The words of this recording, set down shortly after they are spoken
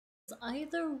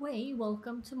Either way,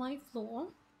 welcome to my floor.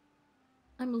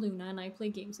 I'm Luna and I play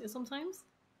games here sometimes.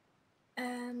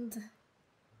 And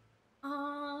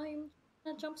I'm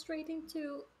gonna jump straight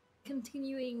into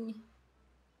continuing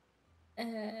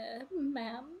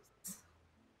Mam's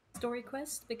story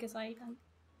quest because I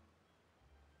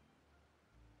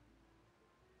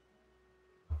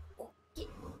okay.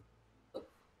 Oh,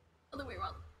 other way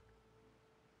around.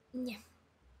 Yeah.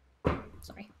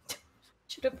 Sorry.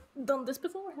 Should have done this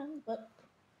beforehand, but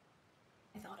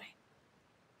I thought I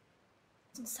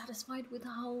wasn't satisfied with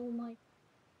how my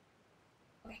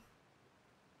okay.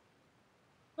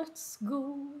 Let's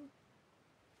go.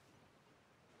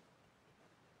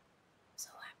 So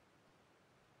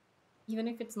even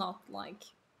if it's not like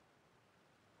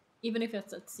even if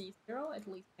it's at C0, at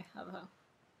least I have a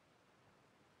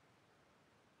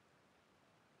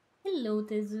hello,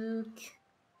 Tezuk.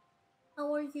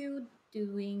 How are you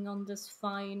doing on this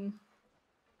fine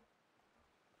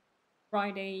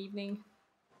Friday evening?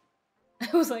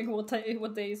 I was like, what day?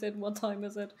 What day is it? What time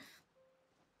is it?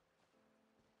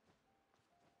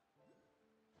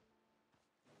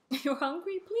 You're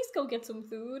hungry? Please go get some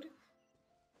food.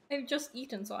 I've just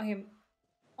eaten, so I am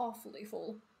awfully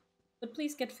full. But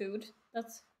please get food.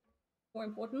 That's more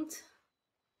important.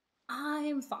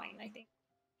 I'm fine, I think.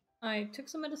 I took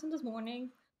some medicine this morning.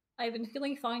 I've been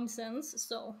feeling fine since,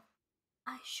 so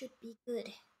I should be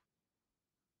good.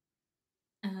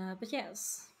 But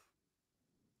yes.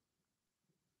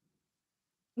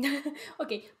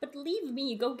 Okay, but leave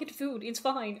me. Go get food. It's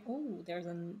fine. Oh, there's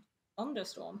a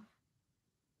thunderstorm.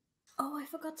 Oh, I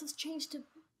forgot to change the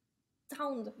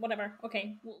sound. Whatever.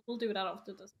 Okay, we'll do that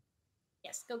after this.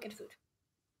 Yes, go get food.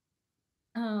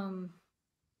 Um.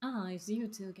 It's you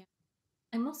two again.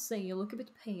 I must say, you look a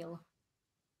bit pale.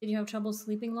 Did you have trouble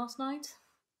sleeping last night?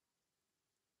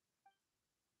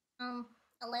 Um,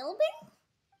 a little bit?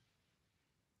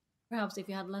 Perhaps if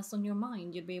you had less on your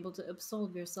mind, you'd be able to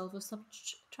absolve yourself of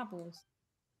such troubles.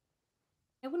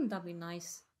 Yeah, wouldn't that be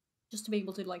nice? Just to be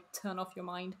able to, like, turn off your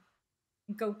mind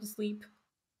and go to sleep.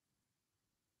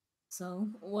 So,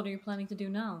 what are you planning to do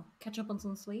now? Catch up on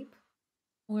some sleep?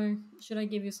 Or should I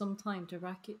give you some time to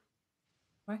rack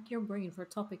your brain for a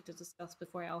topic to discuss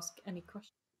before I ask any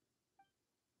questions?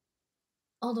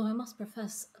 Although I must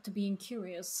profess to being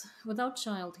curious, without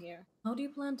child here, how do you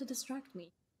plan to distract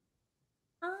me?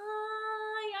 Hi,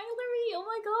 Eilary! Oh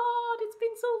my god, it's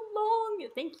been so long!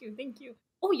 Thank you, thank you.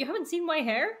 Oh, you haven't seen my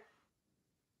hair?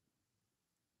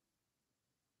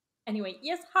 Anyway,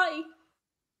 yes, hi!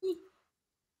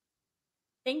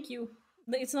 Thank you.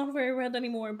 It's not very red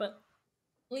anymore, but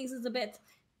at least it's a bit.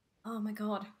 Oh my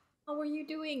god. How are you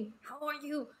doing? How are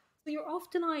you? So you're off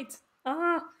tonight.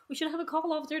 We should have a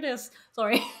call after this.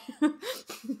 Sorry.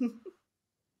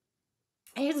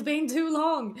 It's been too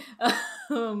long.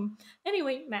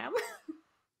 Anyway, ma'am.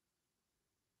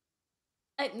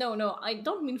 No, I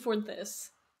don't mean for this.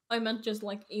 I meant just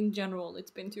like in general,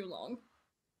 it's been too long.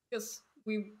 Because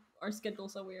our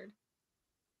schedules are weird.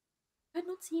 I've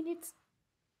not seen it.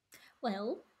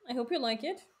 Well, I hope you like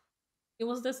it. It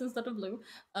was this instead of blue.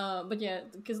 But yeah,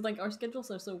 because like our schedules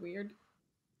are so weird.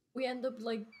 We end up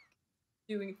like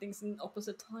doing things in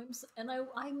opposite times, and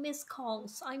I miss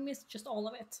calls. I miss just all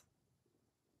of it.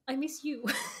 I miss you,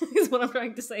 is what I'm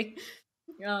trying to say.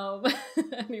 Um,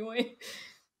 anyway,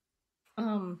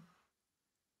 um,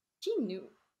 she knew.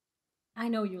 I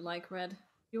know you like red.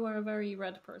 You are a very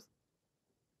red person,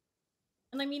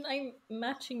 and I mean I'm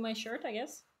matching my shirt, I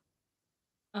guess.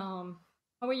 How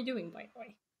are you doing, by the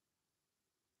way?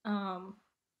 Um,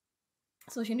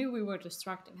 so she knew we were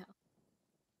distracting her.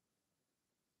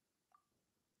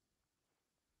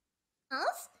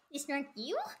 Us? Distract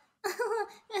you?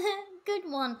 Good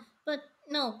one. But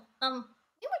no, we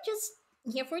were just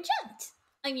here for a chat.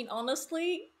 I mean,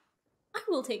 honestly, I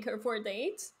will take her for a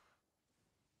date.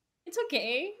 It's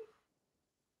okay.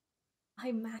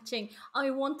 I'm matching. I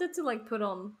wanted to like put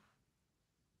on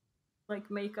like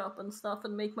makeup and stuff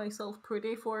and make myself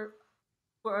pretty for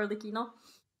Arlecchino.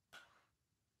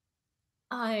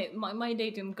 My day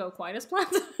didn't go quite as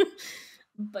planned,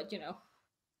 but you know.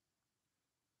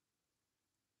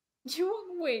 You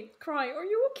wait, cry. Are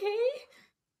you okay?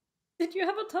 Did you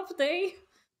have a tough day?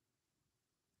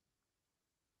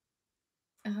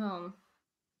 Um,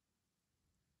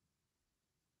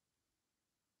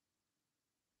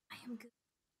 I am good.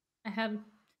 I had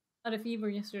a fever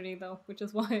yesterday though, which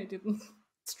is why I didn't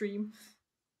stream.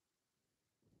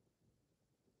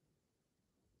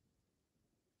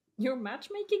 Your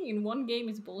matchmaking in one game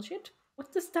is bullshit?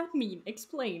 What does that mean?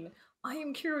 Explain. I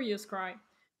am curious, Cry.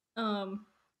 Um,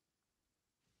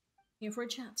 here for a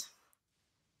chat.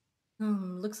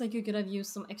 Looks like you could have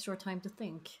used some extra time to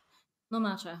think. No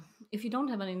matter. If you don't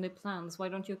have any plans, why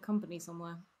don't you accompany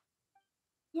somewhere?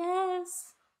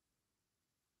 Yes!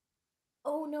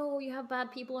 Oh no, you have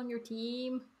bad people on your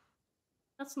team.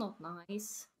 That's not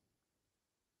nice.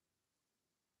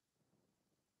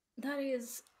 That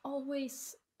is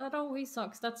always. That always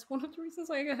sucks. That's one of the reasons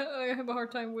I have a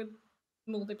hard time with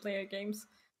multiplayer games.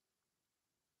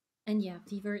 And yeah,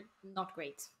 fever, not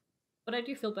great. But I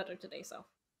do feel better today, so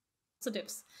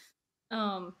tips.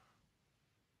 Um,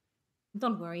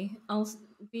 don't worry,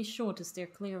 be sure to steer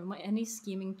clear of any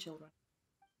scheming children.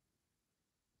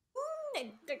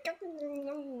 I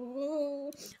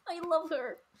love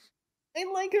her. I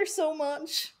like her so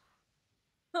much.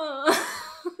 Uh,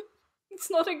 it's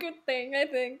not a good thing, I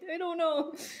think. I don't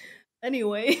know.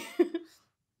 Anyway.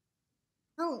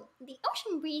 Oh, the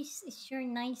ocean breeze is sure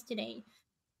nice today.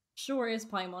 Sure is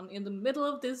Paimon in the middle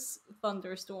of this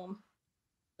thunderstorm.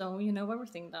 So you know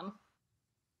everything then.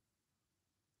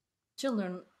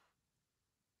 Children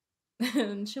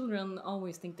children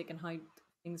always think they can hide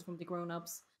things from the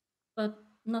grown-ups. But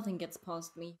nothing gets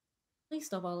past me. Please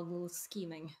stop all the little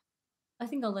scheming. I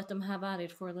think I'll let them have at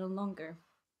it for a little longer.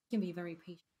 Can be very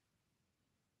patient.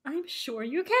 I'm sure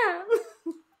you can.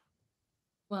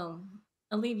 Well,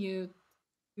 I'll leave you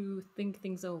to think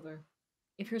things over.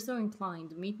 If you're so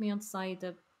inclined, meet me outside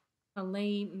the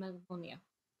Palais Magnolia.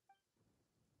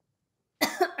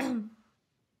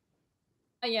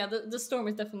 Yeah, the storm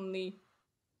is definitely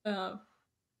uh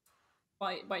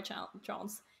by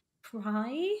chance.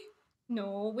 Try?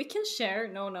 No, we can share.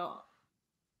 No, no.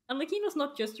 Arlecchino's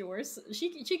not just yours.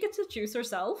 She gets to choose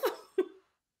herself.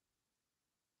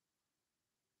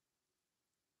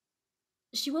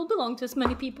 She will belong to as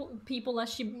many people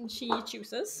as she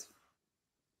chooses.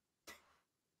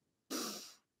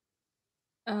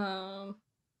 Um,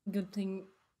 good thing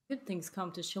good things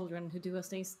come to children who do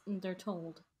as they're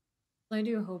told. So I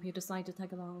do hope you decide to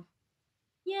tag along.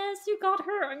 Yes, you got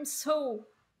her. I'm so.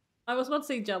 I was about to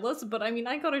say jealous, but I mean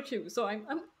I got her too. So I'm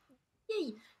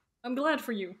yay. I'm glad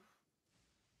for you.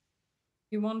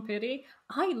 You won pity.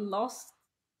 I lost.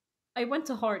 I went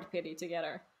to hard pity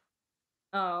together.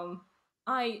 Um,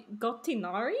 I got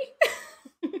Tinari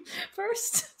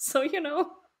first, so you know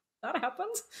that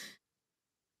happened.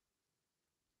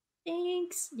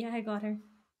 Thanks. Yeah, I got her.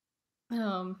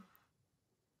 Um,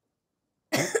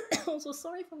 also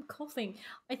sorry if I'm coughing.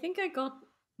 I think I got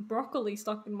broccoli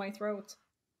stuck in my throat.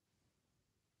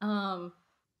 Um,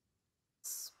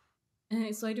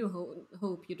 so I do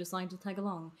hope you decide to tag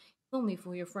along, if only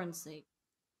for your friend's sake.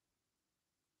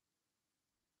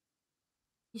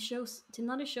 He shows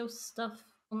Tinari shows stuff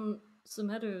on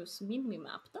Sumeru's mini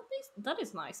map. That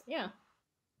is nice. Yeah,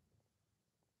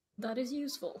 that is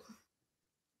useful.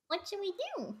 What should we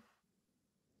do?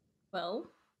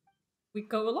 Well, we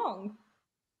go along.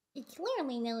 It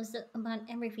clearly knows about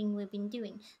everything we've been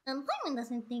doing. Paimon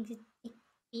doesn't think it'd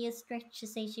be a stretch to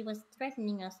say she was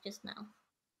threatening us just now.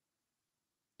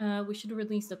 We should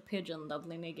release the pigeon that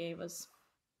Linne gave us.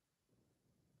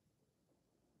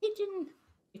 Pigeon.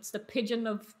 It's the pigeon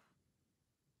of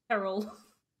peril.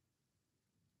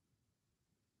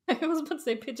 I was about to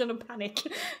say pigeon of panic.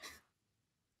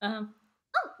 um,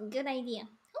 Oh, good idea.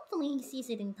 Hopefully he sees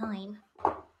it in time.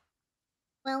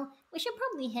 Well, we should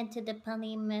probably head to the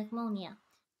Palais.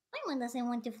 Paimon doesn't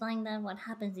want to find out what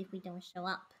happens if we don't show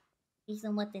up. Based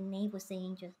on what the knave was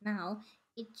saying just now,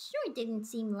 it sure didn't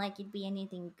seem like it'd be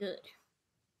anything good.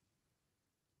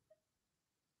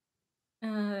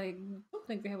 I don't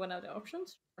think we have any other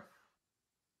options.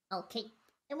 Okay,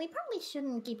 then we probably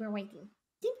shouldn't keep her waiting.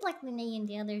 Seems like Linnea and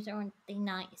the others aren't they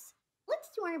nice. Let's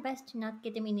do our best to not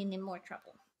get them in any more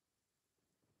trouble.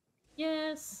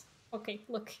 Yes. Okay,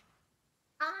 look.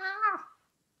 Ah!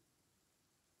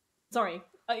 Sorry.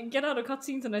 I get out of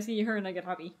cutscenes and I see her and I get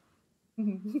happy.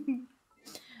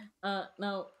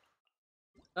 Now,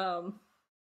 um,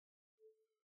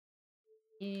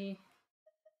 eh,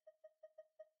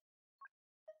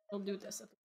 I'll do this.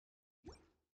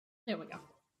 There we go.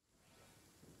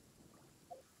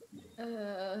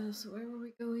 So where were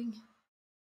we going?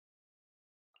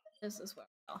 This is where.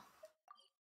 Oh.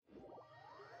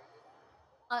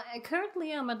 I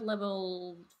currently am at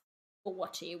level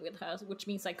 40 with her, which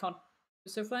means I can't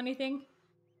use her for anything.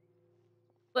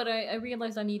 But I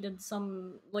realized I needed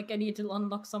I needed to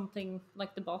unlock something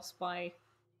like the boss by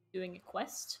doing a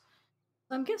quest.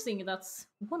 So I'm guessing that's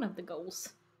one of the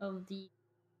goals of the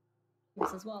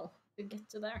this as well, to get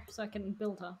to there, so I can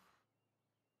build her.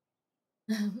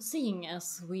 Seeing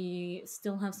as we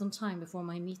still have some time before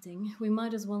my meeting, we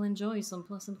might as well enjoy some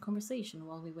pleasant conversation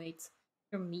while we wait.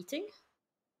 Your meeting?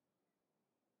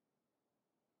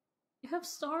 have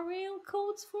Star Rail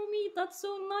codes for me? That's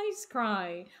so nice,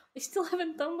 Cry. I still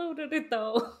haven't downloaded it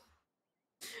though.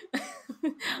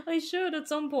 I should at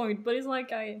some point, but it's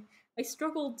like I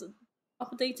struggled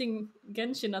updating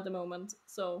Genshin at the moment,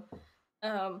 so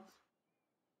um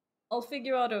I'll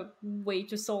figure out a way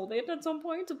to solve it at some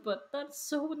point, but that's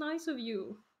so nice of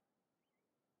you.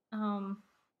 Um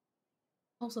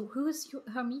Also, who is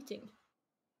her meeting?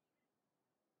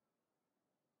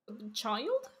 A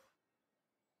child?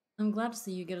 I'm glad to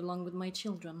see you get along with my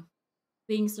children.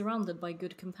 Being surrounded by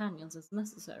good companions is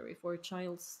necessary for a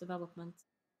child's development.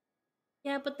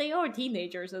 Yeah, but they are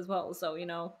teenagers as well, so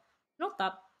not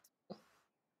that.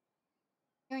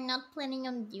 You're not planning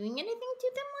on doing anything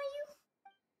to them, are you?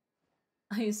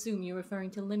 I assume you're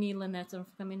referring to Linny, Lynette, and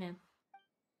Femine.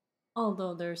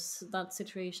 Although there's that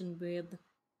situation with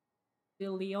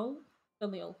Filial,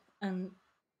 and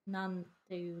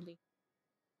Nanteuli.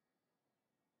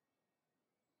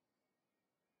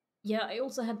 Yeah, I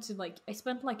also had to I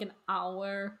spent like an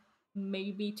hour,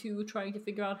 maybe two, trying to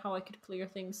figure out how I could clear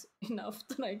things enough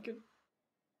that I could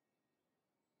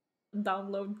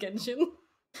download Genshin.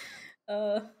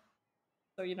 Uh,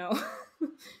 so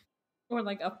or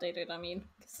update it. I mean,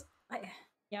 'cause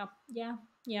yeah, yeah,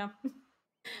 yeah.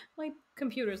 My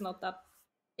computer's not that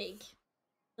big.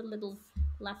 The little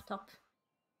laptop.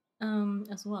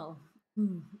 As well.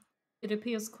 Hmm. It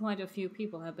appears quite a few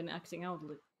people have been acting out.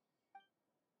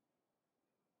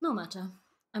 No matter.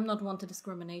 I'm not one to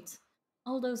discriminate.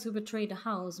 All those who betray the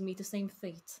house meet the same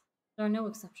fate. There are no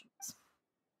exceptions.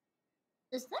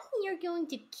 Does that mean you're going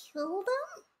to kill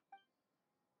them?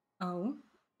 Oh?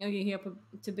 Are you here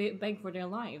to beg for their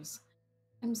lives?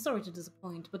 I'm sorry to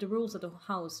disappoint, but the rules of the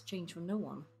house change for no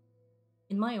one.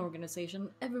 In my organization,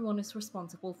 everyone is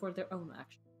responsible for their own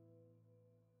actions.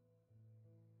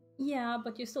 Yeah,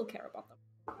 but you still care about them.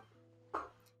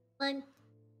 But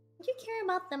do you care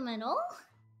about them at all?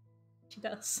 She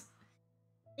does.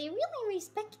 They really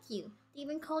respect you. They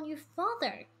even call you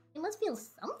father. You must feel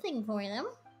something for them.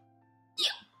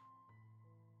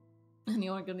 Any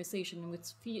organization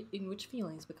in which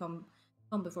feelings come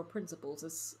before principles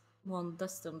is one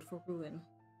destined for ruin.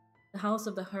 The House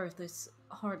of the Hearth is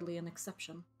hardly an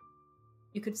exception.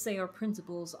 You could say our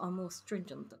principles are more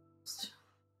stringent than most.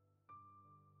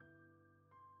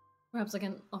 Perhaps I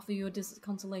can offer you a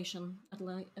consolation,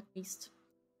 at least.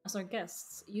 As our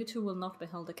guests, you two will not be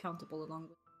held accountable along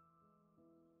with.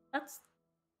 That's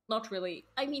not really.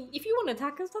 I mean, if you want to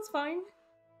attack us, that's fine.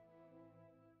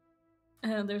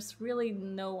 There's really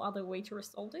no other way to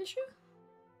resolve the issue.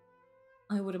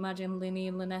 I would imagine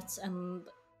Linny, Lynette, and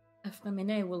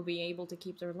Femine will be able to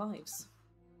keep their lives.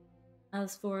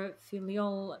 As for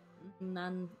Filial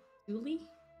Nantuli,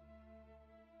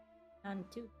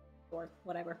 or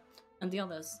whatever, and the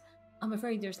others, I'm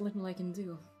afraid there's little I can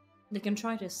do. They can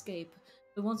try to escape,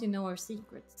 but once you know our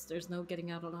secrets, there's no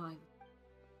getting out alive.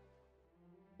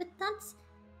 But that's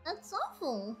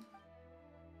awful.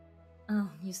 Ah,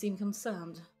 you seem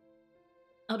concerned.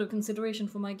 Out of consideration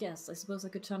for my guests, I suppose I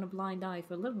could turn a blind eye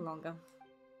for a little longer.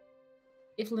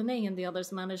 If Linné and the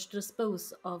others manage to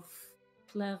dispose of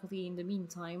Clairvy in the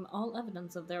meantime, all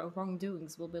evidence of their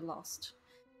wrongdoings will be lost.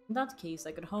 In that case,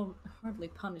 I could hardly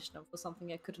punish them for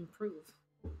something I couldn't prove.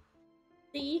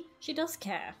 See, she does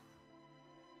care.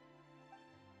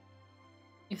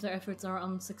 If their efforts are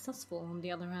unsuccessful, on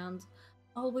the other hand,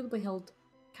 all will be held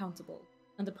accountable,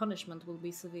 and the punishment will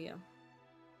be severe.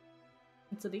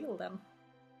 It's a deal, then.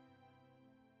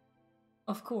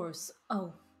 Of course.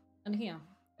 Oh, and here.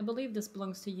 I believe this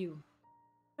belongs to you.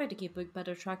 Try to keep a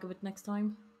better track of it next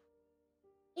time.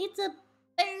 It's a bird.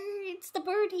 It's the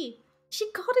birdie. She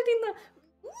got it in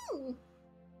the...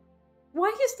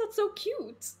 Why is that so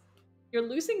cute? You're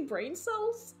losing brain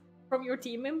cells? From your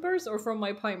team members or from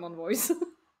my Paimon voice?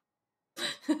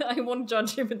 I won't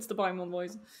judge if it's the Paimon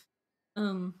voice.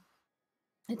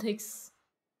 It takes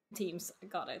teams. I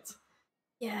got it.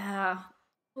 Yeah,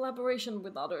 collaboration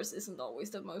with others isn't always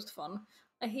the most fun.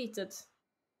 I hate it.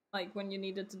 Like when you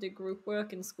needed to do group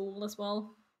work in school as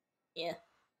well. Yeah,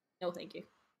 no thank you.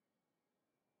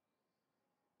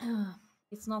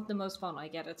 It's not the most fun, I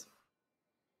get it.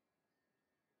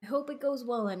 I hope it goes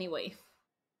well anyway.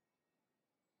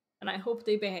 And I hope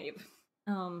they behave.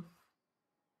 It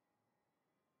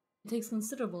takes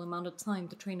considerable amount of time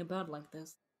to train a bird like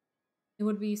this. It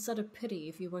would be such a pity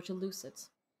if you were to lose it.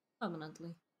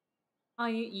 Permanently.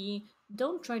 I.e.,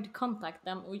 don't try to contact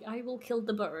them or I will kill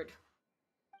the bird.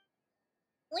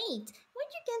 Wait,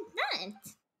 where'd you get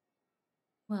that?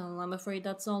 Well, I'm afraid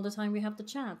that's all the time we have to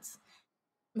chat.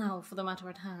 Now, for the matter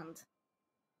at hand.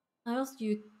 I asked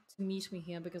you to meet me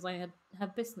here because I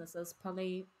have business as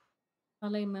Palais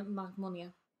Palais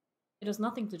Magnolia. It has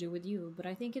nothing to do with you, but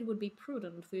I think it would be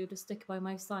prudent for you to stick by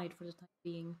my side for the time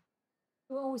being.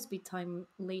 There will always be time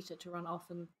later to run off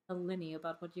and tell Linny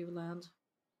about what you learned.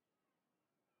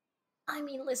 I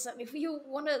mean, listen, if you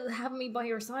want to have me by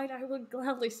your side, I will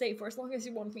gladly stay for as long as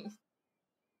you want me.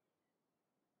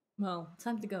 Well,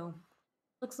 time to go.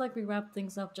 Looks like we wrapped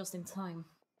things up just in time.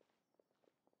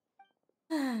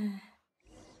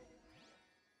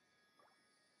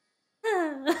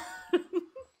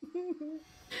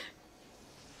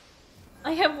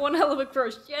 I have one hell of a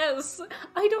crush. Yes,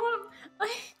 I don't. I.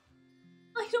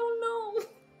 I don't know.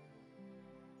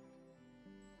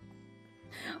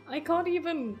 I can't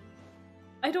even.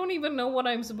 I don't even know what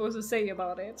I'm supposed to say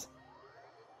about it.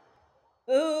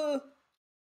 But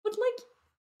like,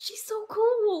 she's so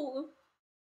cool.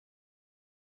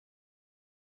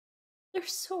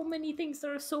 There's so many things that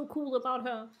are so cool about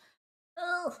her.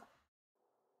 Ugh.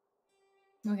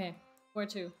 Okay, where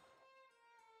to?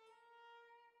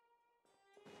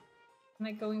 Am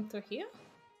I going through here?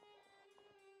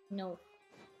 No.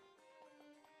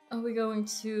 Are we going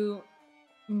to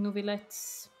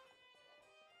Novilette's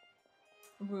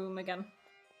room again?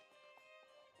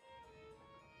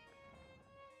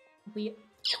 We.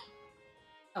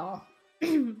 Oh,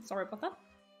 sorry about that.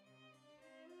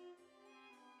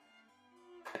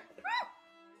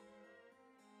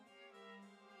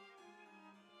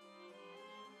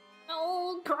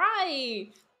 Oh,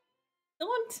 cry!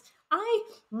 Don't I?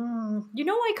 You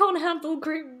know I can't handle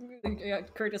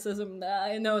criticism.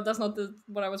 No, that's not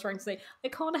what I was trying to say. I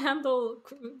can't handle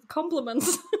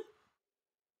compliments,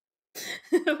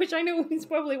 which I know is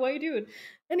probably why you do it.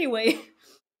 Anyway,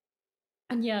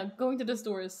 and yeah, going to the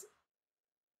stores.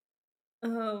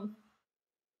 Um,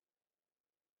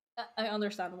 I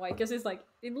understand why, because it's like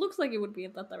it looks like it would be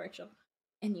in that direction.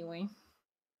 Anyway,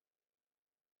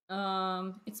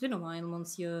 it's been a while,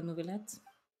 Monsieur Nouvillette.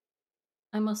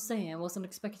 I must say, I wasn't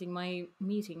expecting my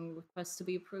meeting request to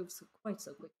be approved quite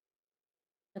so quick.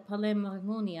 The Palais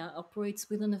Marmonia operates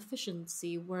with an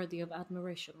efficiency worthy of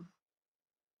admiration.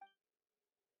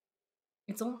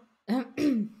 It's all.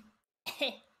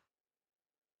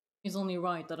 It's only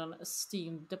right that an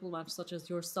esteemed diplomat such as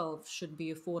yourself should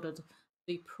be afforded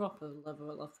the proper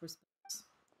level of respect.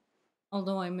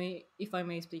 Although if I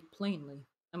may speak plainly,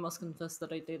 I must confess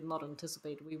that I did not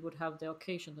anticipate we would have the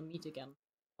occasion to meet again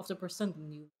after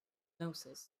presenting you with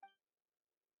diagnosis.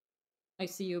 I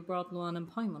see you brought Luan and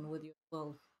Paimon with you as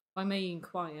well. If I may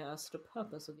inquire as to the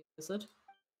purpose of your visit,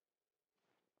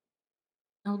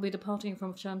 I'll be departing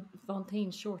from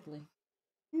Fontaine shortly.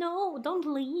 No, don't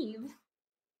leave.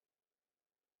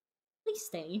 Please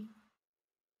stay.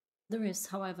 There is,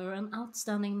 however, an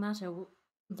outstanding matter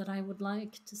that I would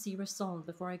like to see resolved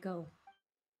before I go.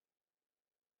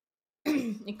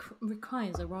 It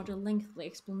requires a rather lengthy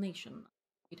explanation.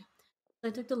 I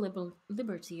took the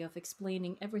liberty of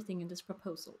explaining everything in this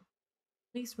proposal.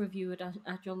 Please review it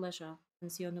at your leisure,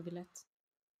 Monsieur Novilette.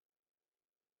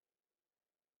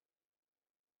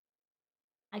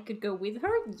 I could go with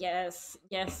her? Yes,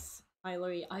 yes,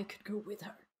 Hilary, I could go with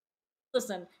her.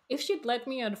 Listen, if she'd let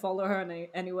me, I'd follow her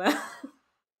anywhere.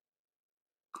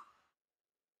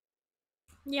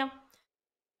 Yeah,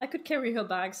 I could carry her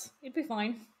bags. It'd be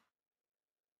fine.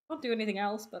 Won't do anything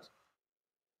else, but.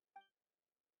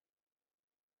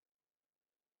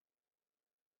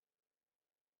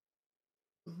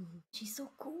 She's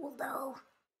so cool, though.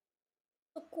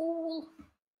 So cool.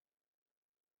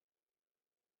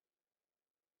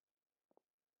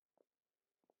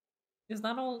 Is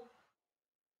that all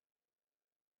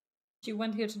she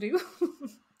went here to do?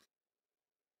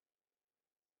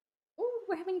 Oh,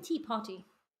 we're having a tea party.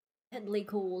 Deadly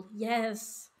cool,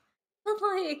 yes. But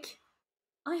like,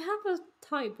 I have a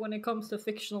type when it comes to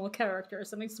fictional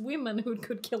characters, and it's women who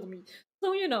could kill me.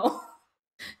 So, you know.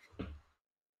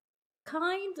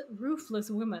 Kind, ruthless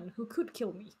women who could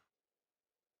kill me.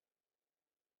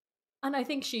 And I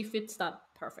think she fits that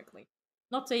perfectly.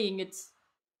 Not saying it's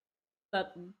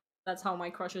that that's how my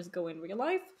crushes go in real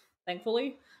life,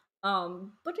 thankfully.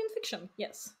 But in fiction,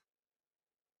 yes.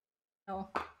 No.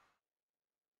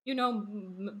 You know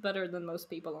better than most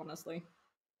people, honestly.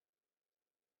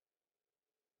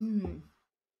 Hmm.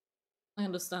 I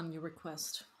understand your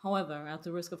request. However, at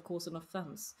the risk of causing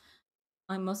offense,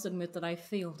 I must admit that I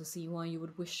fail to see why you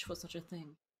would wish for such a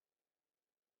thing.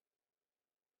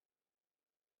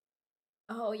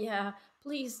 Oh yeah,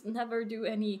 please never do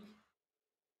any.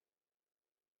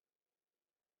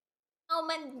 Oh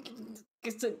man,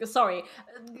 sorry,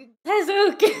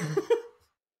 Tezuk.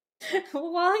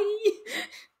 Why?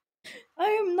 I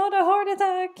am not a heart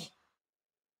attack.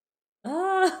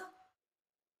 Ah.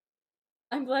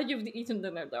 I'm glad you've eaten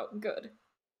dinner though. Good.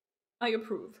 I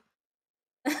approve.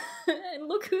 And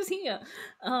look who's here.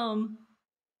 Um.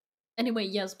 Anyway,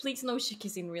 yes, please no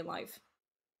shikis in real life.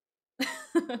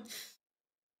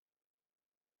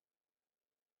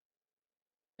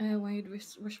 Why would we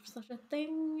wish for such a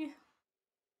thing?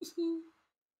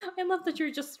 I love that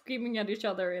you're just screaming at each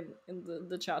other in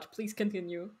the chat. Please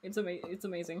continue. It's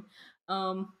amazing.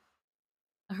 Um,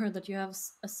 I heard that you have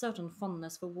a certain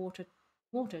fondness for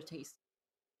water taste,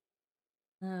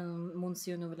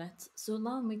 Monsieur Novelette. So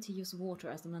allow me to use water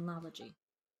as an analogy.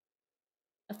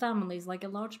 A family is like a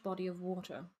large body of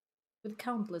water, with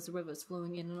countless rivers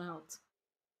flowing in and out.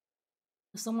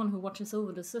 As someone who watches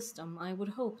over the system, I would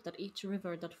hope that each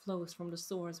river that flows from the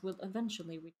source will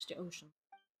eventually reach the ocean.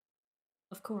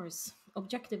 Of course,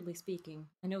 objectively speaking,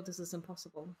 I know this is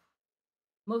impossible.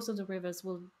 Most of the rivers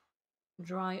will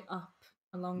dry up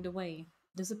along the way,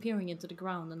 disappearing into the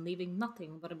ground and leaving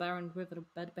nothing but a barren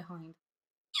riverbed behind.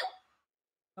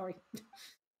 Sorry.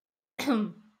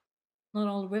 Not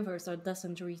all rivers are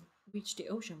destined to reach the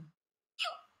ocean.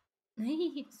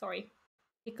 Sorry.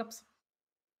 Hiccups.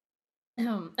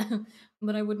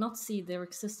 But I would not see their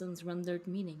existence rendered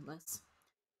meaningless.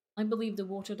 I believe the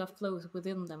water that flows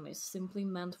within them is simply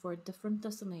meant for a different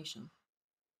destination,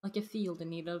 like a field in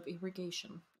need of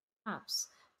irrigation. Perhaps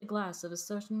the glass of a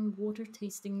certain water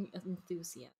tasting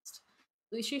enthusiast.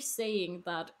 So she's saying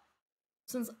that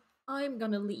since I'm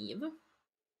gonna leave,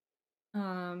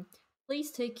 um,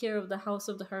 please take care of the House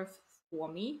of the Hearth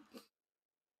for me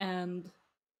and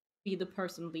be the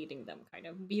person leading them, kind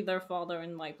of. Be their father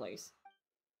in my place.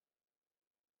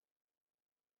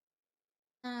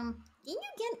 Did you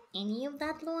get any of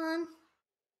that, Luan?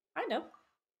 I know.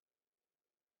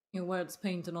 Your words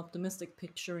paint an optimistic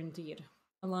picture indeed.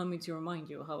 Allow me to remind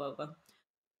you, however,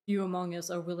 few among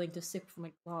us are willing to sip from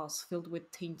a glass filled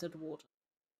with tainted water.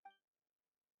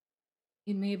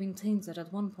 It may have been tainted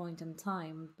at one point in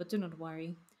time, but do not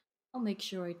worry. I'll make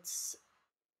sure it's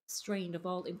strained of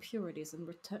all impurities and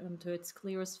returned to its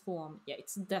clearest form. Yeah,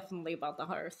 it's definitely about the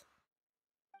hearth.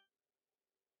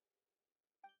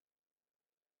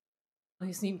 I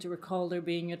seem to recall there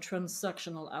being a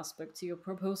transactional aspect to your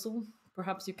proposal.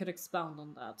 Perhaps you could expound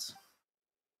on that.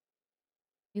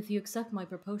 If you accept my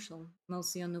proposal,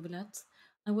 Monsieur Novelette,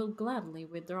 I will gladly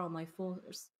withdraw my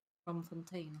force from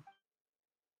Fontaine.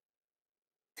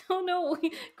 Oh no,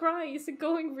 Cry, is it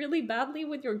going really badly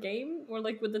with your game? Or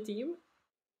like with the team?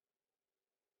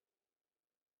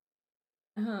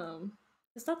 Um,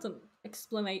 is that an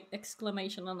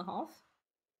exclamation and a half?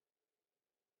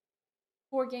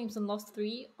 4 games and lost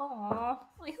 3? Aww,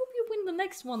 I hope you win the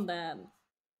next one then.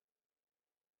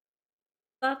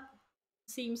 That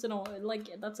seems annoying. Like,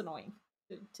 that's annoying.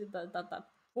 That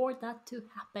for that to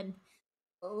happen.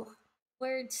 Oh,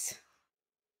 words.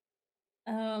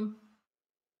 Um,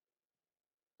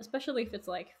 especially if it's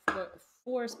like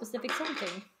for specific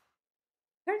something.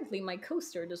 Apparently, my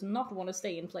coaster does not want to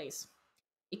stay in place.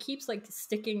 It keeps like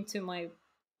sticking to my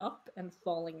up and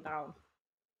falling down.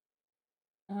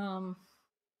 Um,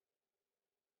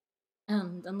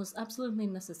 and unless absolutely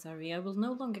necessary, I will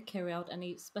no longer carry out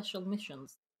any special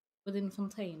missions within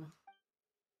Fontaine.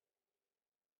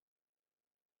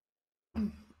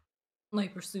 I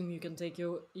presume you can take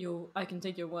your I can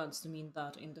take your words to mean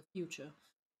that in the future.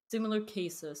 Similar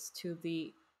cases to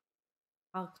the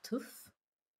Altuf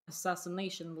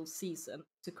assassination will cease and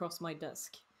to cross my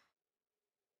desk.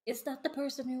 Is that the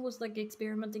person who was like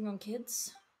experimenting on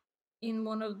kids in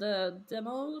one of the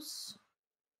demos?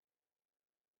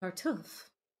 Tartuffe.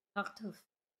 Tartuffe.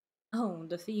 Oh,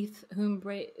 the thief who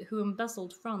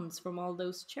embezzled funds from all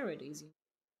those charities.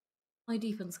 My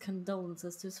deepest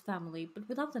condolences to his family, but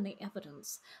without any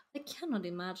evidence, I cannot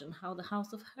imagine how the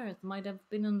House of Hearth might have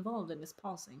been involved in his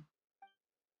passing.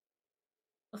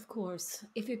 Of course,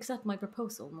 if you accept my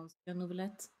proposal, Monsieur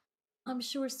Novelette, I'm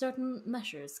sure certain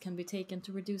measures can be taken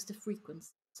to reduce the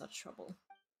frequency of such trouble.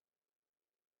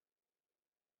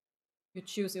 You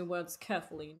choose your words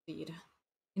carefully indeed.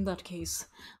 In that case,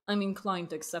 I'm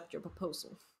inclined to accept your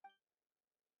proposal.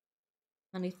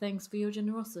 Many thanks for your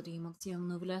generosity, Monsieur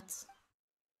Novelette.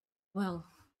 Well,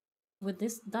 with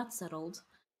that settled,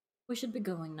 we should be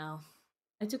going now.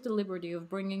 I took the liberty of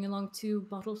bringing along 2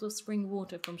 bottles of spring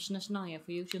water from Sneshnaya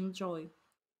for you to enjoy.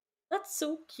 That's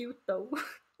so cute, though.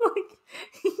 Like,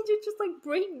 you just like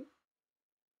bring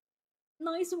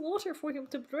nice water for him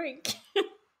to drink. I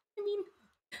mean,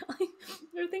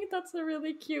 I think that's a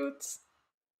really cute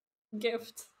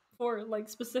gift for like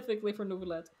specifically for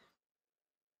Novelet.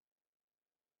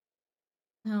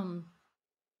 Um,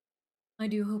 I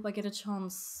do hope I get a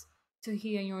chance to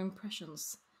hear your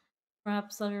impressions.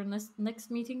 Perhaps at our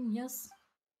next meeting, yes?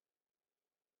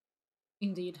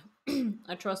 Indeed.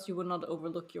 I trust you will not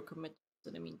overlook your commitments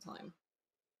in the meantime.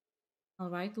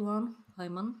 Alright, Luan,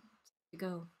 Paimon, to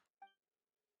go.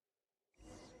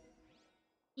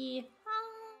 Yeah.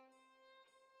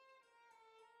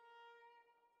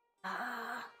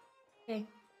 Ah, okay.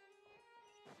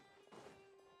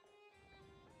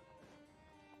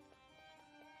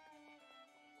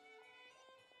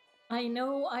 I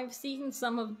know I've seen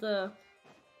some of the.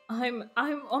 I'm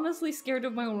honestly scared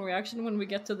of my own reaction when we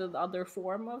get to the other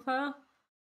form of her.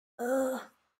 Ugh.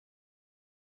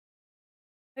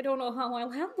 I don't know how I'll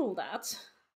handle that.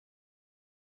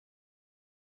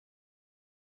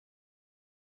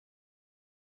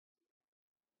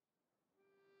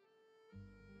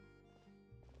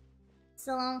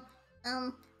 So,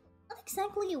 what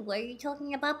exactly were you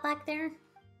talking about back there?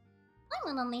 I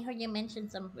only heard you mention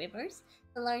some rivers,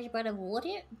 a large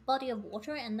body of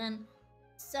water, and then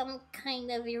some kind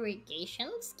of irrigation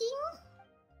scheme?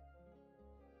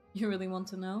 You really want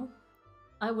to know?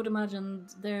 I would imagine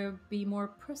there be more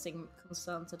pressing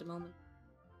concerns at the moment.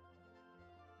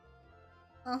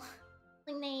 Oh,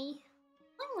 Lene,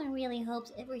 someone really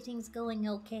hopes everything's going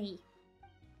okay.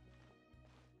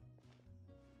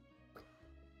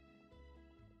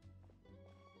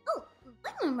 Oh,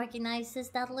 Paimon recognizes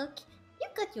that look. You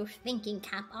got your thinking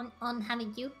cap on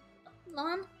haven't you,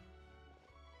 Lon?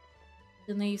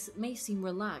 Denise may seem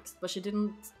relaxed, but she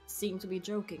didn't seem to be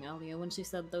joking earlier when she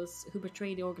said those who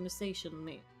betray the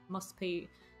organization must pay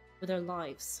with their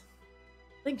lives.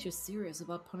 I think she's serious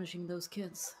about punishing those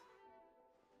kids.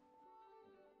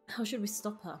 How should we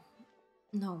stop her?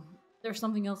 No, there's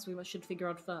something else we should figure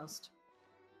out first.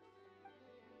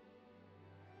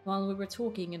 While we were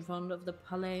talking in front of the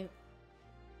Palais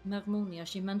Mermonia,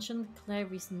 she mentioned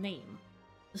Clary's name.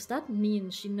 Does that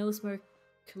mean she knows where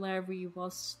Clary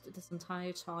was this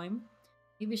entire time?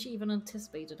 Maybe she even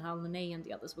anticipated how Lene and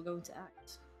the others were going to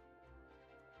act.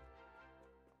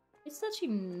 It's that she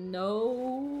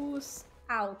knows.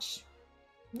 Ouch.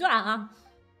 Ah!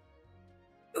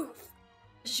 Oof.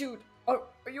 Shoot. Are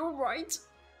you alright?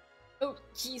 Oh,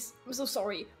 jeez. I'm so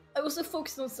sorry. I was so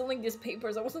focused on selling these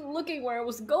papers, I wasn't looking where I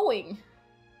was going.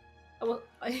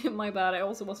 My bad, I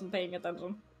also wasn't paying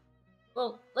attention.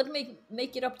 Well, let me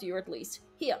make it up to you at least.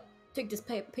 Here, take this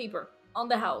paper. On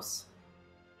the house.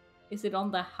 Is it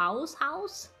on the house?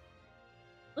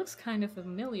 Looks kind of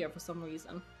familiar for some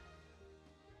reason.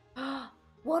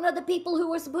 One of the people who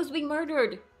were supposed to be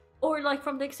murdered! Or like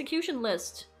from the execution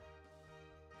list.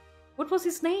 What was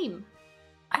his name?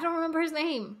 I don't remember his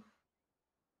name.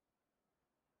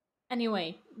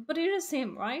 Anyway, but it is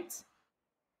him, right?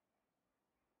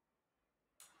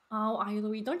 Oh,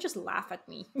 Ilory, don't just laugh at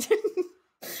me.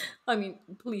 I mean,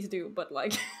 please do, but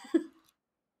like...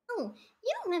 Oh,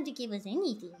 you don't have to give us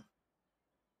anything.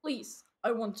 Please,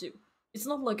 I want to. It's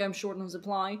not like I'm short on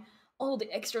supply. All the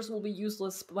extras will be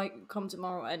useless by come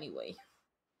tomorrow anyway.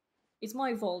 It's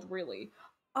my fault, really.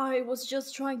 I was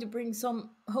just trying to bring home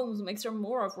some extra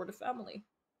mora for the family.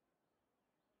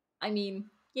 I mean,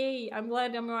 yay, I'm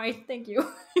glad I'm right, thank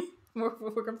you.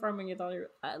 for confirming it,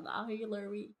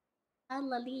 Hilary.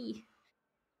 Alali.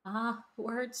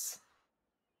 Words.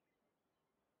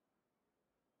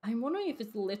 I'm wondering if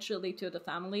it's literally to the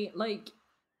family, like,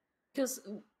 because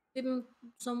didn't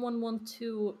someone want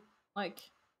to, like,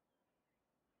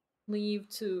 leave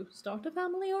to start a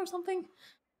family or something?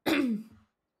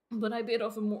 But I bit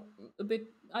off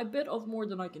more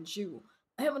than I can chew.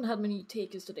 I haven't had many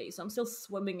takers today, so I'm still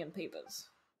swimming in papers.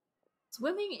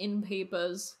 Swimming in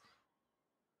papers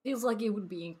feels like it would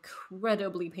be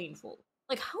incredibly painful.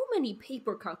 Like, how many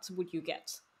paper cuts would you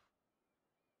get?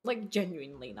 Like,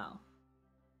 genuinely now.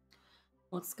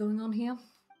 What's going on here?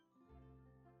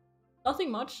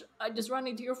 Nothing much. I just ran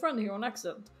into your friend here on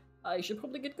accident. I should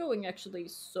probably get going, actually,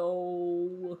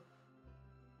 so...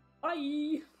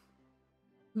 Bye!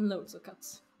 Loads of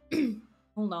cuts.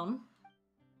 Hold on.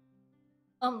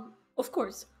 Of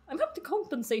course, I'm happy to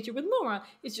compensate you with Laura.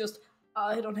 It's just,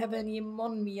 I don't have any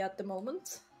on me at the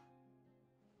moment.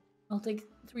 I'll take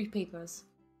 3 papers.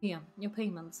 Here, your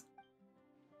payments.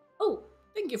 Oh,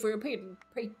 thank you for your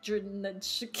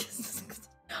patronage.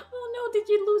 Oh no, did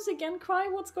you lose again, Cry?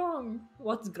 What's wrong?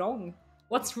 What's wrong?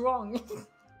 What's wrong?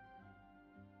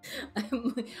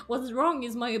 What's wrong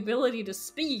is my ability to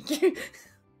speak.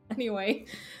 Anyway.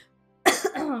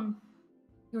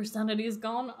 Your sanity is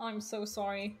gone? I'm so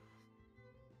sorry.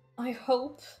 I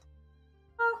hope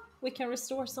we can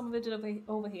restore some of it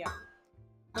over here.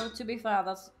 Though, to be fair,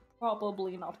 that's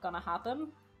probably not gonna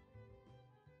happen.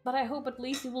 But I hope at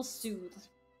least it will soothe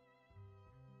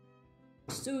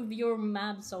your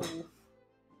mad soul.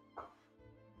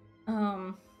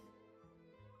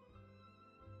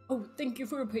 Oh, thank you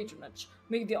for your patronage.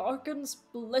 May the Archons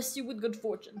bless you with good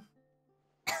fortune.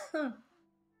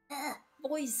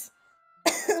 Voice.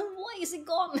 Why is it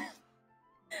gone?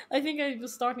 I think I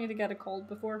was starting to get a cold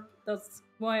before. That's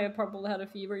why I probably had a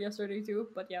fever yesterday too,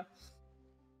 but yeah.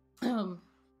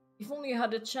 If only I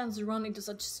had a chance to run into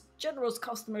such generous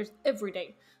customers every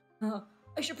day.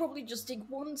 I should probably just take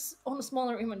once on a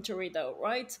smaller inventory though,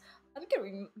 right? I'm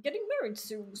getting married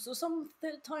soon, so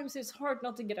sometimes it's hard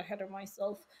not to get ahead of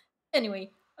myself.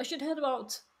 Anyway, I should head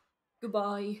out.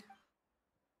 Goodbye.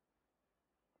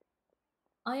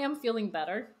 I am feeling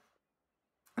better.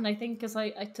 And I think because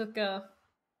I took a...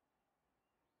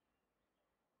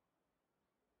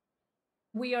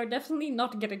 We are definitely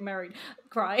not getting married.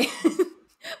 Cry.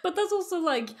 But that's also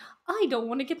like, I don't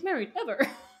want to get married ever.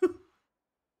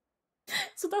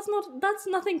 So that's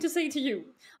nothing to say to you.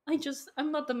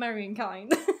 I'm not the marrying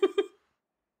kind.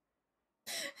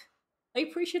 I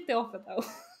appreciate the offer though.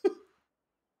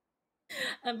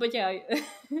 But yeah.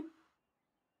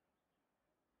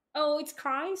 Oh, it's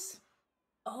cries?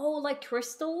 Oh, like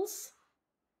crystals?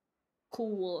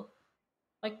 Cool.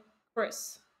 Like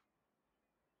Chris.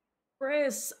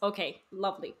 Chris. Okay,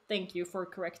 lovely. Thank you for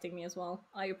correcting me as well.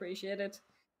 I appreciate it.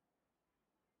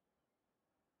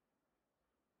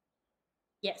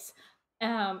 Yes.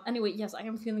 Anyway, yes, I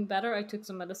am feeling better. I took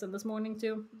some medicine this morning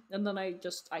too. And then I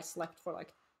slept for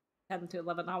like 10 to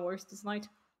 11 hours this night.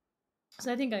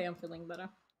 So I think I am feeling better.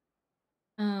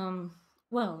 Um,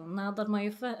 well, now that my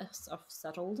affairs are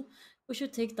settled, we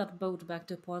should take that boat back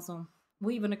to Poisson.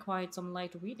 We even acquired some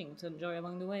light reading to enjoy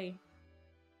along the way.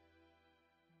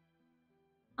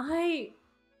 I,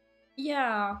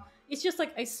 yeah, it's just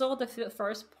like I saw the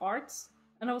first parts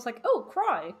and I was like, oh,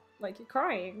 cry, like you're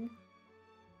crying.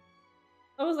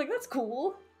 I was like, that's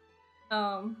cool.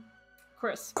 Um,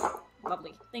 Chris,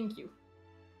 lovely, thank you.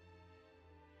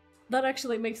 That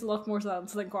actually makes a lot more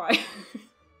sense than cry.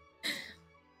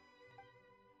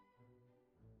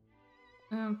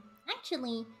 um,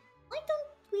 Actually, why don't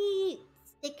we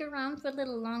stick around for a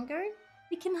little longer?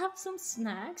 we can have some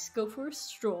snacks, go for a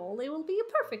stroll. It will be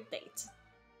a perfect date.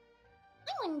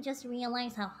 I wouldn't just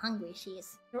realize how hungry she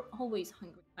is. You're always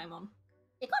hungry, Paimon.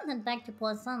 They can't head back to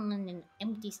Poisson on an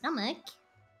empty stomach.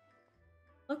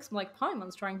 Looks like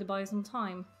Paimon's trying to buy some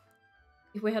time.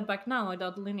 If we head back now, I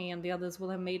doubt Linny and the others will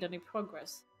have made any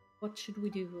progress. What should we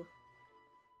do?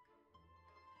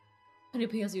 It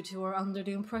appears you two are under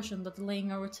the impression that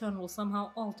delaying our return will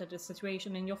somehow alter the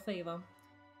situation in your favor.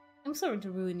 I'm sorry to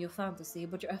ruin your fantasy,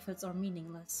 but your efforts are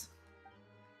meaningless.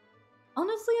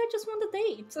 Honestly, I just want a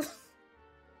date.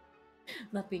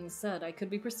 That being said, I could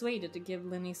be persuaded to give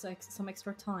Linny some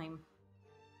extra time.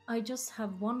 I just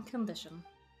have one condition.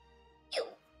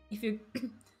 If you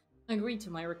agree to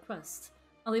my request,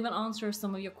 I'll even answer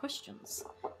some of your questions.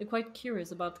 You're quite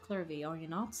curious about Clervy, are you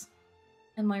not?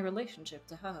 And my relationship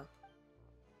to her.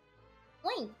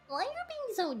 Wait, why are you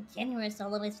being so generous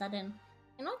all of a sudden?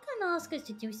 You're not gonna ask us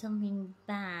to do something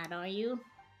bad, are you?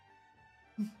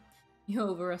 You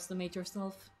overestimate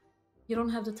yourself. You don't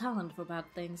have the talent for bad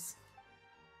things.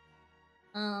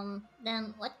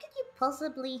 Then what could you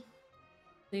possibly...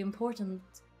 The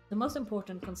most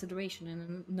important consideration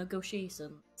in a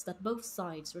negotiation is that both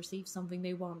sides receive something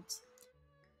they want.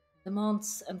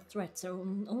 Demands and threats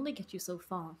only get you so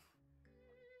far.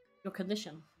 Your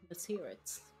condition, let's hear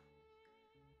it.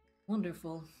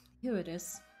 Wonderful. Here it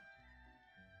is.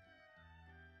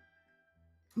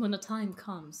 When the time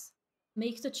comes,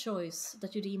 make the choice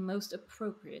that you deem most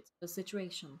appropriate for the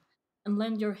situation, and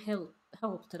lend your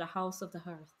help to the House of the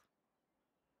Hearth.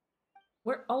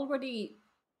 We're already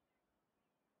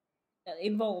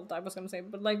involved, I was gonna say,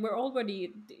 but like we're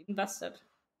already invested.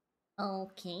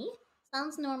 Okay,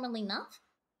 sounds normal enough.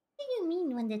 What do you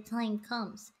mean when the time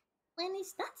comes? When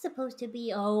is that supposed to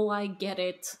be? Oh, I get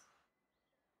it.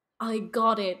 I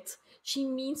got it. She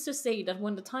means to say that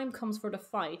when the time comes for the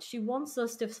fight, she wants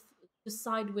us to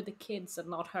side with the kids and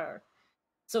not her,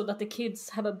 so that the kids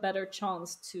have a better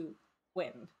chance to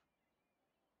win.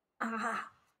 Ah,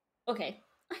 okay.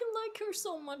 I like her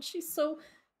so much. She's so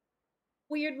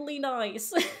weirdly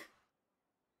nice.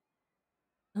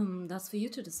 That's for you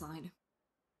to decide.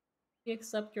 We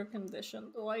accept your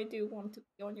condition, though I do want to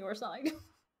be on your side.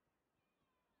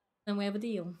 Then we have a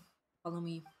deal. Follow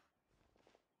me.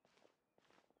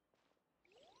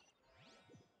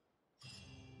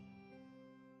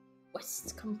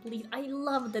 Quest complete. I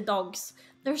love the dogs.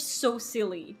 They're so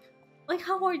silly. Like,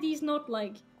 how are these not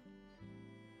like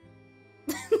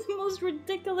the most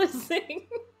ridiculous thing?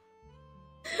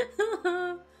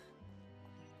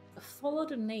 Follow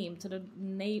the name to the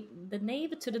name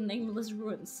to the nameless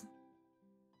ruins.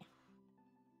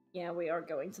 Yeah, we are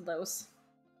going to those.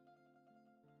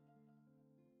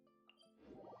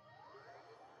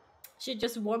 She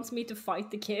just wants me to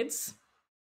fight the kids.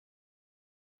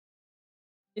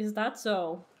 Is that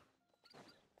so?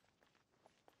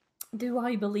 Do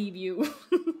I believe you?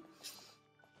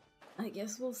 I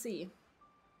guess we'll see.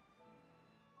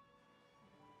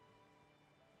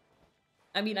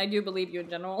 I mean, I do believe you in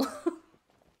general.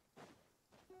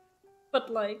 But,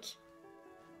 like...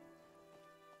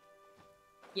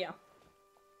 Yeah.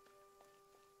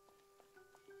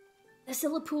 The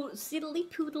silly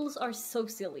poodles are so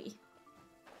silly.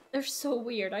 They're so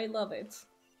weird, I love it.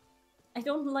 I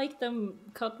don't like them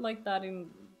cut like that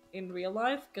in real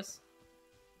life, because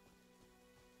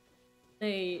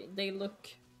they look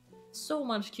so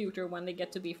much cuter when they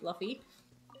get to be fluffy.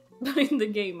 But in the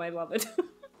game, I love it.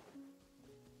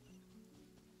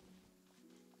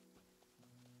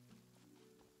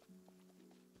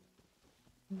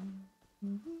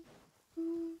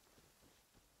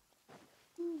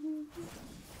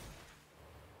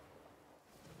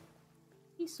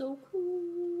 He's so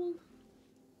cool.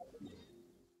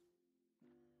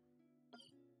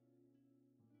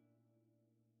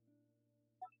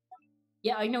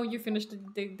 Yeah, I know you finished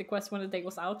the quest when the day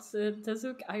was out,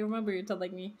 Tezuk. I remember you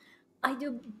telling me. I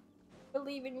do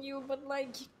believe in you, but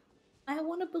like, I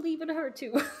want to believe in her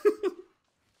too.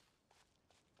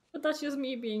 But that's just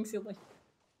me being silly.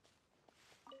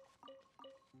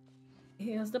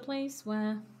 Here's the place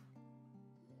where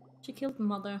she killed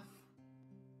mother.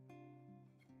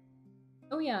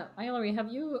 Oh yeah, Hilary,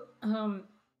 have you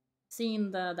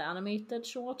seen the animated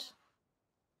short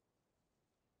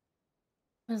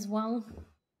as well?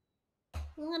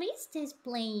 What is this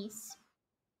place?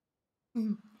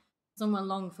 Somewhere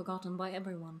long forgotten by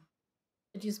everyone.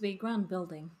 It used to be a grand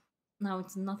building. Now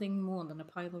it's nothing more than a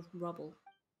pile of rubble.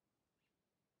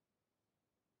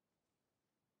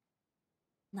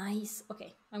 Nice.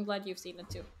 Okay, I'm glad you've seen it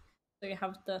too. So you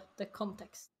have the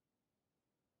context.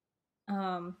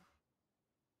 Um,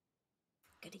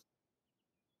 goody.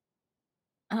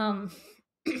 Um,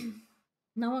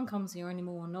 no one comes here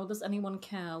anymore, nor does anyone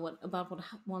care about what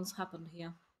once happened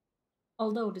here.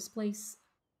 Although this place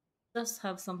does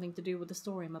have something to do with the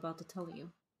story I'm about to tell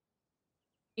you.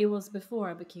 It was before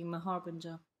I became a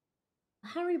harbinger.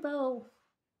 Haribo!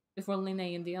 Before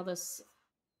Linné and the others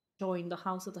joined the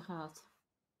House of the Hearth.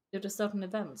 Due to certain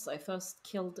events, I first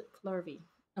killed Clervy,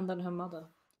 and then her mother.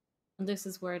 And this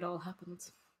is where it all happened.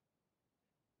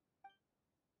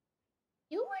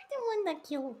 You were the one that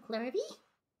killed Clervy?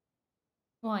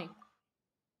 Why?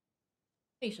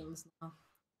 Patience now.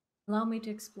 Allow me to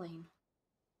explain.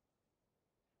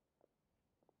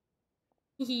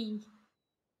 Hehe.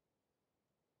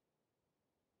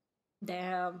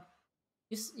 Damn.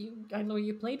 I know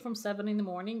you played from 7 in the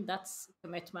morning. That's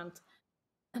commitment.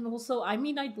 And also, I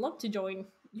mean, I'd love to join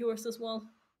yours as well.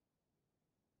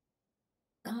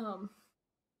 Um,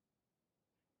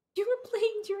 you were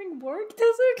playing during work,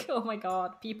 Tezuk? Oh my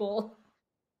god, people.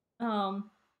 Um,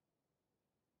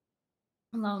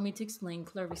 Allow me to explain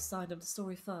Clervy's side of the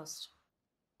story first.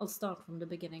 I'll start from the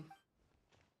beginning.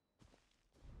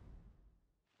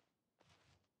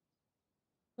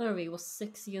 Clervy was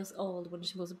 6 years old when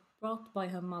she was brought by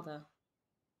her mother,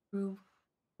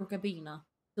 Rukabina,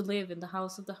 to live in the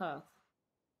House of the Hearth.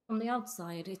 From the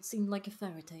outside, it seemed like a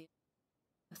fairy tale.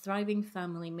 A thriving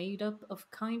family made up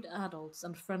of kind adults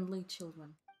and friendly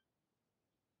children.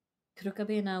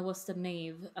 Krukabena was the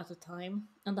knave at the time,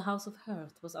 and the House of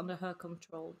Hearth was under her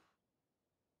control.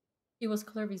 She was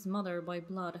Clervy's mother by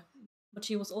blood, but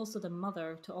she was also the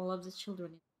mother to all of the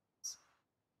children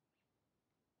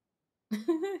in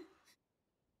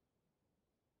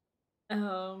the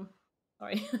house. um,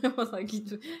 sorry, I was like,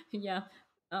 yeah,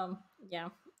 yeah.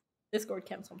 Discord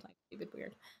can sometimes be a bit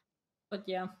weird, but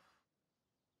yeah.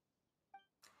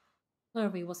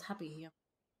 Clervy was happy here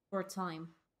for a time,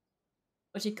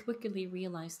 but she quickly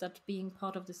realized that being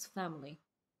part of this family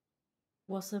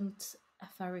wasn't a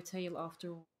fairy tale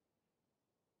after all.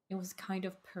 It was kind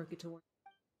of purgatory.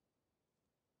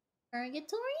 Purgatory?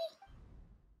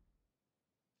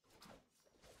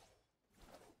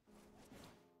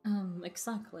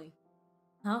 Exactly.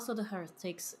 House of the Hearth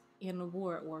takes in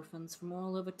war orphans from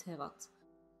all over Tevat,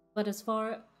 but as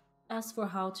for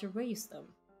how to raise them,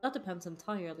 that depends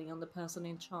entirely on the person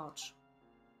in charge.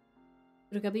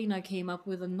 Rugabina came up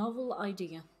with a novel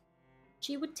idea.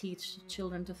 She would teach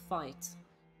children to fight,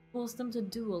 force them to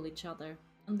duel each other,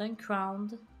 and then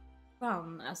crown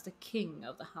as the king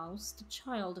of the house, the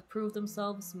child proved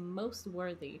themselves most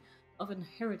worthy of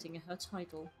inheriting her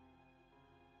title.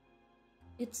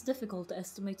 It's difficult to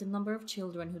estimate the number of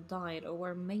children who died or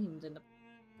were maimed in the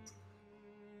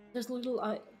There's little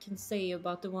I can say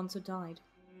about the ones who died.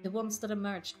 The ones that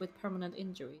emerged with permanent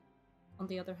injury, on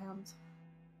the other hand,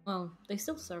 well, they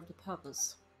still served a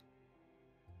purpose.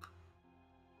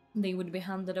 They would be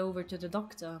handed over to the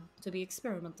doctor to be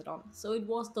experimented on. So it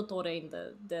was Dottore in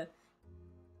the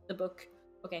book.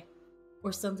 Okay.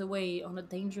 Or sent away on a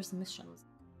dangerous missions.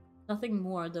 Nothing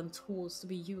more than tools to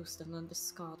be used and then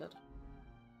discarded.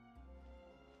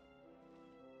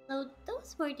 So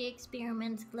those were the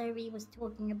experiments Clary was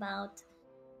talking about.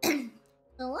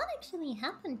 So what actually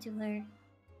happened to her?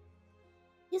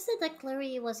 You said that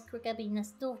Clary was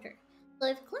Krukabina's daughter. So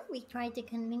if Clary tried to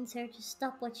convince her to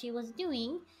stop what she was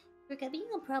doing,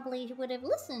 Krukabina probably would have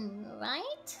listened,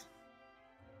 right?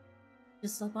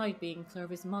 Despite being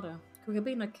Clervy's mother,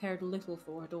 Kurabina cared little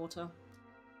for her daughter.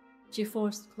 She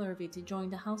forced Clervy to join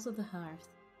the House of the Hearth,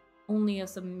 only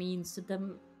as a means to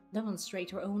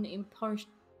demonstrate her own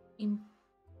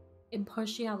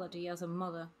impartiality as a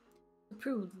mother, to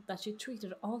prove that she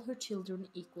treated all her children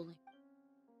equally.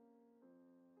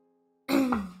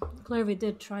 Clervy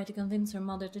did try to convince her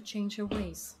mother to change her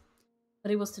ways,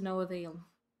 but it was to no avail.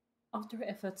 After her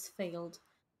efforts failed,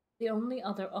 the only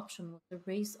other option was to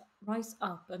rise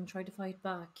up and try to fight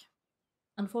back.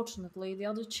 Unfortunately, the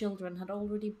other children had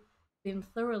already been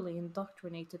thoroughly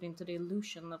indoctrinated into the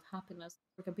illusion of happiness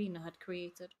Rukabina had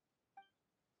created.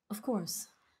 Of course,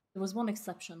 there was one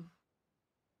exception.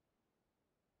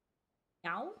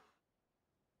 Meow?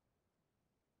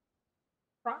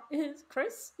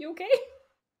 Chris, you okay?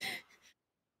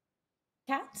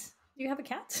 Cat? Do you have a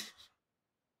cat?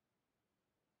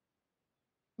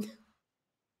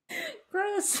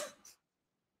 Chris!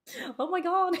 Oh my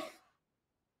god!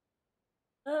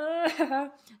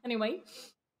 Anyway,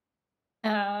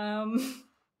 um,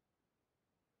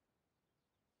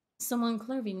 someone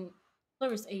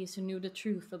Clarice Ace who knew the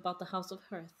truth about the House of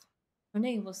Hearth. Her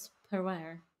name was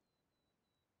Perware.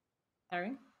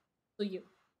 Harry? So you.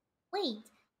 Wait,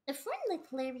 the friend that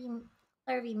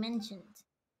Clary mentioned.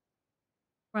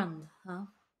 Friend, huh?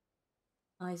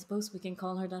 I suppose we can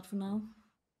call her that for now.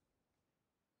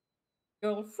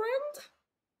 Girlfriend?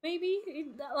 Maybe?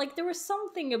 Like, there was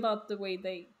something about the way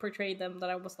they portrayed them that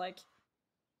I was like,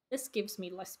 this gives me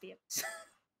lesbians.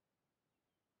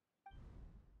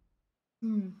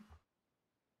 Hmm.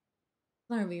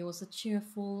 Larry was a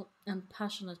cheerful and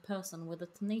passionate person with a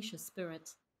tenacious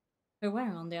spirit.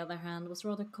 Beware, on the other hand, was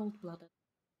rather cold blooded.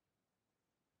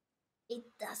 It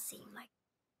does seem like.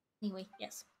 Anyway,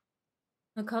 yes.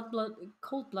 Her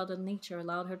cold blooded nature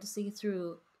allowed her to see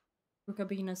through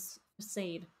Rukabina's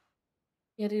facade.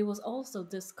 Yet it was also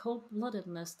this cold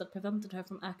bloodedness that prevented her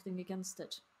from acting against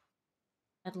it.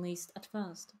 At least at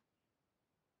first.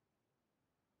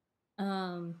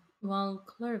 While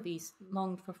Clervis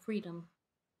longed for freedom,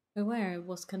 Beware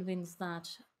was convinced that,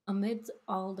 amid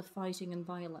all the fighting and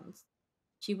violence,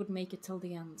 she would make it till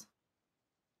the end.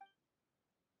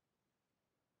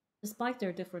 Despite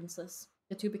their differences,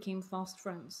 the two became fast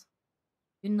friends,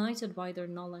 united by their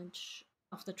knowledge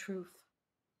of the truth.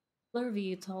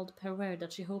 Flurvy told Perwer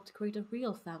that she hoped to create a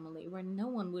real family where no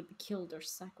one would be killed or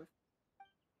sacrificed.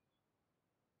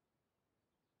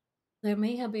 There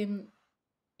may have been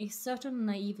a certain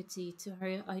naivety to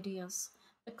her ideas,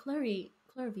 but Clervy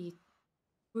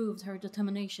proved her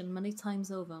determination many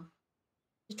times over.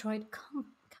 She tried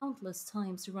countless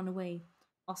times to run away,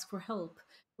 ask for help,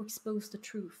 or expose the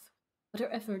truth, but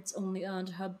her efforts only earned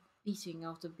her beating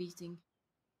after beating.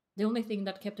 The only thing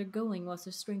that kept her going was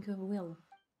her strength of will.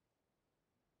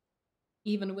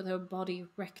 Even with her body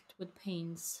wrecked with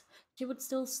pains, she would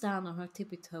still stand on her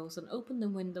tippy toes and open the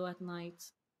window at night.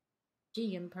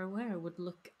 She and Perwer would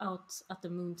look out at the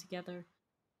moon together,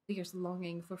 fierce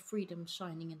longing for freedom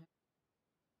shining in her.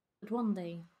 But one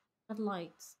day, that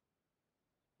light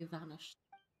vanished.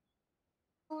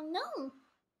 Oh no! What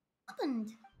happened?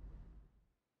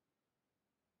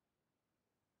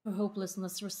 Her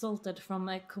hopelessness resulted from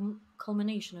a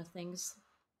culmination of things.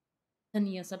 10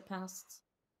 years had passed.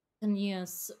 10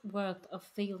 years worth of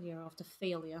failure after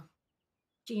failure.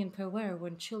 She and Perwer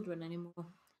weren't children anymore,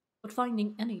 but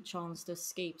finding any chance to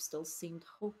escape still seemed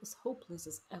as hopeless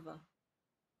as ever.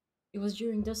 It was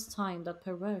during this time that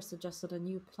Perwer suggested a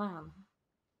new plan.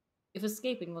 If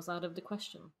escaping was out of the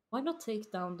question, why not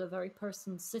take down the very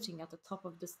person sitting at the top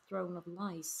of this throne of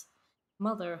lies?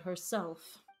 Mother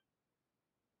herself.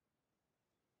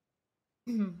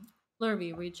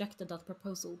 Lurvy rejected that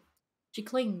proposal. She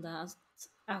claimed that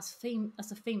as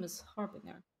a famous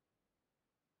harbinger,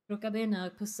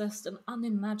 Rokabena possessed an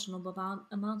unimaginable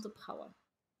amount of power.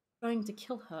 Trying to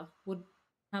kill her would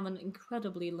have an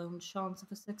incredibly low chance of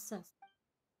a success.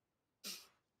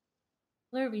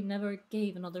 Lurvy never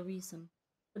gave another reason.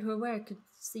 but Robert could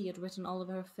see it written all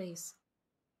over her face.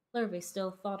 Clervy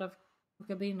still thought of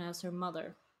Rukabina as her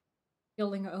mother.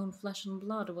 Killing her own flesh and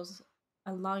blood was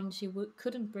a line she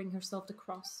couldn't bring herself to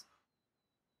cross.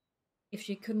 If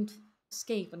she couldn't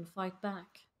escape and fight back,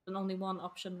 then only one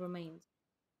option remained: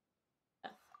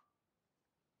 death.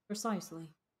 Precisely.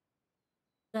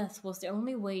 Death was the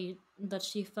only way that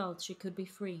she felt she could be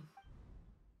free.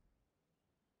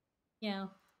 Yeah,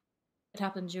 it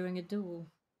happened during a duel.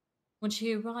 When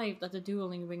she arrived at the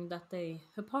dueling ring that day,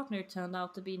 her partner turned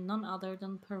out to be none other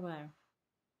than Perwer,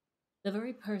 the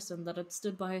very person that had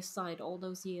stood by her side all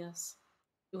those years.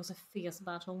 It was a fierce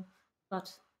battle,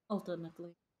 but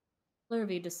ultimately,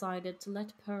 Plurvy decided to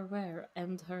let Perwer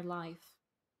end her life.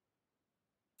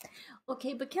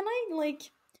 Okay, but can I,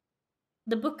 like,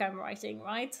 the book I'm writing,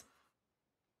 right?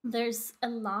 There's a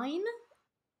line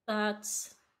that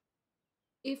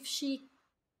if she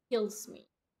kills me,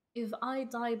 if I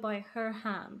die by her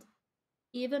hand,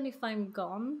 even if I'm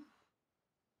gone,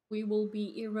 we will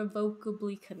be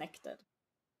irrevocably connected.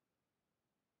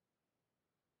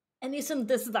 And isn't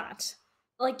this that?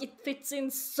 Like, it fits in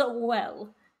so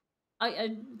well.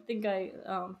 I think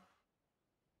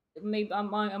maybe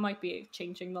I might be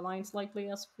changing the line slightly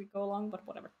as we go along, but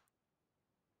whatever.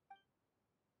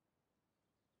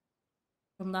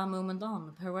 From that moment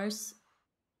on, Perver's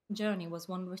journey was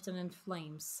one written in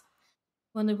flames.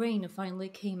 When the rain finally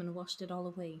came and washed it all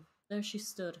away, there she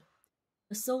stood,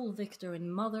 the sole victor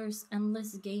in Mother's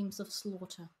endless games of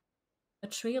slaughter, a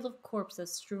trail of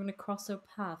corpses strewn across her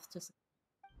path to.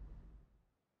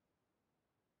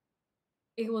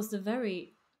 It was the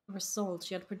very result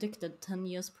she had predicted 10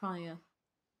 years prior.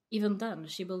 Even then,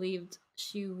 she believed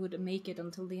she would make it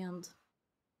until the end.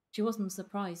 She wasn't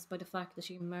surprised by the fact that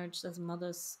she emerged as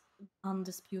Mother's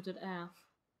undisputed heir.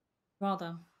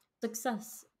 Rather,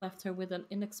 success left her with an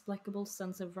inexplicable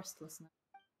sense of restlessness.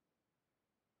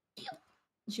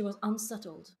 She was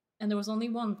unsettled, and there was only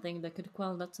one thing that could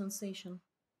quell that sensation.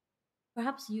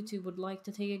 Perhaps you two would like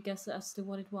to take a guess as to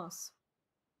what it was.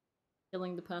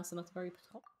 Killing the person at the very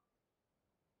top.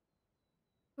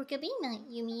 Rukabina,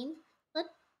 you mean?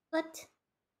 But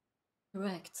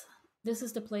Correct. This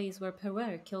is the place where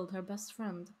Perwer killed her best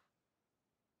friend.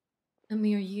 A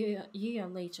mere year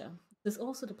later, this is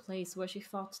also the place where she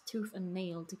fought tooth and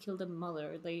nail to kill the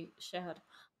mother they shared.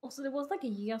 Also, there was like a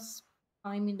year's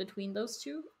time in between those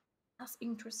two. That's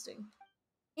interesting.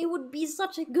 It would be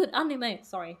such a good anime.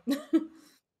 Sorry.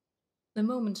 The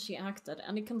moment she acted,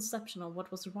 any conception of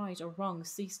what was right or wrong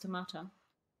ceased to matter.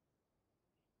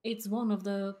 It's one of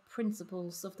the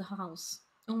principles of the house.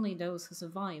 Only those who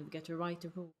survive get a right to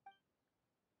rule.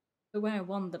 Beware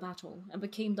won the battle and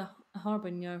became the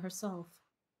harbinger herself,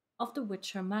 after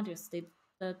which Her Majesty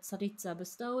the Tsaritsa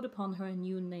bestowed upon her a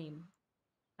new name,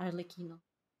 Arlecchino.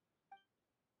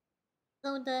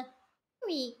 so the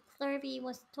Harry Clervy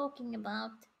was talking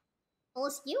about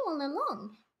was you all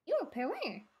along. You're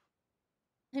Perwer.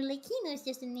 Arlecchino is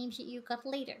just a name you got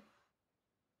later.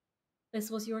 This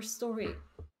was your story,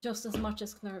 just as much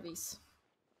as Clervy's.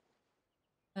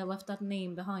 I left that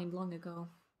name behind long ago.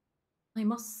 I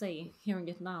must say, hearing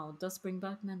it now does bring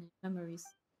back many memories.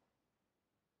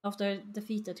 After I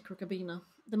defeated Krukabina,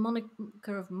 the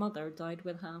moniker of Mother died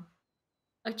with her.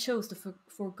 I chose to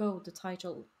forego the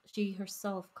title she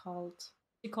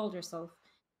called herself,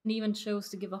 and even chose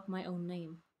to give up my own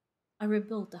name. I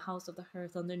rebuilt the House of the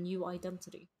Hearth under new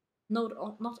identity, not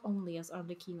only as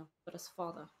Arlecchino, but as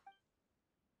father.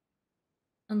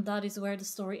 And that is where the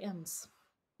story ends.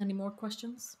 Any more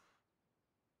questions?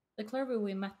 The Clervy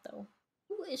we met, though,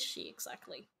 who is she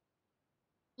exactly?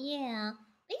 Yeah,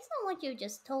 based on what you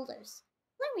just told us,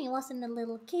 Clervy wasn't a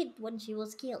little kid when she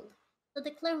was killed. So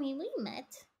the Clervy we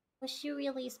met, was she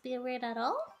really a spirit at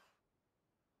all?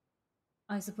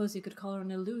 I suppose you could call her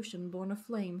an illusion born of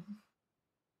flame.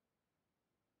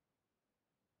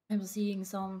 I'm seeing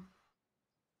some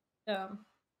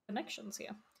connections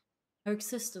here. Her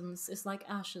existence is like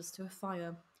ashes to a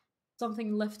fire,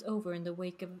 something left over in the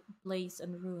wake of blaze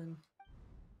and ruin.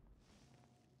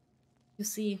 You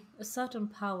see, a certain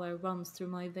power runs through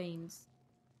my veins.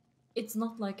 It's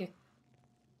not like a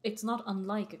it's not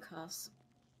unlike a curse.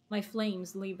 My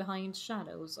flames leave behind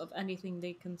shadows of anything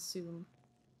they consume.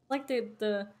 Like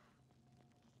the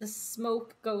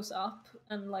smoke goes up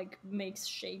and like makes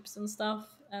shapes and stuff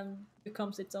and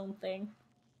becomes its own thing.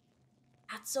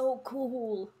 That's so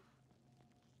cool.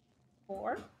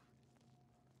 Or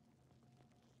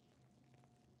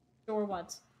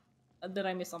what? Did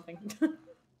I miss something?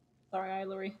 Sorry,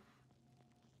 Ilory.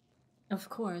 Of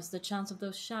course, the chance of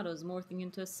those shadows morphing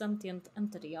into a sentient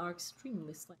entity are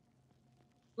extremely slim.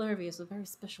 Flurvy is a very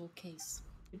special case.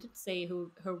 You did say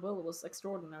who her will was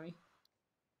extraordinary.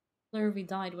 Lurvy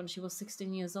died when she was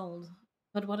 16 years old,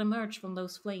 but what emerged from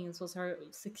those flames was her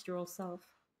 6-year-old self.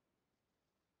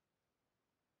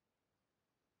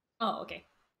 Oh, okay.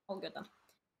 All good then.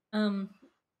 Um,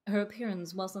 Her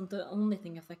appearance wasn't the only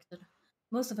thing affected.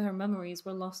 Most of her memories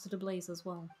were lost to the blaze as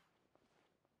well.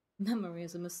 Memory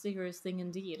is a mysterious thing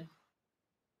indeed.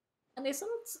 And isn't.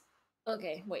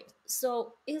 Okay, wait.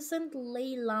 So, isn't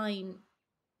ley line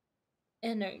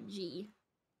energy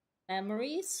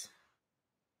memories?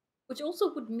 Which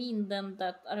also would mean then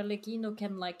that Arlecchino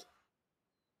can, like,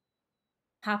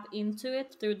 tap into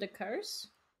it through the curse?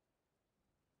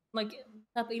 Like,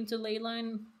 tap into ley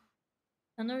line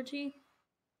energy?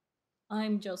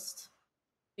 I'm just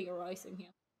theorizing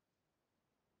here.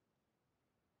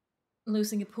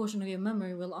 Losing a portion of your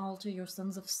memory will alter your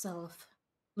sense of self.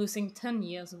 Losing 10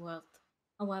 years worth,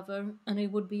 however, and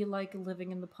it would be like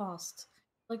living in the past,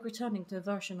 like returning to a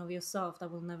version of yourself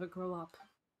that will never grow up.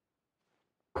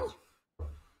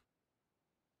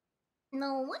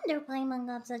 No wonder Paimon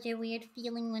got such a weird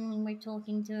feeling when we were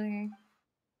talking to her.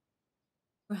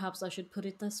 Perhaps I should put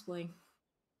it this way.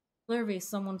 Lurvy is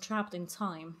someone trapped in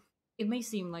time. It may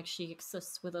seem like she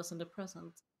exists with us in the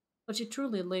present, but she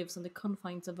truly lives in the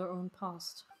confines of her own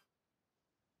past.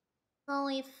 So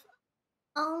if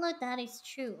all of that is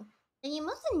true, then you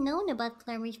must have known about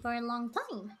Clarice for a long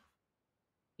time.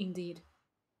 Indeed,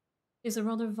 she's a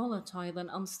rather volatile and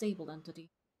unstable entity.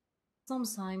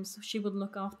 Sometimes she would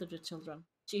look after the children.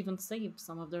 She even saved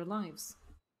some of their lives.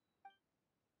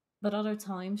 But other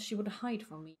times she would hide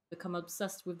from me, become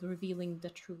obsessed with revealing the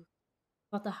truth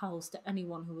about the house to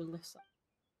anyone who will listen.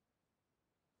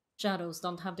 Shadows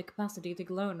don't have the capacity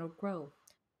to learn or grow,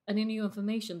 and any new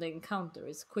information they encounter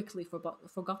is quickly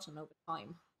forgotten over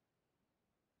time.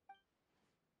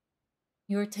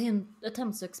 Your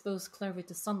attempts to expose Clary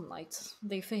to sunlight,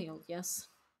 they failed, yes.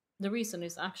 The reason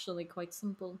is actually quite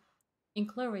simple. In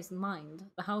Clary's mind,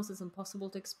 the house is impossible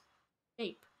to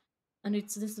escape, and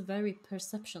it's this very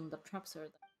perception that traps her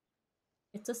there.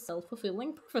 It's a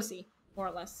self-fulfilling prophecy, more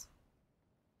or less.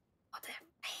 What the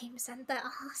flames and the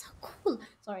so cool.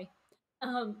 Sorry.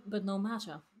 But no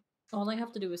matter. All I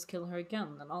have to do is kill her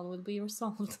again, and all will be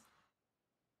resolved.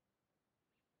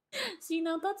 See,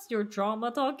 now that's your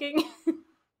drama talking.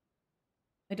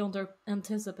 I don't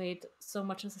anticipate so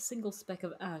much as a single speck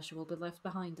of ash will be left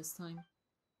behind this time.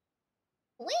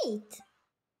 Wait!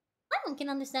 Paimon can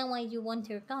understand why you want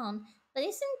her gone, but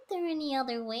isn't there any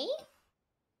other way?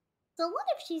 So what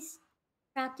if she's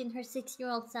trapped in her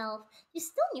 6-year-old self? She's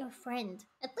still your friend.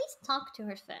 At least talk to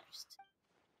her first.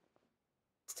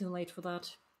 It's too late for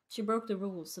that. She broke the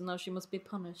rules, and now she must be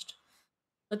punished.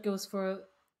 That goes for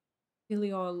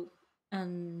filial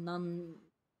and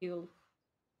non-filial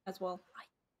as well. I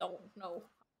don't know how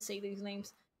to say these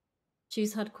names.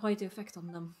 She's had quite the effect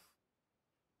on them.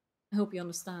 I hope you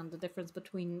understand the difference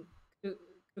between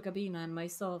Krukabina and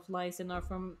myself lies in our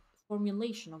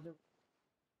formulation of the rules,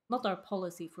 not our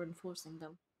policy for enforcing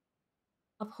them.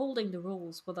 Upholding the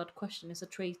rules without question is a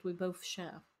trait we both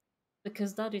share,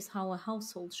 because that is how a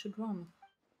household should run.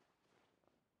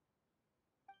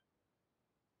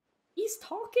 He's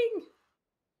talking!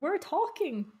 We're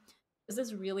talking! Is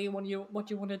this really what you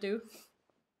want to do?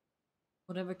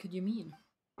 Whatever could you mean?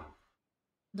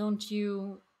 Don't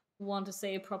you want to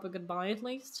say a proper goodbye at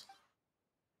least?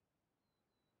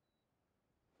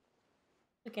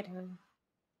 Look at her.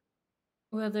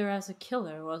 Whether as a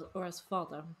killer or as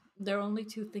father, there are only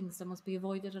two things that must be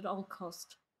avoided at all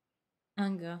cost: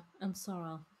 anger and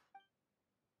sorrow.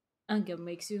 Anger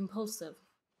makes you impulsive.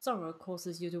 Sorrow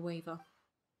causes you to waver.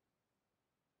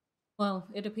 Well,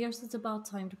 it appears it's about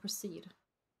time to proceed.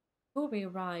 Before we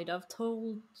ride, I've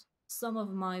told some of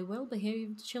my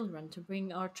well-behaved children to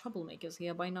bring our troublemakers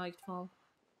here by nightfall.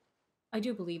 I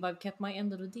do believe I've kept my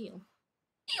end of the deal.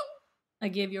 I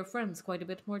gave your friends quite a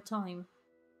bit more time.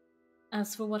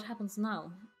 As for what happens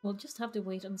now, we'll just have to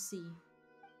wait and see.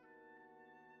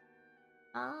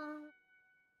 Ah.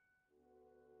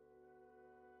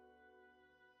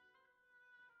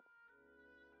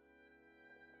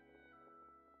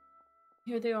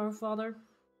 Here they are, father.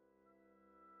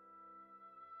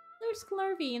 There's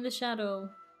Clarvy in the shadow.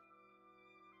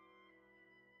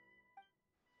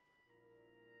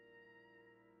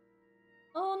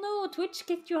 Oh no, Twitch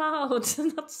kicked you out.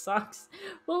 That sucks.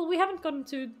 Well, we haven't gotten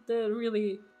to the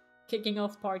really kicking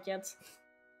off part yet.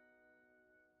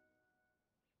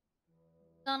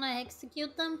 Gonna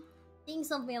execute them? Seeing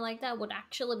something like that would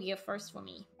actually be a first for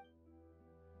me.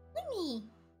 Me.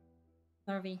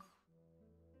 Clarvy,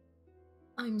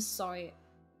 I'm sorry.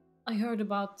 I heard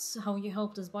about how you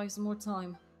helped us buy some more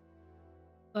time.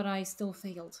 But I still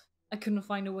failed. I couldn't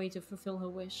find a way to fulfill her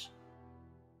wish.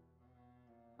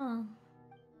 Oh,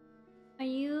 are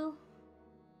you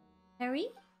Harry?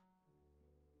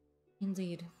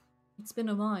 Indeed. It's been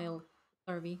a while,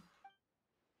 Harvey.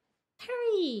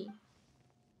 Harry!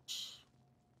 Shh.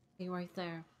 Stay right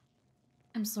there.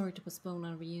 I'm sorry to postpone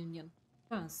our reunion.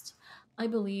 First, I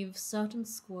believe certain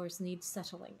scores need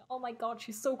settling. Oh my god,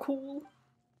 she's so cool.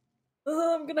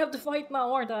 Ugh, I'm gonna have to fight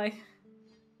now, aren't I?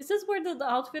 Is this where the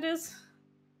outfit is?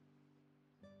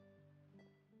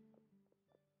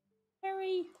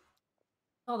 Harry!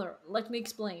 Father, let me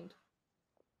explain.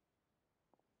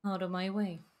 Out of my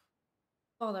way.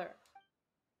 Father,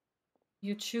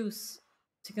 you choose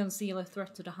to conceal a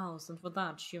threat to the house, and for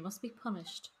that you must be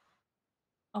punished.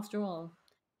 After all,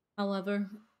 however,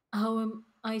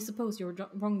 I suppose your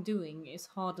wrongdoing is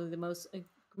hardly the most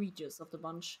egregious of the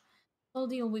bunch. I'll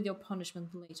deal with your punishment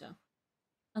later.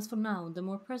 As for now, the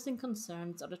more pressing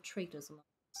concerns are the traitors among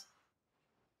us.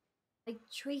 Like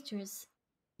traitors?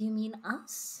 Do you mean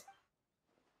us?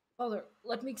 Father,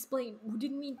 let me explain. We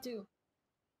didn't mean to.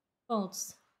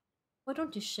 Faults, why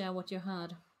don't you share what you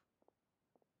heard?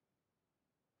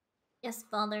 Yes,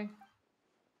 Father.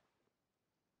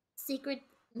 Secret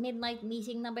midnight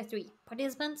meeting number 3.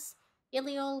 Participants: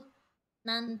 Iliol,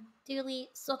 Nantuli,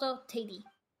 Soto, Tadi.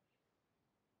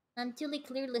 Nantuli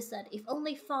clearly said if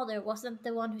only Father wasn't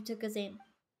the one who took us in.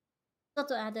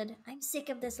 Soto added, I'm sick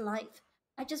of this life.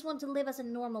 I just want to live as a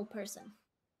normal person.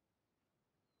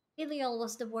 Iliol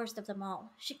was the worst of them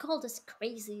all. She called us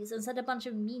crazies and said a bunch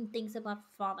of mean things about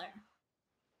Father.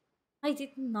 I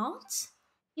did not?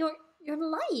 You're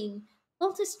lying.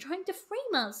 Bolt is trying to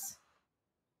frame us.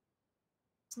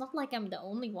 It's not like I'm the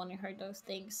only one who heard those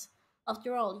things.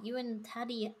 After all, you and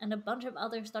Taddy and a bunch of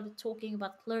others started talking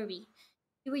about Clurvy.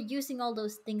 You were using all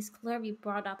those things Clurvy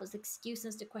brought up as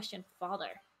excuses to question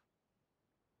Father.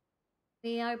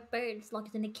 We are birds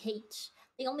locked in a cage.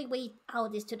 The only way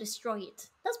out is to destroy it.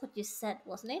 That's what you said,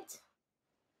 wasn't it?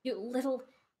 You little...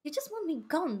 You just want me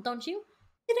gone, don't you?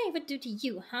 What did I ever do to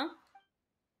you, huh?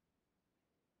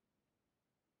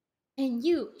 And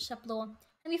you, Chaplot,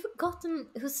 have you forgotten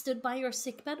who stood by your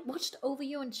sickbed, watched over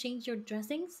you, and changed your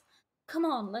dressings? Come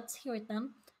on, let's hear it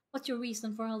then. What's your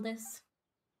reason for all this?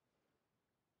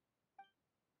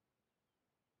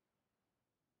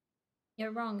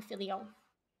 You're wrong, Filial.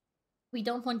 We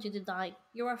don't want you to die.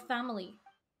 You're our family.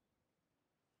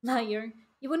 Liar,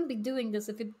 you wouldn't be doing this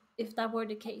if that were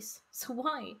the case. So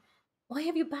why? Why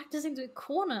have you backed us into a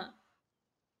corner?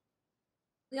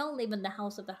 We all live in the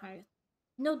house of the hearth.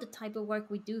 You know the type of work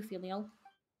we do, Filial.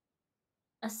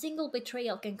 A single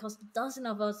betrayal can cost a dozen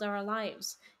of us our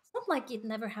lives. It's not like it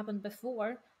never happened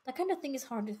before. That kind of thing is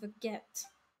hard to forget.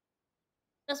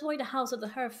 That's why the House of the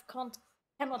Hearth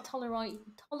cannot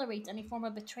tolerate any form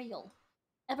of betrayal.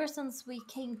 Ever since we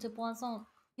came to Poisson,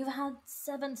 you've had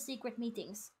 7 secret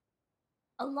meetings.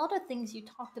 A lot of things you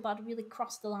talked about really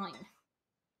crossed the line.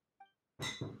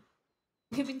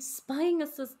 You've been spying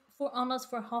on us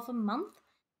for half a month?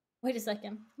 Wait a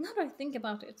second. Now that I think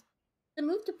about it, the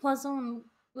move to Poisson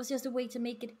was just a way to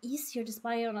make it easier to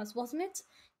spy on us, wasn't it?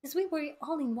 Because we were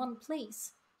all in one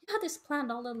place. You had this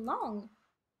planned all along.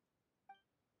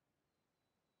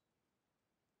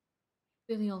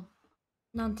 Filial,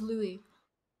 Nant Louis.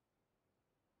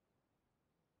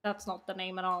 That's not the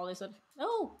name at all, is it?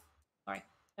 Oh, sorry.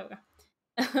 There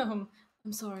we go.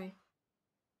 I'm sorry.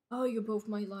 Oh, you're both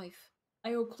my life.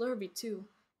 I owe Clerby too.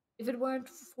 If it weren't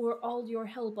for all your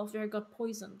help after I got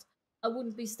poisoned, I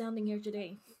wouldn't be standing here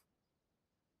today.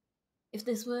 If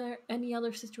this were any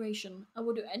other situation, I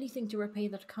would do anything to repay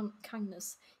that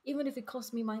kindness, even if it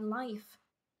cost me my life.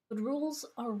 But rules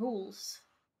are rules.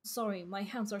 Sorry, my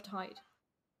hands are tied.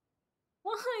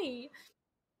 Why?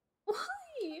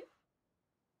 Why?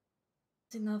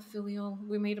 It's enough, Filial.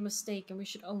 We made a mistake and we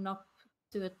should own up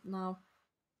to it now.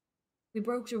 We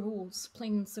broke the rules,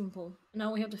 plain and simple, and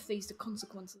now we have to face the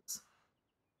consequences.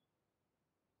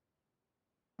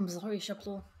 I'm sorry,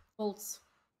 Chaplot. Bolts.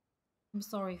 I'm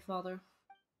sorry, Father.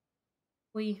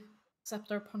 We accept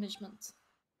our punishment.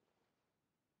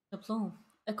 Chaplot,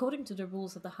 according to the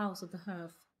rules of the House of the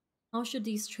Hearth, how should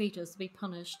these traitors be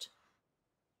punished?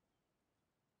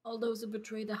 All those who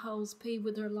betray the house pay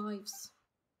with their lives.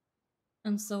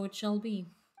 And so it shall be.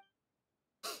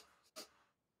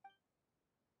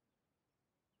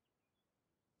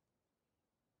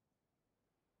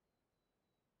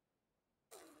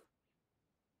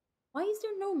 Why is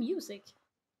there no music?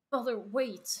 Father,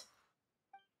 wait!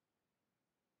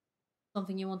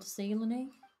 Something you want to say,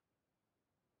 Lene?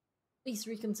 Please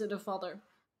reconsider, Father.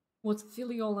 What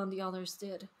Filiol and the others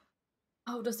did.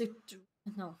 How does it...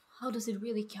 No, how does it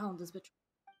really count as betrayal?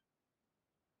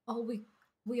 All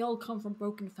we all come from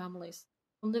broken families.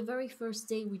 From the very first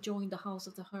day we joined the House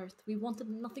of the Hearth, we wanted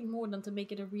nothing more than to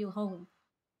make it a real home.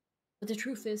 But the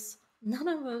truth is, none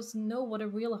of us know what a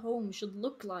real home should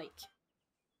look like.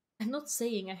 I'm not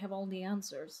saying I have all the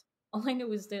answers. All I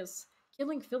know is this: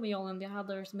 killing Filial and the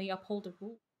others may uphold the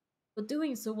rule, but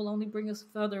doing so will only bring us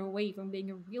further away from being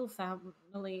a real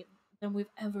family than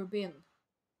we've ever been.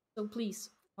 So please,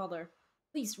 Father,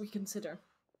 please reconsider.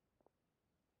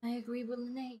 I agree with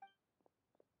Lene.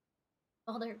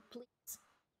 Father, please.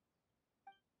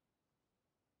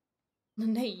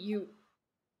 Lene, you.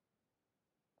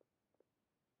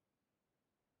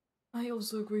 I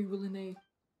also agree with Lene.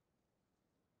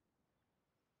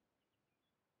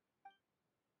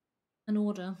 An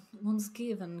order, once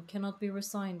given, cannot be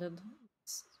rescinded.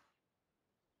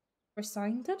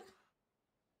 Rescinded?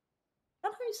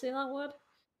 How do you say that word?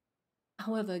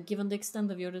 However, given the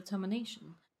extent of your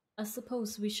determination, I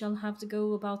suppose we shall have to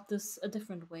go about this a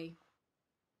different way.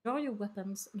 Draw your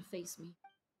weapons and face me.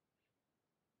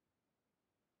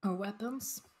 Our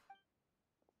weapons?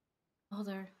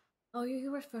 Father, are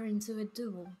you referring to a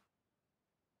duel?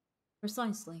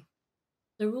 Precisely.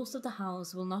 The rules of the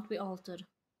house will not be altered.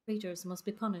 Traitors must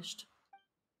be punished.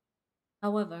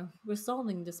 However,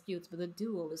 resolving disputes with a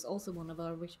duel is also one of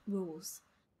our rules.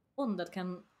 One that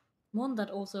can one that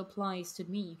also applies to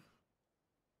me.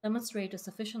 Demonstrate a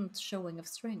sufficient showing of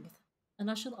strength, and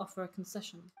I shall offer a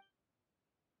concession.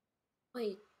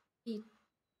 Wait, he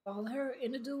fought her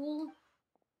in a duel?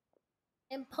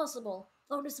 Impossible.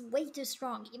 Lord is way too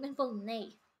strong, even for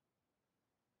Ney.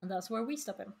 And that's where we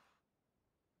step in.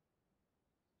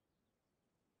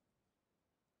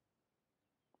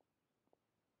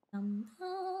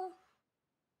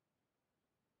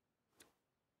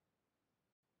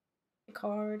 The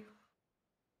card.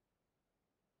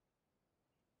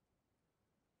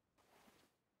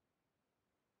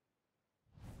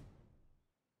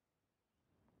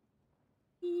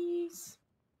 Please.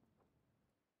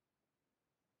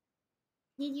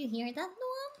 Did you hear that,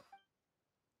 Noah?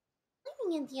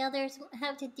 Lightning and the others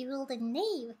have to duel the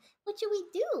knave. What should we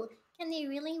do? Can they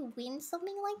really win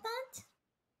something like that?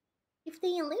 If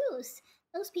they lose,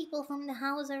 those people from the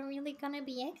house are really gonna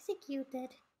be executed.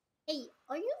 Hey,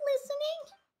 are you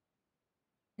listening?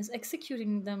 Is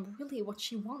executing them really what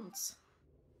she wants?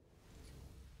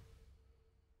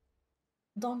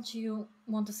 Don't you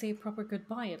want to say a proper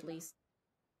goodbye at least?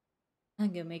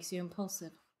 Anger makes you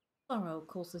impulsive. Sorrow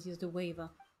causes you to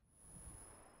waver.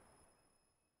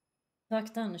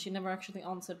 Back then, she never actually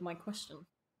answered my question.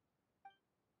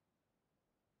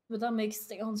 But that makes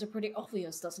the answer pretty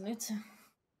obvious, doesn't it?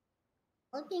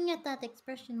 Looking at that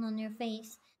expression on your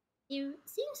face, you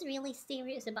seems really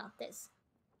serious about this.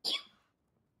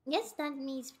 Guess that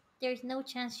means there's no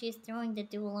chance she's throwing the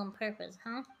duel on purpose,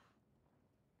 huh?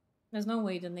 There's no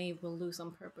way the knave will lose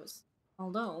on purpose.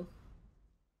 Although,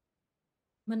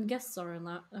 when guests are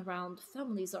around,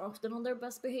 families are often on their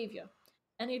best behavior.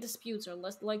 Any disputes are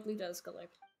less likely to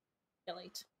escalate.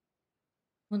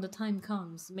 When the time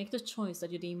comes, make the choice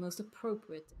that you deem most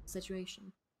appropriate in the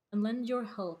situation, and lend your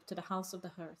help to the House of the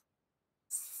Hearth.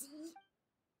 See?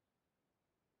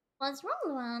 What's wrong,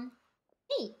 Luan?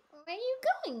 Hey, where are you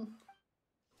going?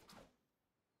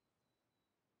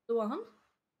 Luan?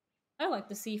 I like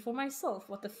to see for myself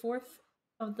what the fourth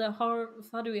of the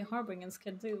Fadui Harbingers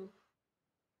can do.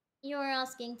 You're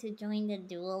asking to join the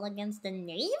duel against the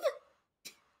knave?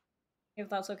 If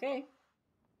that's okay.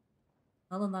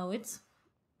 I'll allow it.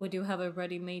 We do have a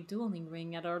ready-made dueling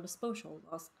ring at our disposal.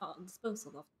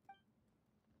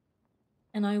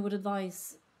 And all I would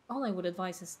advise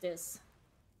is this.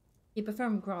 Keep a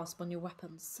firm grasp on your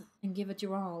weapons, and give it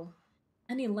your all.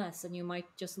 Any less and you might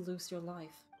just lose your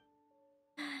life.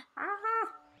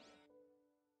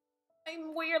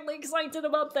 I'm weirdly excited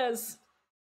about this!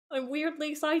 I'm weirdly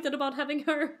excited about having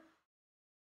her!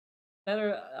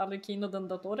 Better Arlecchino than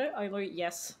Dottore?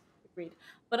 Yes, agreed.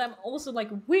 But I'm also like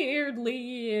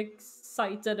weirdly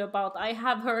excited about I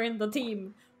have her in the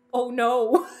team. Oh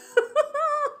no! And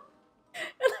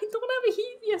I don't have a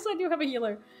healer. Yes, I do have a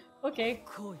healer. Okay.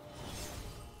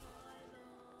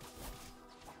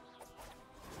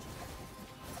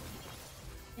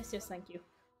 Yes, thank you.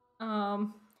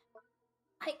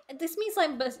 This means I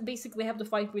basically have to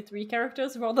fight with 3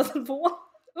 characters rather than 4.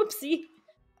 Oopsie.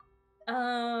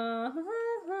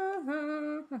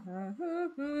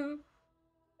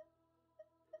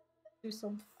 Do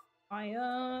some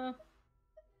fire.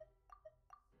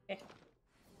 Okay.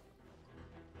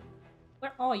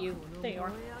 Where are you? There you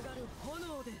are.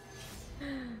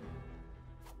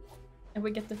 And we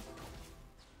get the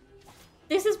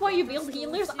This is why you build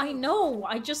healers? I know,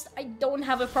 I don't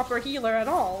have a proper healer at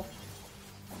all.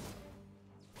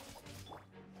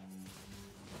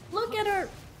 Look at her!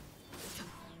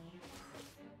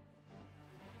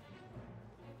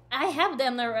 I have the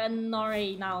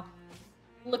NRA now.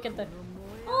 Look at that.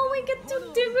 Oh, we get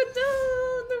to do it!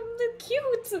 The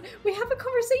cute! We have a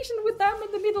conversation with them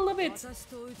in the middle of it.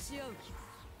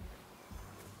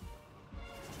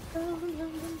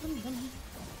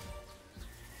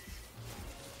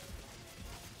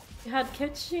 You had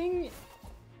catching.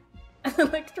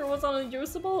 Electro was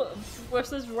unusable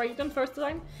versus Raiden first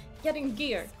time. Getting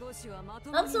gear.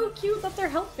 That's so cute that they're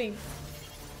helping.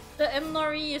 The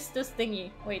MRE is this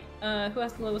thingy. Wait, who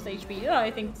has the lowest HP? Yeah,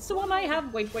 I think this is the one I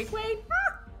have. Wait.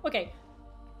 Ah! Okay.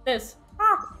 This.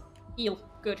 Ah! Heal.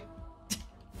 Good.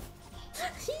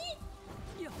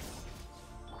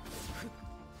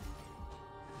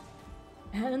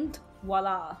 And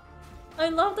voila. I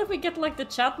love that we get like the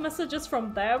chat messages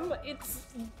from them. It's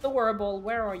adorable.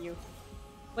 Where are you?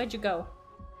 Where'd you go?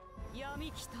 Yeah.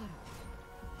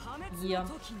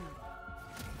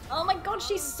 Oh my god,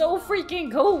 she's so freaking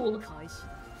cool!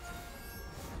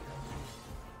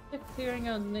 Clearing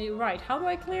on the right. How do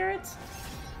I clear it?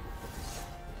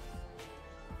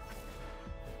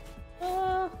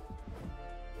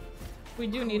 We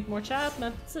do need more chat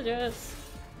messages.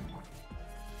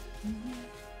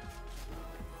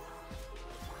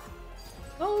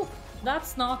 Oh,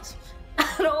 that's not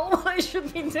at all what I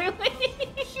should be doing.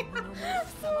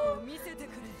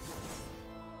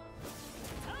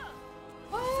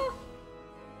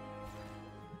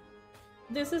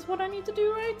 This is what I need to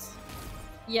do, right?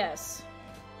 Yes.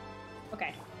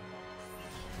 Okay.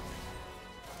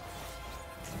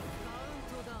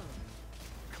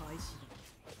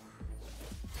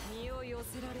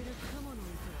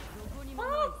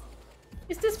 Ah!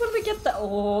 Is this when we get the—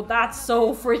 oh, that's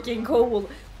so freaking cool.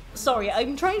 Sorry,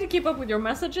 I'm trying to keep up with your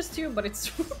messages too, but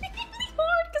it's really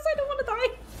hard because I don't want to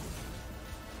die.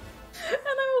 And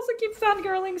I also keep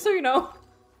fangirling, so you know.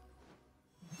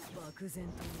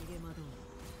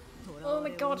 Oh my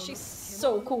god, she's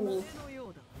so cool.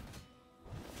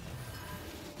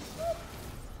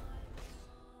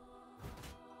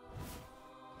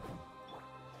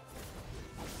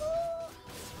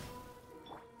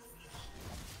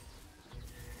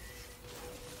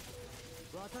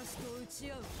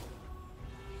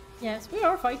 Yes, we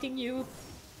are fighting you.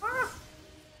 Ah!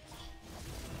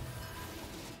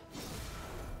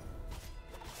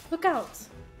 Look out!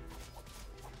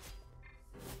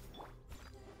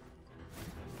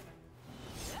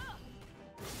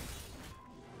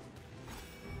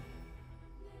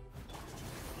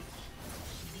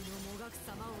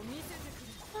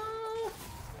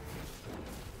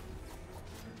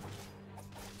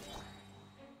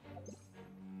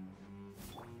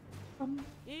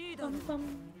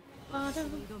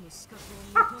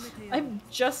 I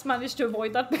just managed to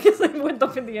avoid that because I went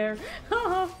up in the air.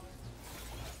 How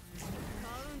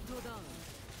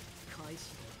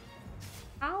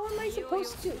am I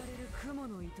supposed to?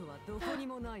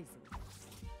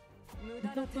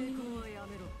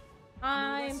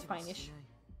 I'm fine-ish.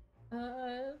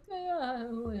 Look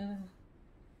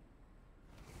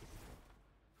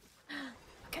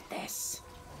at this.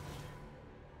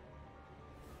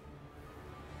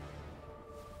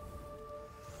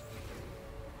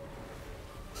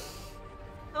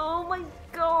 Oh my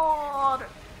god!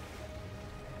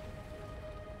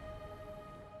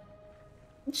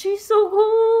 She's so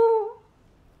cool!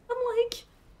 I'm like...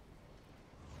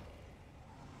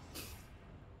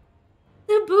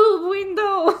 the boob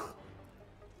window!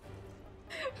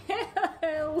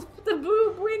 Help! The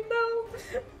boob window!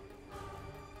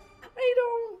 I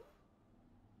don't...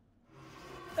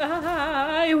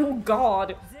 oh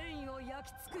god!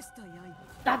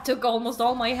 That took almost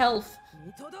all my health.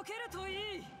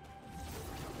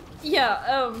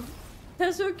 Yeah,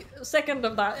 Tezuk, second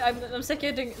of that. I'm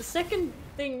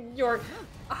seconding your...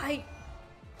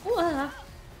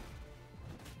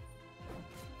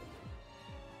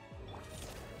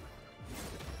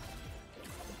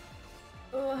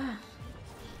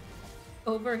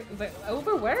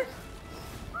 over where?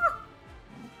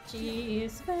 She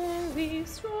is very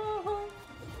strong.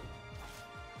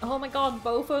 Oh my god,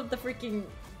 both of the freaking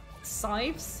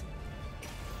scythes.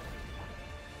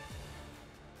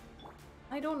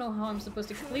 I don't know how I'm supposed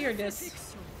to clear this.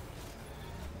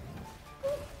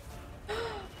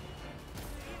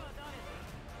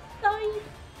 Die!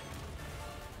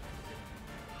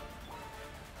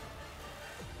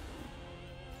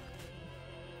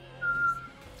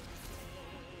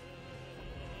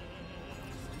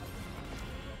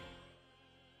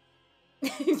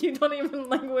 You don't even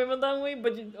like women that way,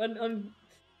 but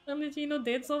Arlecchino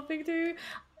did something to you.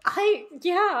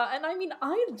 Yeah, and I mean,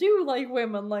 I do like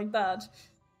women like that.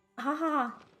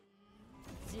 Ah,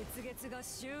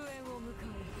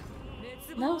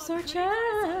 now's our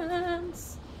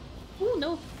chance. Oh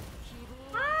no.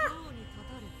 Ah.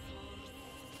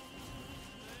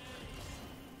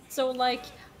 So like,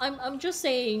 I'm just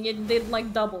saying it did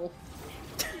like double.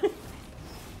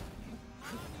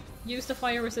 Use the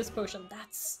fire resist potion.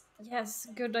 That's yes,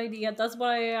 good idea. That's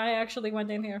why I actually went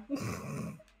in here.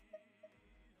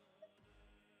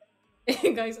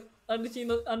 Guys,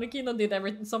 Arlecchino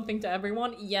did something to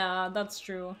everyone. Yeah, that's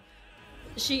true.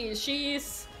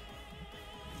 She's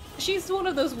one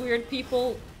of those weird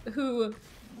people who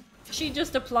she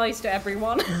just applies to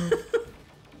everyone.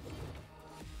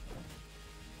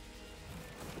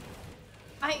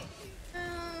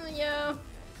 Yeah.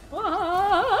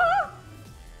 Ah!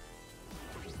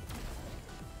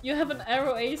 You have an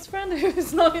arrow ace friend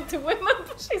who's not into women,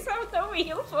 but she's out the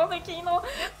wheel for the Kino.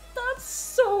 That's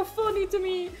so funny to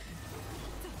me.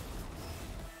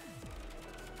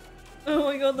 Oh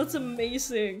my god, that's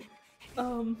amazing.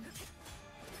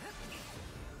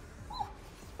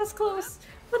 That's close,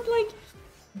 but like,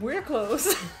 we're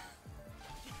close.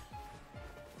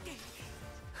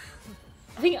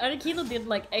 I think Arlecchino did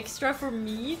like extra for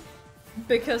me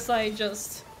because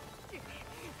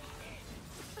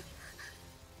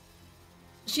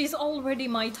she's already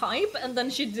my type, and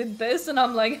then she did this, and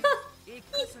I'm like,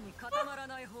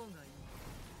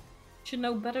 should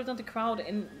know better than the crowd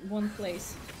in one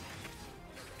place.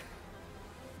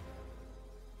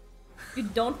 You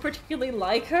don't particularly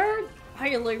like her?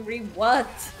 Hillary, what?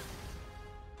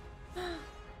 No,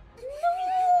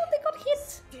 they got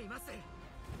hit.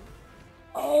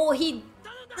 Oh, he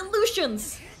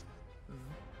illusions.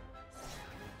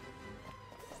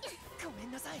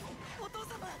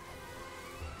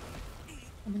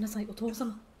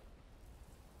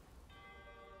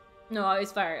 No,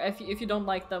 it's fair. If you don't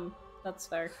like them, that's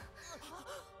fair.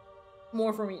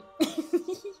 More for me.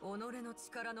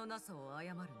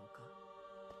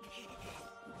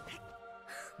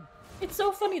 It's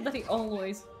so funny that he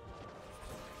always...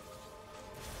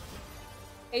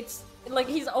 It's like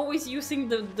he's always using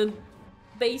the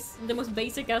most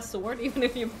basic ass sword, even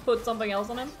if you put something else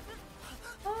on him.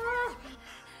 Ah.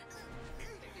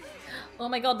 Oh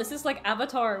my god, this is like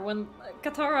Avatar when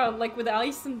Katara, like with the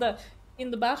ice in the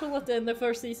battle in the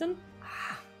first season.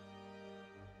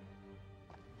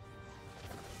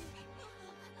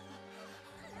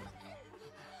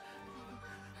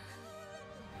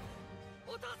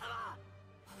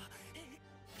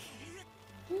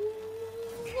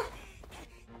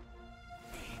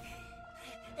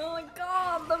 Oh my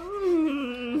god!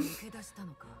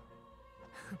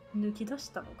 抜き出し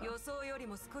たのか。予想より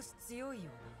も少し強いよう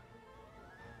な。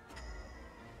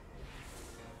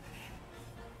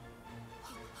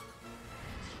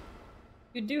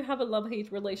You do have a love-hate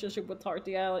relationship with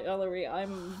Tarty Ellery.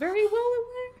 I'm very well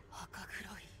aware.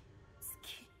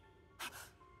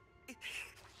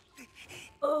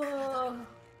 Oh.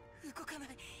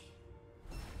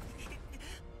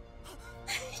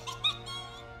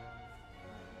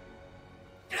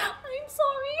 I'm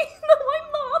sorry. No, I'm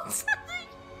not.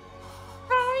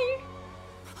 Hi.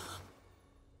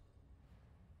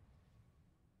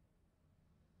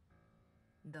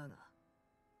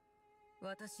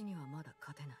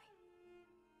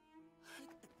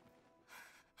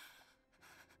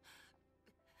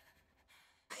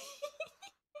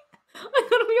 I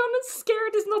gotta be honest,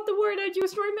 scared is not the word I'd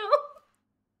use right now.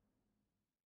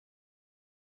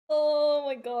 Oh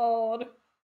my god.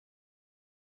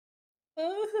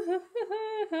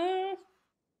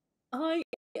 I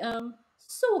am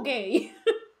so gay.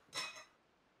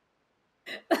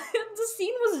 The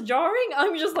scene was jarring.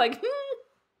 I'm just like,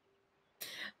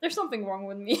 there's something wrong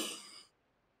with me.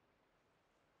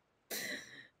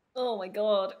 Oh my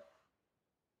god.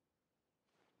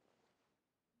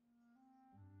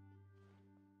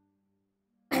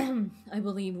 I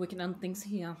believe we can end things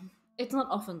here. It's not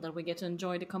often that we get to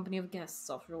enjoy the company of guests,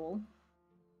 after all.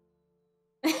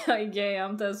 Gay,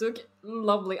 I'm Tezuk.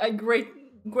 Lovely. A great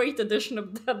addition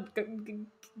of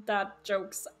that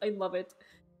jokes. I love it.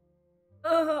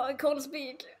 I can't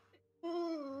speak.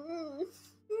 Ma'am!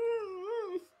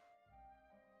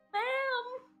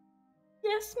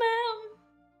 Yes, ma'am!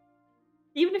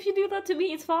 Even if you do that to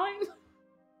me, it's fine.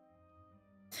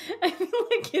 I feel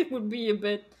like it would be a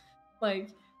bit, like,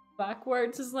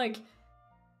 backwards. It's like,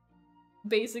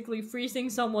 basically freezing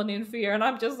someone in fear, and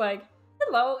I'm just like,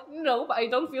 hello, nope, I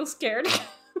don't feel scared.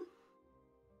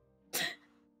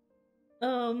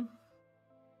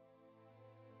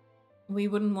 We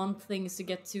wouldn't want things to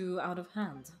get too out of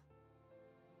hand.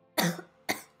 I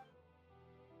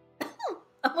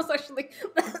was actually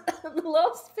the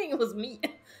last thing was me.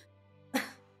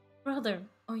 Brother,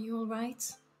 are you alright?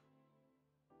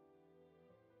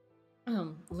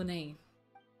 Lene.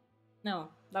 No,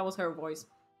 that was her voice.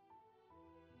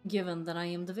 Given that I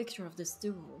am the victor of this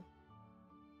duel.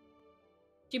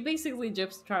 She basically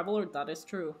gyps Traveler, that is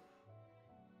true.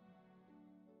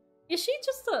 Is she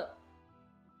just a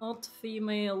hot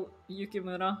female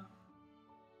Yukimura?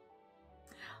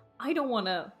 I don't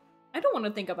wanna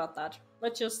think about that.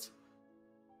 Let's just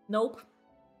nope.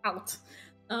 Out.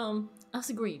 As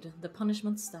agreed, the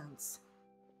punishment stands.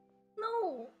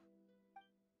 No.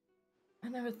 I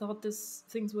never thought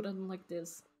things would end like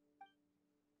this.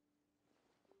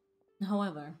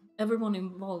 However, everyone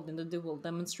involved in the duel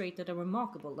demonstrated a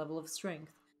remarkable level of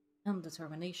strength and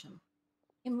determination.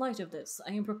 In light of this,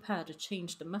 I am prepared to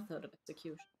change the method of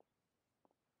execution.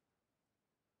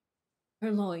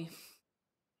 Erloy.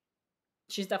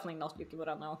 She's definitely not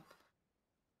Yukimura now.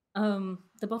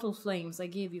 The bottle flames I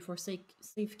gave you for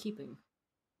safekeeping.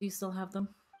 Do you still have them?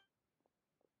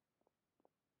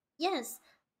 Yes,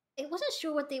 I wasn't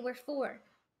sure what they were for,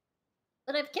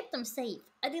 but I've kept them safe.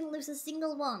 I didn't lose a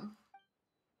single one.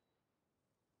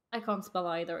 I can't spell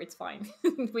either, it's fine.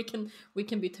 we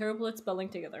can be terrible at spelling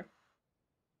together.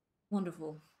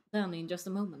 Wonderful. Then in just a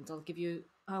moment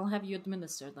I'll have you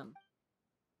administer them.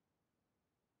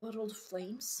 Bottled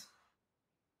flames?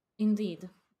 Indeed,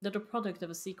 they're the product of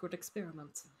a secret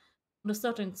experiment. Under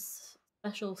certain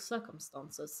special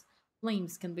circumstances,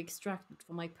 flames can be extracted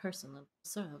from my person and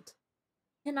preserved.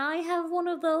 Can I have one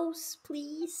of those,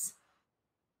 please?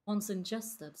 Once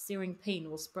ingested, searing pain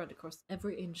will spread across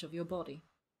every inch of your body.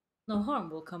 No harm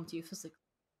will come to you physically,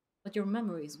 but your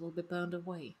memories will be burned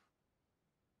away.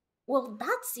 Well,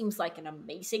 that seems like an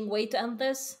amazing way to end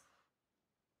this.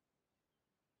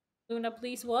 Luna,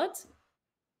 please, what?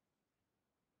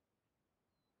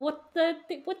 What did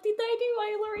I do?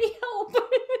 I already help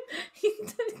in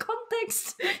the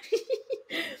context.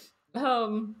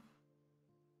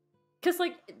 Cause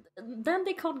like then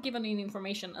they can't give any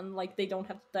information and like they don't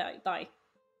have to die.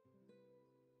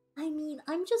 I mean,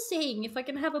 I'm just saying, if I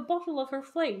can have a bottle of her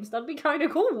flames, that'd be kind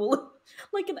of cool.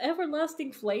 Like an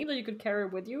everlasting flame that you could carry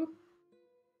with you.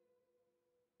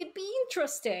 It'd be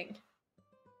interesting.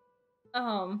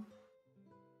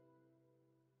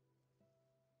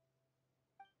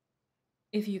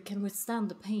 If you can withstand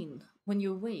the pain, when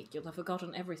you awake, you'll have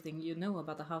forgotten everything you know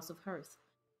about the House of Hearth.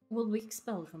 You will be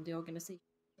expelled from the organization.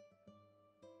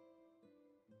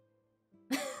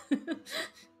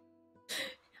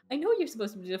 I know you're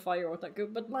supposed to be the fire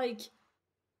otaku, but like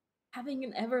having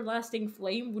an everlasting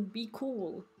flame would be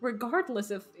cool, regardless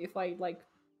if I like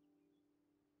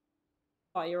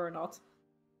fire or not.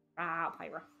 Ah,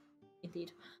 pyra.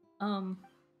 Indeed.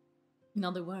 In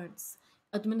other words,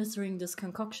 administering this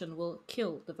concoction will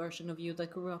kill the version of you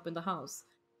that grew up in the house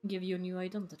and give you a new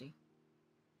identity.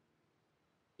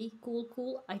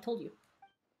 Cool. I told you.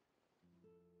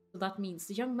 So that means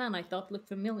the young man I thought looked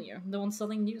familiar, the one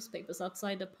selling newspapers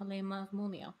outside the Palais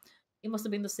Marmonia. It must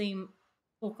have been the same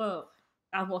Horreur.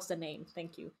 That was the name,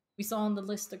 thank you. We saw on the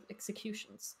list of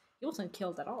executions. He wasn't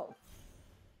killed at all.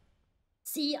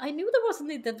 See, I knew there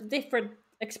wasn't a different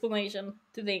explanation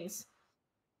to things.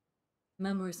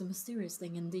 Memory is a mysterious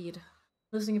thing indeed.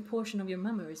 Losing a portion of your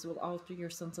memories will alter your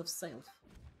sense of self.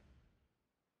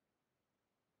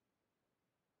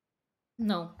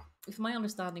 No, if my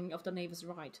understanding of the knave is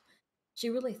right, she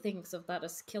really thinks of that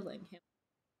as killing him.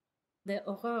 The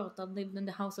Aurore that lived in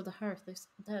the House of the Hearth is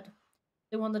dead.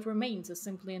 The one that remains is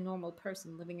simply a normal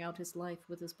person living out his life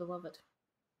with his beloved.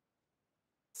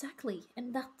 Exactly,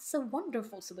 and that's a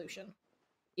wonderful solution.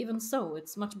 Even so,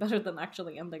 it's much better than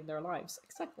actually ending their lives.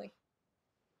 Exactly.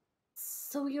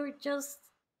 So you're just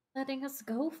letting us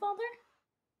go, Father?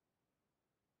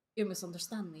 You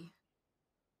misunderstand me.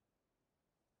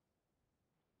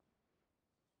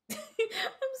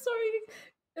 I'm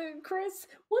sorry, Chris.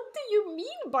 What do you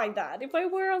mean by that? If I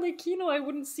were Arlecchino, I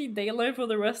wouldn't see daylight for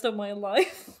the rest of my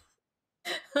life.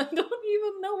 I don't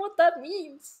even know what that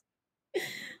means.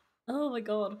 Oh my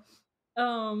god.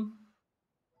 You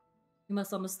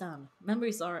must understand.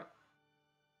 Memories are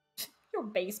your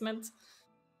basement.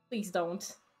 Please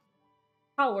don't.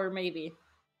 Tower, maybe.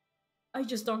 I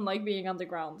just don't like being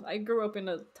underground. I grew up in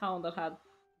a town that had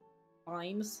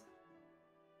mines.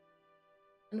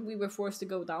 And we were forced to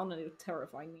go down and it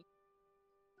terrified me.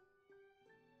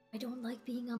 I don't like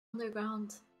being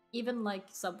underground. Even like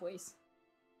subways.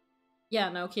 Yeah,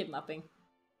 no kidnapping.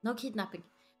 No kidnapping.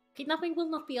 Kidnapping will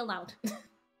not be allowed.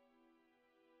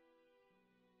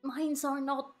 Mines are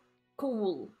not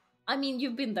Cool. I mean,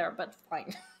 you've been there, but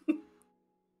fine.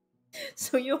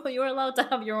 So you're allowed to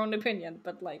have your own opinion,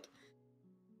 but like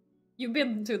you've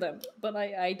been to them, but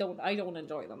I don't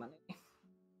enjoy them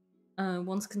anyway.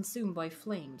 Once consumed by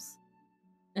flames,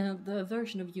 the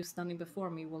version of you standing before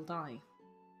me will die,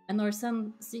 and our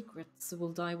secrets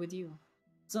will die with you.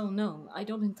 So no, I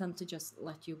don't intend to just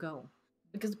let you go,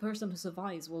 because the person who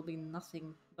survives will be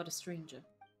nothing but a stranger.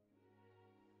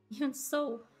 Even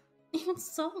so, even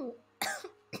so,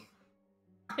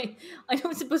 I I know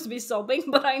I'm supposed to be sobbing,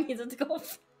 but I needed to go.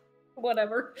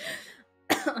 Whatever.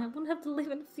 I won't have to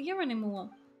live in fear anymore.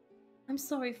 I'm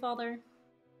sorry, Father.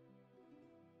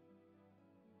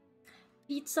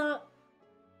 Pizza,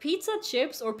 pizza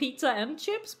chips or pizza and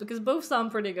chips, because both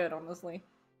sound pretty good, honestly.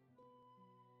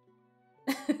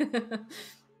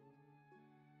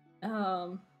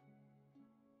 um,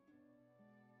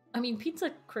 I mean,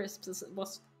 pizza crisps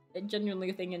was a genuinely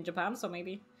a thing in Japan, so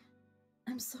maybe.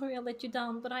 I'm sorry I let you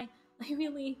down, but I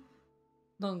really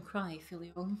don't cry,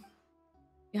 Filio.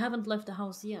 You haven't left the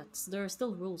house yet. So there are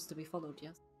still rules to be followed,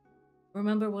 yes?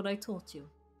 Remember what I taught you.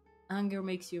 Anger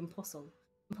makes you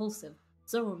impulsive.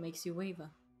 Sorrow makes you waver.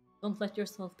 Don't let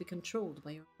yourself be controlled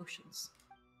by your emotions.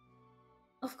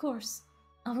 Of course,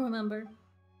 I'll remember.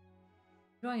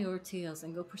 Dry your tears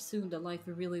and go pursue the life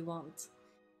you really want.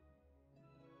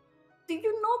 Do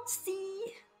you not see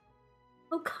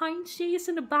how kind she is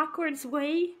in a backwards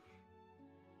way?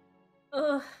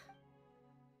 Ugh.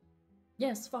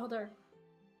 Yes, father.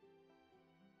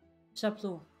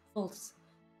 Chaplot, False,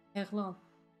 Herlan.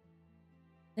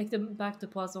 Take them back to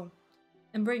Poison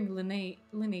and bring Linné,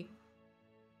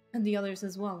 and the others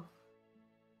as well.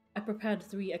 I prepared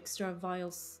 3 extra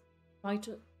vials.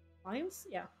 Vials?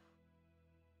 Yeah.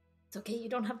 It's okay, you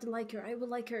don't have to like her. I will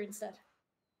like her instead.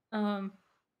 Um,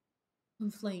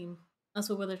 and Flame. As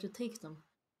for whether to take them,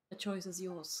 the choice is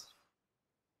yours.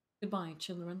 Goodbye,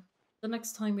 children. The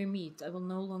next time we meet, I will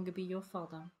no longer be your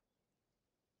father.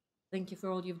 Thank you for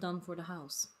all you've done for the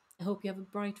house. I hope you have a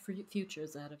bright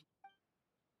futures ahead of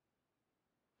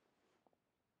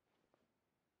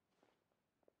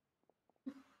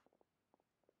you.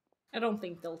 I don't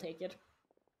think they'll take it.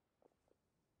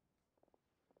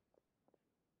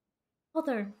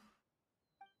 Father,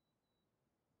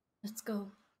 let's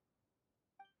go.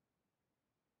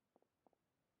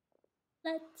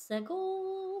 Let's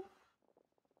go.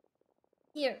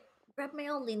 Here, grab my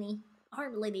own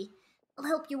arm, Linny. I'll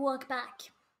help you walk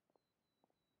back.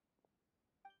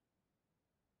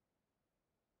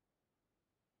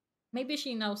 Maybe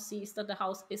she now sees that the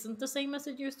house isn't the same as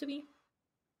it used to be.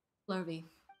 Flurvy.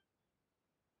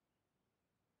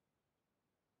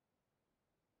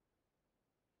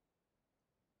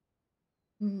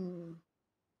 Hmm.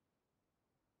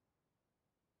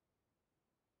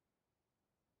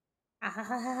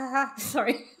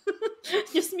 Sorry.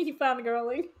 Just me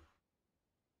fangirling.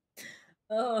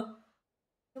 Ugh.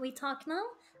 Can we talk now?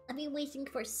 I've been waiting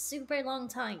for a super long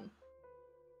time.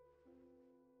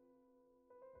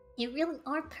 You really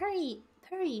are Perry.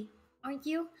 Perry, aren't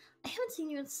you? I haven't seen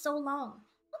you in so long.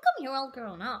 How come you're all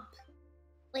grown up?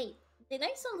 Wait, did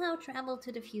I somehow travel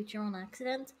to the future on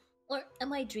accident? Or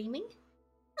am I dreaming?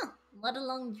 Huh, what a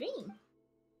long dream.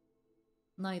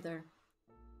 Neither.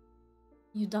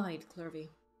 You died, Clervy.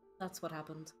 That's what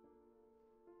happened.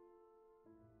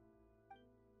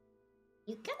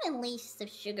 You can at least have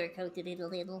sugarcoated it a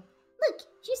little. Look,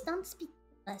 she's done speaking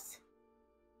to us.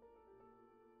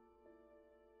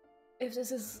 If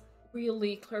this is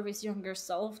really Clervy's younger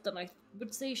self, then I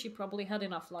would say she probably had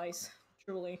enough lies.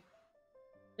 Truly.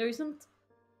 There isn't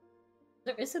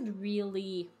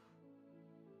really...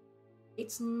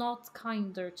 It's not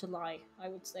kinder to lie, I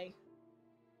would say.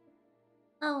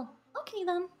 Oh, okay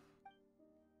then.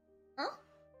 Huh?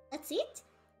 That's it?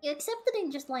 You accepted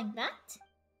it just like that?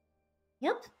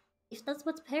 Yep. If that's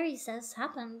what Perry says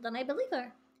happened, then I believe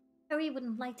her. Perry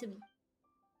wouldn't lie to me.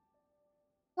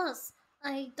 Plus,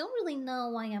 I don't really know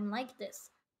why I'm like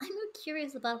this. I'm more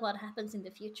curious about what happens in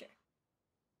the future.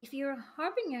 If you're a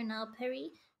harbinger now, Perry,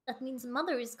 that means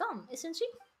Mother is gone, isn't she?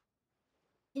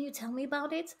 Can you tell me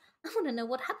about it? I want to know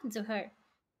what happened to her.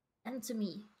 And to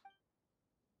me.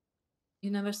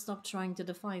 You never stopped trying to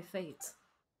defy fate.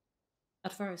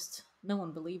 At first, no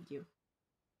one believed you.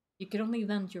 You could only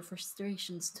vent your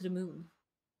frustrations to the moon.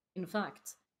 In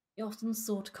fact, you often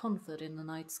sought comfort in the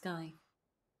night sky.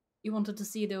 You wanted to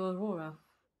see the aurora,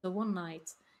 so one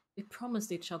night, we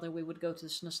promised each other we would go to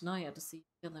Snezhnaya to see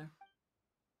each other.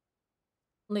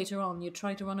 Later on, you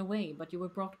tried to run away, but you were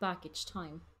brought back each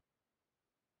time.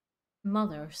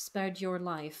 Mother spared your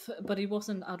life, but it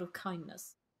wasn't out of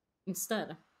kindness.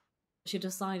 Instead, She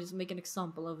decided to make an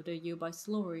example of you by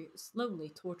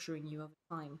slowly torturing you over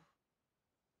time.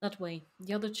 That way,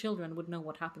 the other children would know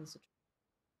what happens to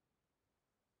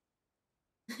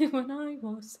when I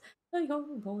was a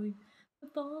young boy, my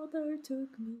father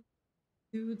took me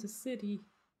to the city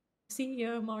to see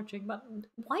a marching band.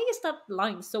 Why is that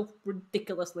line so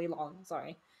ridiculously long?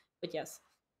 Sorry. But yes.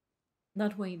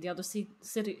 That way, the other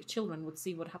city children would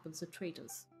see what happens to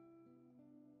traitors.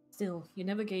 Still, you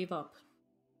never gave up.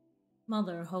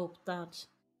 Mother hoped that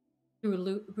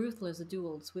through ruthless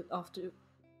duels with after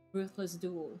ruthless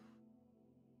duel.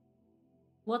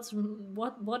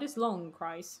 What is long,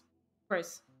 Chris?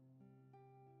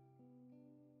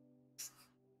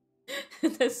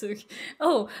 Tesu.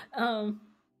 Oh,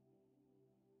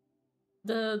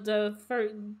 the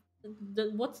first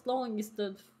the what's long is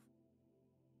the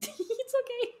it's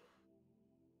okay.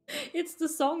 It's the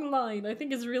song line. I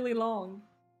think it's really long.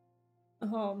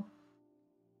 Um,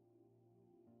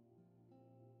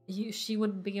 she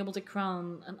would be able to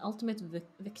crown an ultimate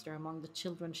victor among the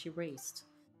children she raised.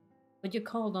 But you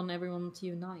called on everyone to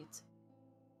unite.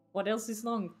 What else is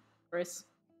long, Chris?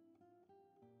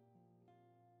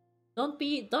 Don't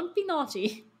be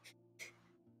naughty.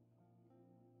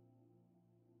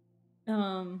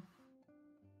 Um,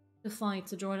 to fight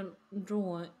to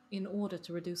draw in order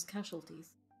to reduce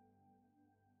casualties.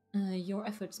 Your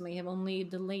efforts may have only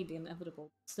delayed the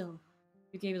inevitable. Still,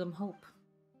 you gave them hope.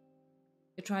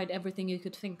 You tried everything you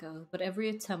could think of, but every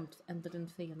attempt ended in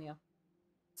failure.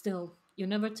 Still, you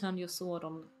never turned your sword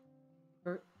on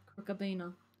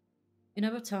Kurkabena. You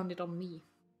never turned it on me.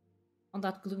 On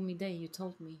that gloomy day, you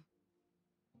told me.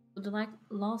 For the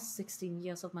last 16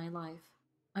 years of my life,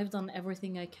 I've done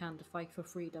everything I can to fight for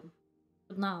freedom.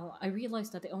 But now, I realize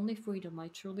that the only freedom I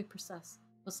truly possess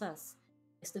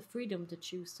is the freedom to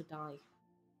choose to die.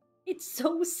 It's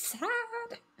so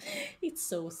sad! It's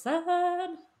so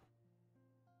sad!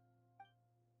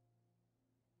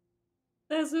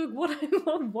 Tezug,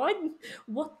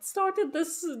 what started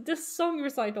this song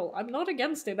recital? I'm not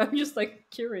against it, I'm just like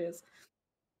curious.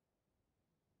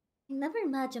 I never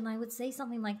imagined I would say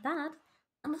something like that.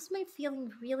 I must be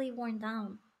feeling really worn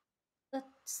down. But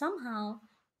somehow,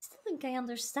 I still think I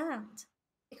understand.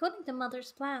 According to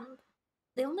Mother's plan,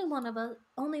 only one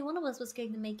of us was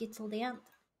going to make it till the end.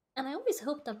 And I always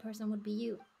hoped that person would be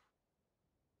you.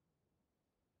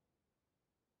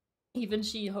 Even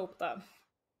she hoped that.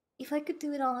 If I could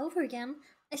do it all over again,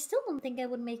 I still don't think I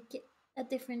would make a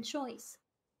different choice.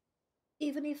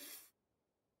 Even if,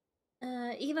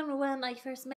 even when I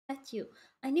first met you,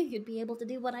 I knew you'd be able to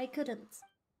do what I couldn't.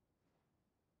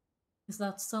 Is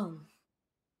that so?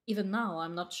 Even now,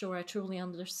 I'm not sure I truly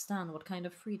understand what kind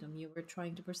of freedom you were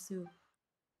trying to pursue.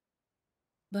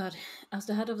 But as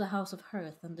the head of the House of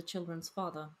Hearth and the children's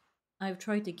father, I have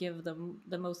tried to give them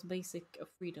the most basic of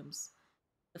freedoms,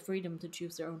 the freedom to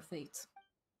choose their own fate.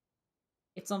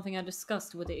 It's something I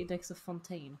discussed with the Index of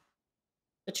Fontaine.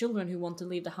 The children who want to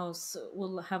leave the house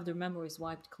will have their memories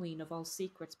wiped clean of all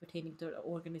secrets pertaining to the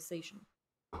organization.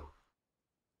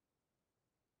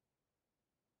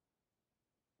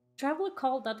 Traveler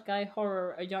called that guy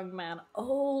Horror a young man.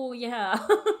 Oh, yeah.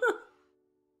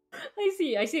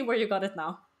 I see where you got it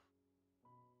now.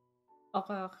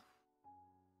 Okay.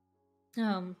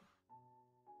 Um,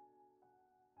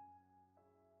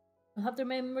 will have their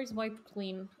memories wiped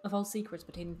clean of all secrets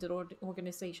pertaining to the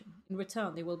organization. In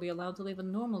return, they will be allowed to live a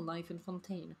normal life in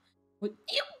Fontaine with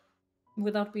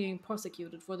without being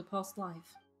prosecuted for the past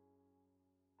life.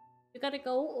 You gotta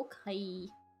go? Okay.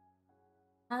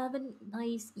 Have a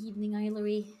nice evening,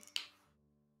 Eilary.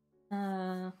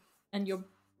 And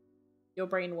your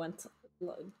brain went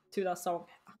to that song.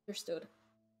 Understood.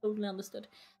 Totally understood.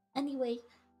 Anyway,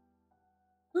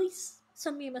 please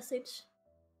send me a message.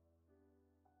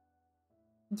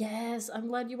 Yes, I'm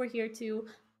glad you were here too.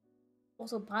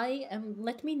 Also, bye and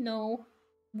let me know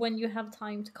when you have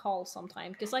time to call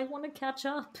sometime because I want to catch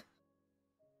up.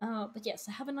 But yes,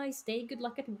 have a nice day. Good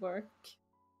luck at work.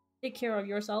 Take care of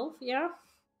yourself, yeah?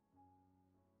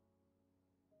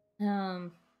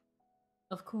 Um,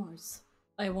 of course.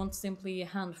 I won't simply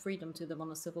hand freedom to them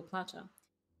on a civil platter.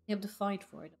 They have to fight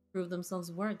for it, prove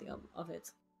themselves worthy of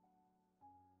it.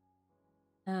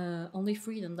 Only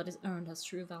freedom that is earned has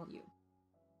true value.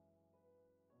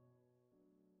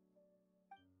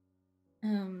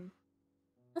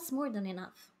 That's more than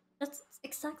enough. That's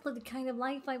exactly the kind of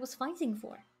life I was fighting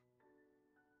for.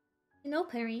 You know,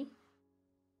 Perry,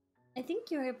 I think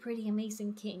you're a pretty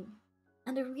amazing king.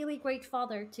 And a really great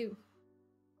father, too.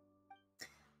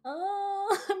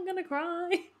 Oh, I'm gonna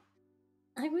cry.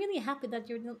 I'm really happy that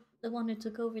you're the one who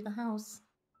took over the house.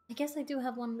 I guess I do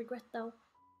have one regret, though.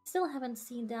 Still haven't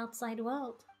seen the outside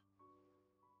world.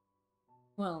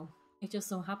 Well, it just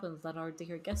so happens that our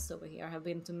dear guests over here have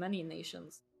been to many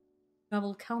nations,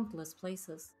 traveled countless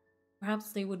places.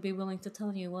 Perhaps they would be willing to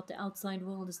tell you what the outside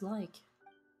world is like.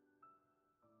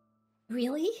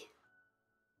 Really?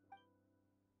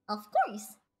 Of course.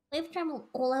 We've traveled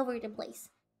all over the place.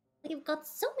 We've got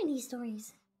so many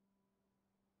stories.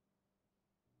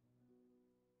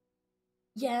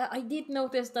 Yeah, I did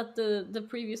notice that the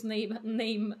previous name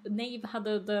had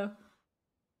the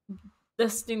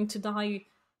destined to die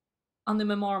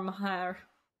anime marm hair,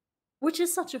 which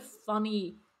is such a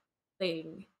funny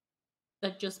thing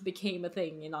that just became a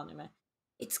thing in anime.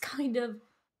 It's kind of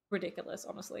ridiculous,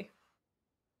 honestly.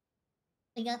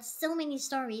 We got so many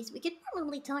stories, we could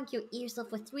probably talk your ears off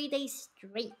for 3 days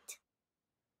straight.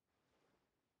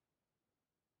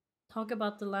 Talk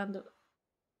about the land of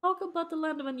Talk about the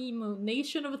land of an emo,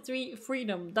 nation of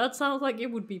freedom. That sounds like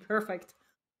it would be perfect.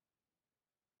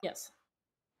 Yes.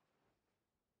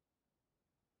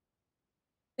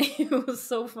 It was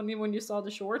so funny when you saw the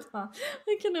short. Huh?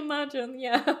 I can imagine.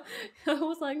 Yeah, I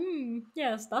was like,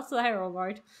 yes, that's the hero,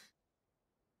 right?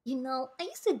 You know, I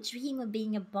used to dream of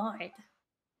being a bard,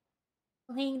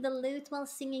 playing the lute while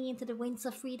singing into the winds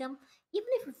of freedom. Even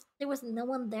if there was no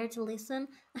one there to listen,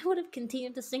 I would have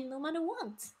continued to sing no matter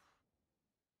what.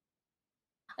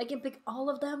 I can pick all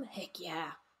of them. Heck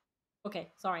yeah. Okay,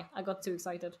 sorry, I got too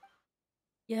excited.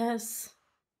 Yes.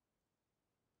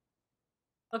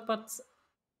 Talk about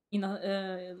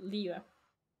Leo.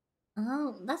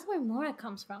 Oh, that's where Mora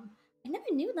comes from. I never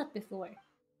knew that before.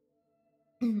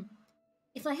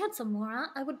 If I had some Mora,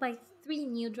 I would buy 3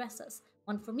 new dresses.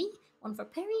 One for me, one for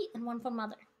Perry, and one for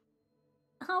Mother.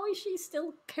 How is she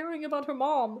still caring about her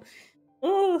mom?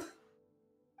 Ugh.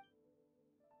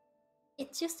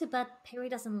 It's just too bad Perry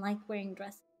doesn't like wearing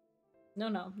dresses. No,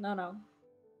 no, no, no.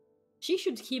 She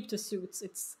should keep the suits.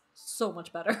 It's so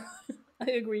much better.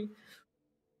 I agree.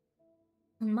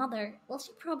 And Mother, well,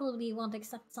 she probably won't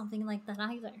accept something like that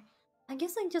either. I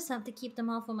guess I just have to keep them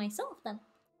all for myself then.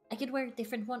 I could wear a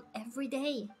different one every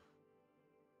day.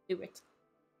 Do it.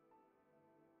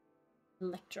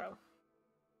 Electro.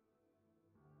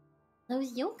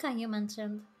 Those yokai you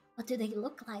mentioned, what do they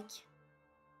look like?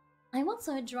 I once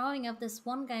saw a drawing of this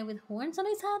one guy with horns on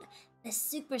his head, a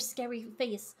super scary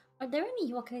face. Are there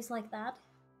any yokais like that?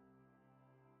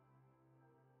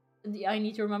 I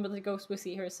need to remember that Ghost we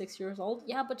see her is 6 years old.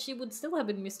 Yeah, but she would still have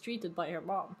been mistreated by her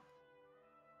mom.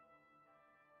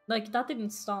 Like, that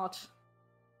didn't start.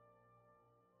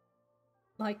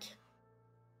 Like,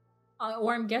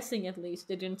 or I'm guessing at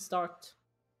least, it didn't start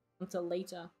until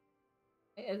later.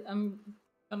 I'm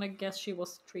gonna guess she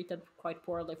was treated quite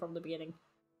poorly from the beginning.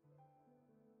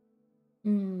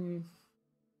 Hmm.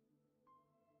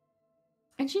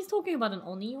 And she's talking about an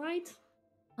Oni, right?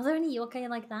 Are there any yokai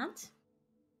like that?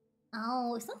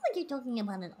 Oh, it sounds like you're talking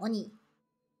about an oni.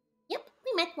 Yep,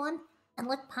 we met one. And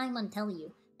let Paimon tell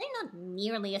you, they're not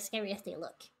nearly as scary as they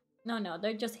look. No, no,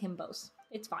 they're just himbos.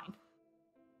 It's fine.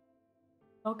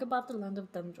 Talk about the land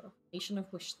of Dendro, nation of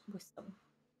wisdom.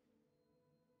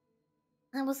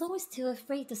 I was always too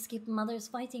afraid to skip Mother's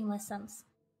fighting lessons.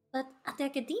 But at the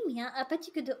academia, I bet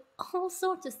you could do all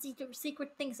sorts of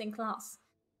secret things in class.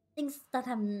 Things that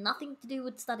have nothing to do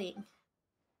with studying.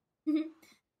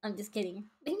 I'm just kidding.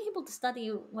 Being able to study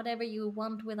whatever you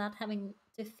want without having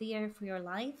to fear for your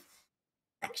life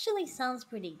actually sounds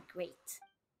pretty great.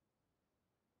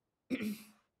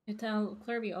 You tell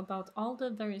Clervy about all the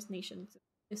various nations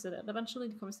visited. Eventually,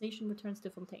 the conversation returns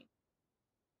to Fontaine.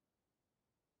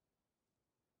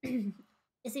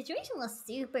 The situation was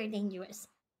super dangerous.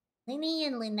 Lenny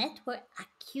and Lynette were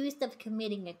accused of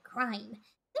committing a crime.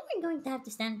 They were going to have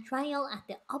to stand trial at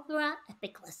the Opera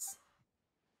Epiclus.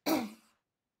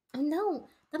 Oh no,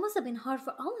 that must have been hard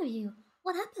for all of you.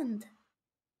 What happened?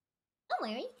 Don't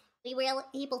worry, we were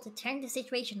able to turn the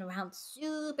situation around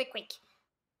super quick.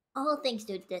 All thanks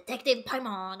to Detective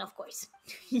Paimon, of course.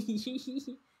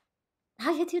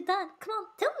 How you do that? Come on,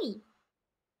 tell me.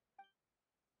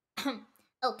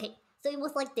 Okay, so it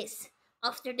was like this.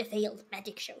 After the failed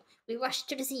magic show, we rushed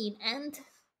to the scene and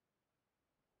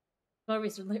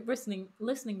Clervy's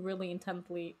listening really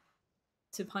intently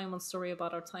to Paimon's story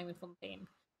about our time in Fontaine.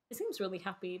 She seems really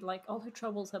happy, like all her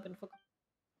troubles have been forgotten.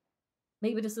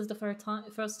 Maybe this is the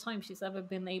first time she's ever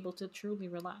been able to truly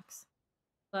relax.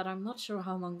 But I'm not sure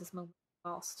how long this moment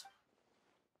will last.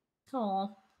 Aw,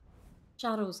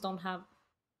 shadows don't have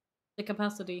the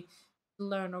capacity to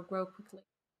learn or grow quickly.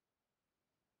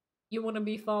 You want to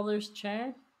be father's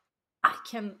chair? I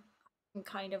can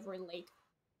kind of relate,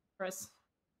 Chris.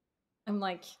 I'm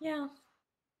like, yeah.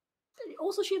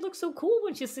 Also, she looks so cool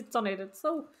when she sits on it. It's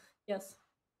so yes.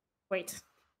 Wait,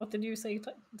 what did you say,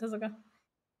 Tezuka?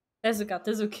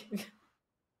 Tezuka.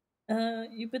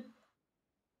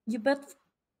 You bet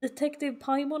Detective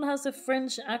Paimon has a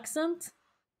French accent?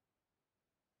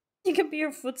 You can be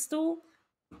your footstool?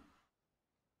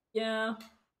 Yeah.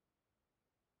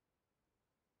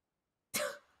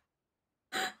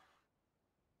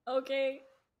 Okay.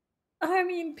 I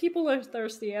mean, people are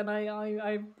thirsty, and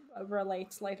I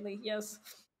relate slightly. Yes.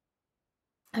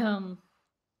 Um,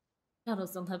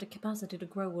 Shadows don't have the capacity to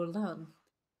grow or learn.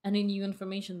 Any new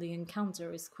information they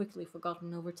encounter is quickly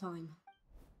forgotten over time.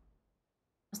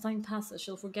 As time passes,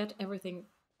 she'll forget everything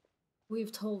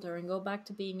we've told her and go back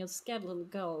to being a scared little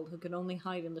girl who could only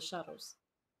hide in the shadows.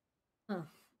 Huh.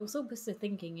 I was so busy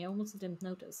thinking, I almost didn't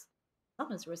notice.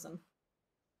 Sun has risen.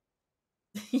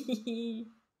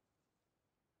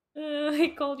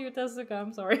 I called you Tezuka,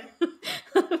 I'm sorry.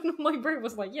 My brain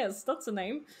was like, yes, that's a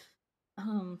name.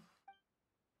 Um,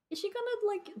 is she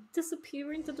gonna, like,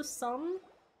 disappear into the sun?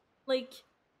 Like,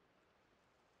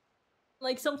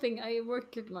 like something I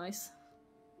recognize.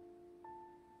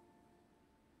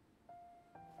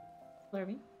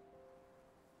 Larry,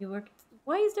 you worked.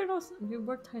 Why is there no. You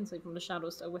worked hindsight from the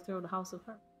shadows to overthrow the House of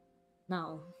Her.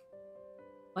 Now,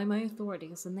 by my authority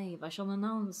as a knave, I shall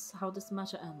announce how this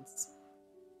matter ends.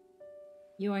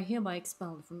 You are hereby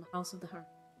expelled from the House of the Heart.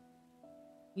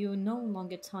 You are no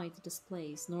longer tied to this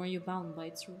place, nor are you bound by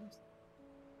its rules.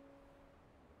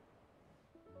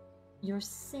 You're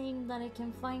saying that I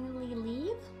can finally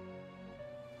leave?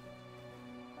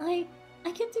 I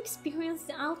I get to experience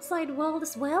the outside world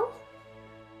as well?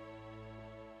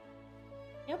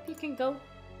 Yep, you can go.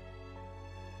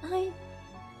 I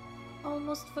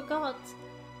almost forgot.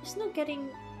 There's no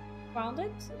getting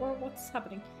Grounded? Or what's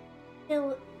happening?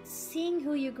 still seeing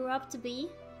who you grew up to be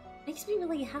makes me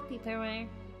really happy, Perre.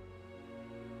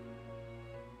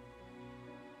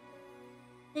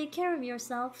 Take care of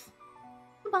yourself.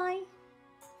 Goodbye.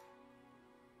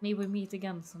 May we meet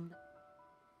again someday.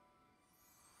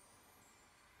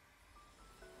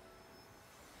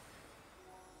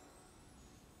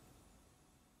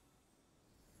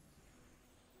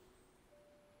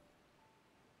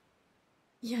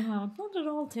 Yeah, not at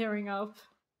all tearing up.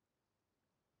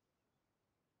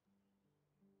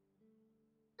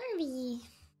 Harvey,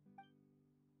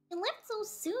 you left so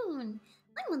soon.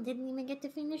 Lemon didn't even get to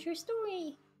finish her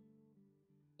story.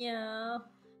 Yeah,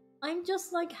 I'm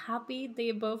just like happy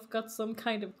they both got some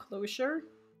kind of closure.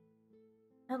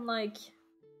 And like,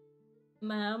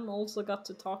 Ma'am also got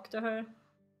to talk to her.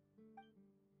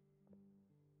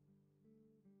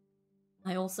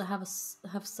 I also have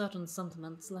certain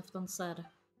sentiments left unsaid.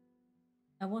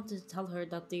 I wanted to tell her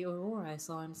that the aurora I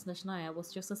saw in Snezhnaya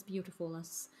was just as beautiful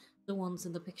as the ones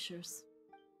in the pictures.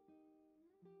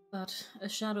 But a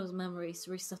shadow's memories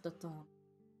reset at dawn.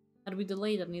 Had we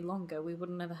delayed any longer, we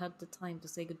wouldn't have had the time to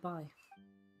say goodbye.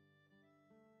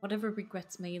 Whatever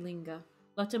regrets may linger,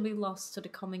 let them be lost to the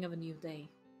coming of a new day.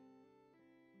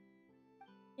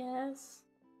 Yes.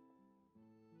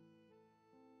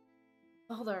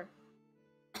 Father.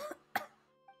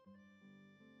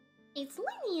 It's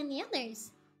Lenny and the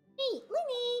others. Hey,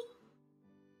 Lenny!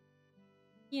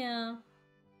 Yeah.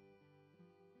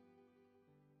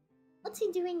 What's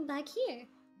he doing back here?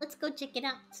 Let's go check it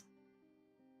out.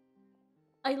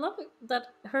 I love it that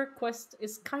her quest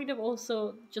is kind of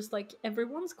also just like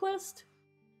everyone's quest.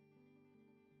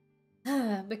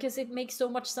 Because it makes so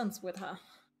much sense with her.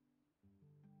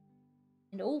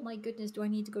 And oh my goodness, do I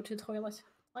need to go to the toilet?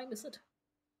 What time is it?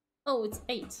 Oh, it's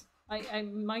 8. I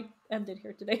might end it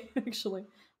here today, actually.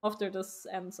 After this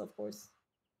ends, of course.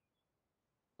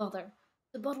 Father,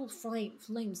 the bottled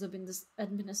flames have been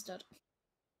administered.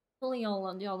 Filial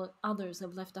and the others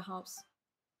have left the house.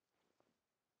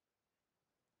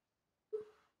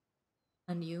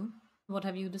 And you? What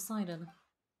have you decided?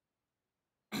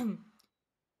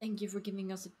 Thank you for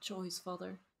giving us a choice,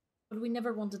 Father. But we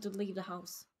never wanted to leave the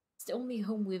house. It's the only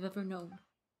home we've ever known.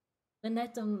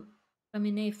 Lynette and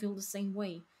Femine feel the same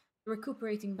way. They're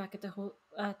recuperating back at the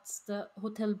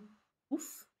Hotel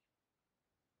Bouffe?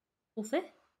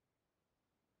 Buffet?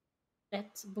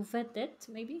 That buffet that,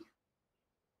 maybe?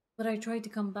 But I tried to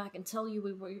come back and tell you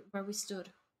where we stood.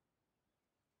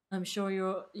 I'm sure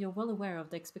you're well aware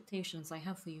of the expectations I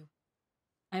have for you.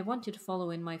 I want you to follow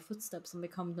in my footsteps and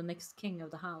become the next king of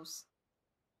the house.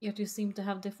 Yet you seem to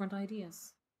have different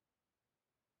ideas.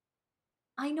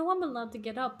 I know I'm allowed to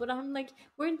get up, but I'm like,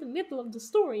 we're in the middle of the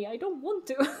story. I don't want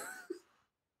to.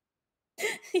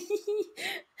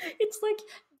 It's like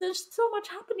there's so much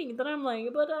happening that I'm like,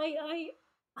 but I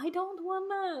I don't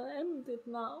wanna end it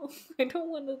now. I don't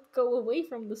wanna go away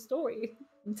from the story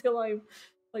until I'm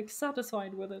like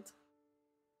satisfied with it.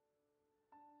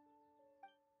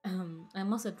 I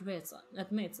must admit,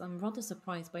 I'm rather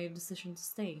surprised by your decision to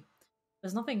stay.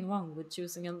 There's nothing wrong with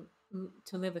choosing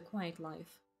to live a quiet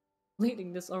life.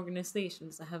 Leading this organization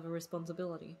is a heavy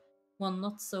responsibility, one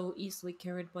not so easily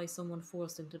carried by someone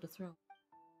forced into the throne.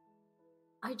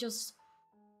 I just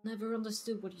never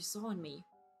understood what you saw in me.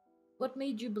 What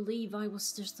made you believe I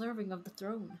was deserving of the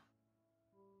throne?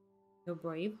 You're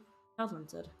brave,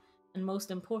 talented, and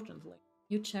most importantly,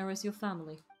 you cherish your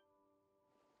family.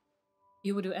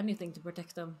 You would do anything to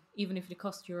protect them, even if it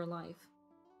cost you your life.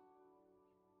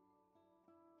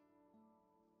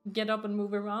 Get up and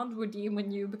move around, redeem when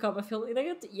you become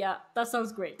affiliated. Yeah, that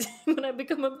sounds great. When I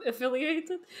become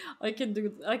affiliated, I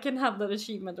can have that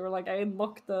achievement, or like I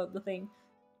unlock the thing.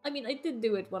 I mean, I did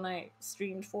do it when I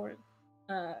streamed for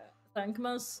uh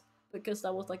Thankmas, because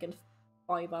that was like a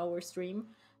 5 hour stream.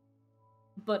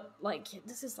 But like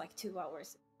this is like 2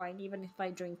 hours. Fine, even if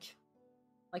I drink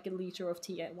like a liter of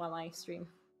tea while I stream.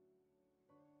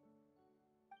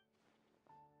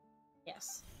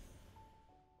 Yes.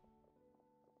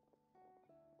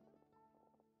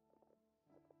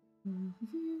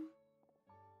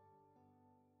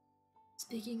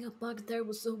 Speaking of Baghdad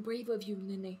was so brave of you,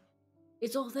 Nini.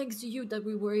 It's all thanks to you that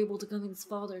we were able to convince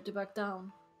father to back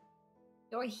down.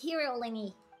 You're a hero,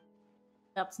 Lenny.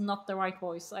 That's not the right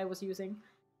voice I was using.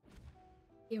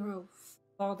 Hero.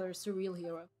 Father's the real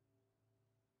hero.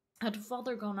 Had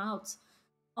father gone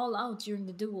all out during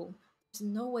the duel, there's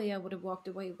no way I would have walked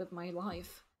away with my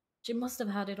life. She must have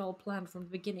had it all planned from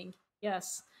the beginning.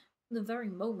 Yes, from the very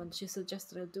moment she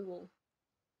suggested a duel.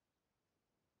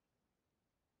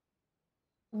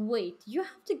 Wait, you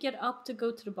have to get up to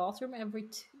go to the bathroom every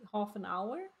half an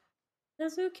hour,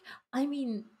 Tezuk? I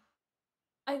mean,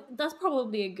 that's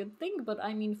probably a good thing, but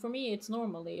I mean, for me, it's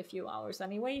normally a few hours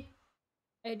anyway.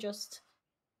 I just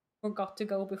forgot to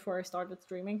go before I started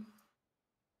streaming.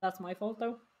 That's my fault,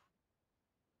 though.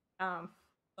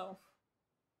 So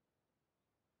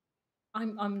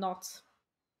I'm not.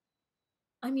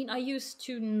 I mean, I used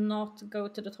to not go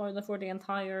to the toilet for the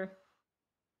entire.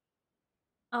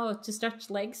 Oh, to stretch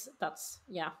legs. That's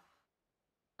yeah.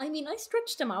 I mean, I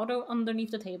stretched them out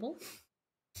underneath the table.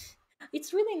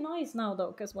 It's really nice now,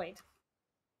 though. Cause wait,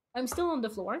 I'm still on the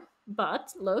floor,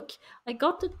 but look, I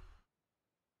got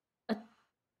a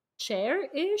chair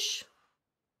ish.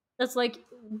 That's like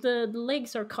the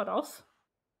legs are cut off,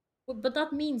 but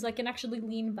that means I can actually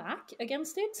lean back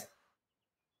against it.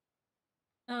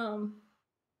 Um,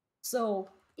 so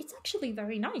it's actually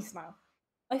very nice now.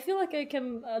 I feel like I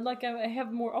can like I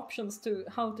have more options to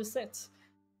how to sit,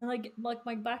 and like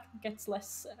my back gets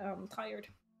less tired.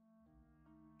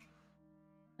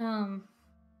 Um,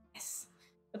 yes.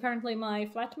 Apparently, my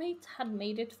flatmate had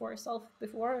made it for herself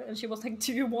before, and she was like,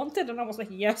 "Do you want it?" And I was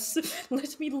like, "Yes,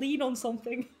 let me lean on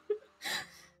something."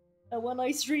 When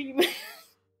I stream,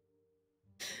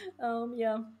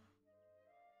 yeah.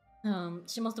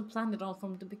 She must have planned it all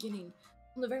from the beginning,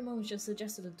 from the very moment she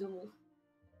suggested a duel.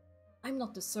 I'm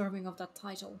not deserving of that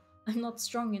title. I'm not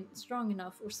strong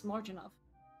enough or smart enough.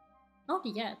 Not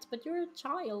yet, but you're a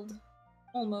child.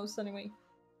 Almost, anyway.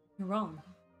 You're wrong.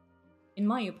 In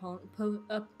my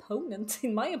opponent,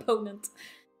 in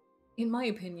my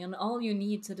opinion, all you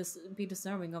need to be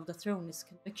deserving of the throne is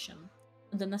conviction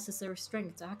and the necessary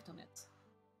strength to act on it.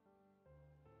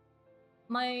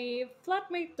 My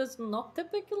flatmate does not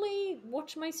typically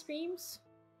watch my streams.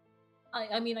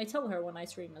 I mean, I tell her when I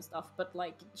stream and stuff, but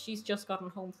like, she's just gotten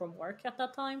home from work at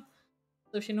that time,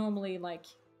 so she normally like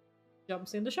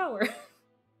jumps in the shower,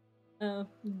 uh,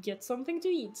 gets something to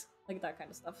eat, like that kind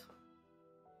of stuff.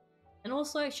 And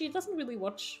also, she doesn't really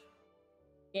watch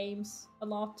games a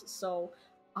lot, so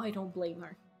I don't blame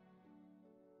her.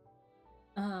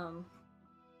 Um,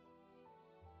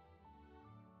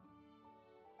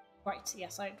 right,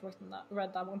 yes, I had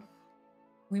read that one.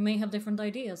 We may have different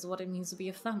ideas of what it means to be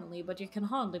a family, but you can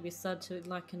hardly be said to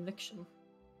lack conviction.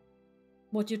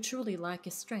 What you truly lack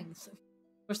is strength.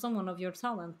 For someone of your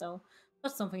talent, though,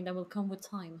 that's something that will come with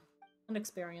time and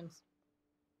experience.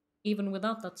 Even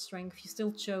without that strength, you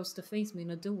still chose to face me in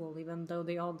a duel, even though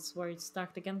the odds were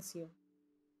stacked against you.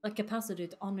 That capacity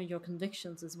to honor your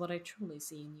convictions is what I truly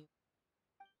see in you.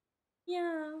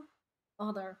 Yeah,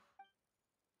 father.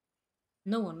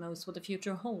 No one knows what the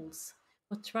future holds,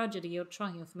 what tragedy or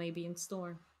triumph may be in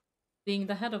store. Being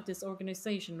the head of this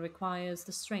organization requires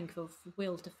the strength of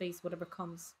will to face whatever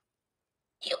comes.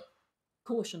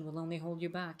 Caution will only hold you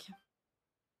back.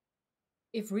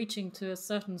 If reaching to a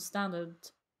certain standard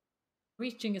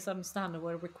Reaching a certain standard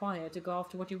will require to go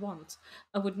after what you want.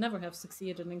 I would never have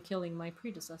succeeded in killing my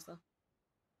predecessor.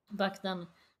 Back then,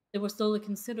 there was still a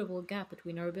considerable gap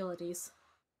between our abilities.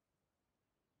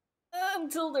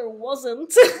 Until there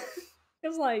wasn't.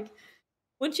 It's like,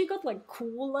 when she got like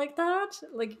cool like that,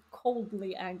 like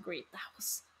coldly angry, that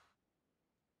was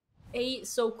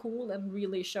so cool and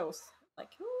really shows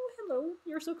like, oh hello,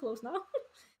 you're so close now.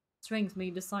 Strength may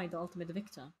decide the ultimate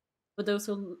victor, but those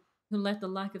who let the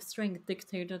lack of strength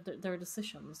dictate their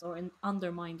decisions or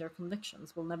undermine their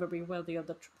convictions will never be worthy of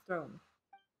the throne.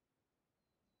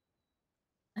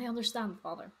 I understand,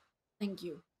 father. Thank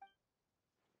you.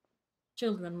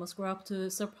 Children must grow up to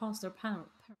surpass their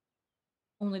parents.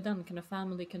 Only then can a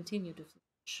family continue to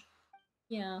flourish.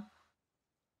 Yeah,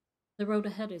 the road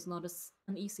ahead is not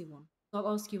an easy one. So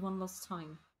I'll ask you one last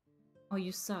time. Are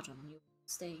you certain you will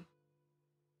stay?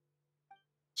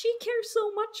 She cares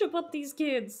so much about these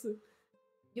kids.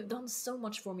 You've done so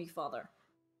much for me, father,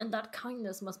 and that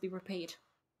kindness must be repaid.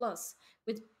 Plus,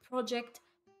 with Project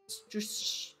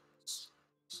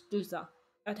Stuza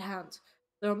at hand,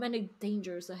 there are many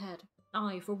dangers ahead.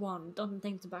 I, for one, don't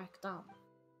intend to back down.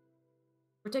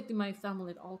 Protecting my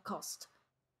family at all cost.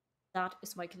 That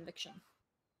is my conviction.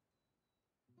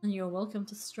 And you're welcome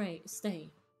to stay.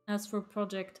 As for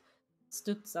Project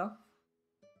Stutza,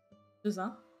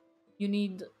 you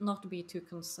need not be too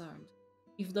concerned.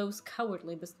 If those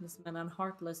cowardly businessmen and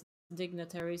heartless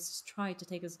dignitaries try to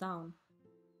take us down,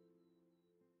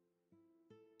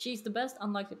 she's the best,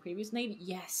 unlike the previous Navy.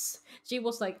 Yes, she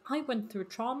was like, I went through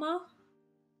trauma.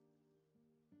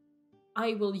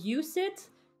 I will use it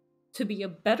to be a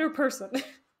better person,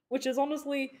 which is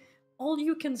honestly all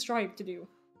you can strive to do.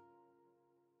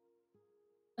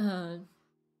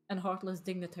 And heartless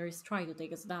dignitaries try to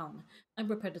take us down. I'm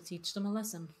prepared to teach them a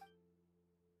lesson.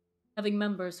 Having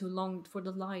members who longed for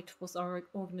the light was our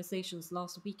organization's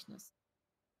last weakness.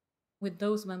 With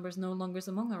those members no longer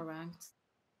among our ranks.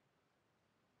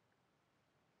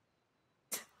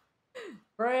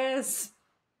 Press!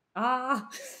 Ah!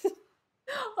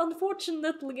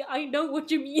 Unfortunately, I know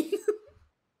what you mean.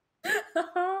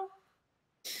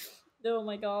 Oh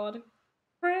my god.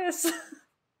 Press!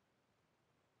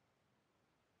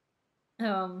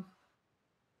 um,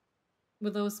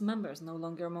 with those members no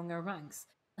longer among our ranks,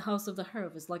 the House of the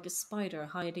Herb is like a spider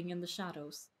hiding in the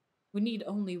shadows. We need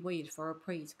only wait for our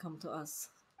prey to come to us.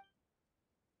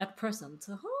 At present,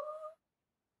 so cool.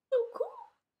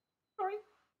 Sorry.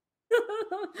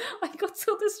 I got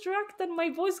so distracted, my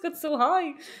voice got so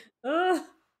high. Uh.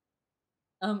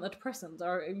 At present,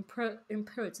 our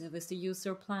imperative is to use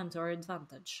your plan to our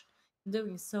advantage. In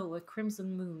doing so, a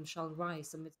crimson moon shall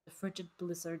rise amidst the frigid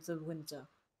blizzards of winter.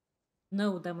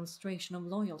 No demonstration of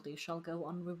loyalty shall go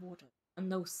unrewarded, and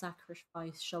no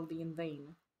sacrifice shall be in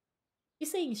vain. You're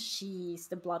saying she's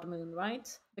the blood moon, right?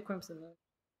 The crimson moon.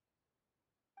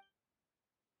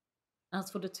 As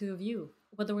for the two of you,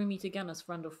 whether we meet again as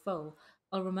friend or foe,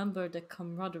 I'll remember the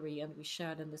camaraderie and we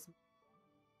shared in this.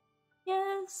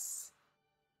 Yes!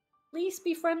 Please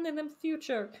be friendly in the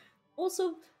future.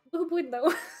 Also, boob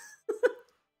window.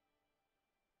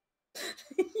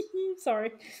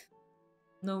 Sorry.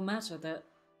 No matter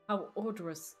how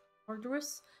arduous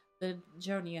the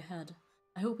journey ahead,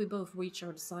 I hope we both reach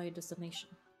our desired destination.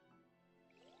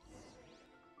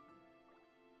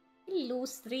 Hello,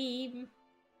 stream.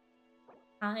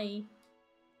 Hi.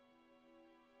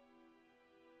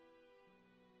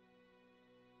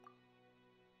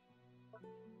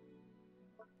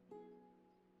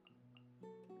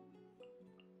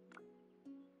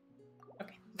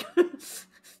 Okay.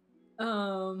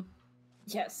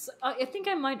 Yes, I think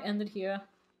I might end it here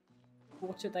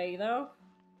for today, though.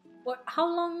 What? How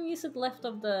long is it left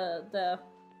of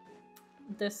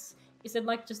this? Is it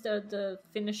like just the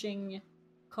finishing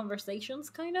conversations,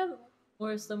 kind of,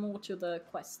 or is there more to the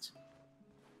quest?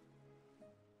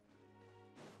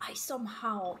 I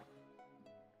somehow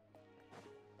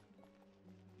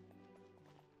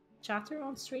chatter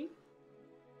on stream.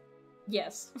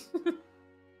 Yes,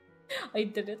 I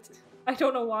did it. I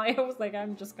don't know why. I was like,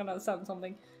 I'm just gonna send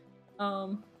something.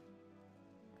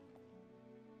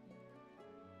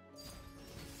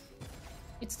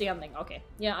 It's the ending. Okay.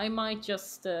 Yeah, I might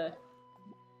just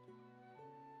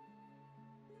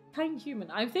kind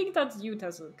human. I think that's you,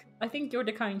 Tazuk. I think you're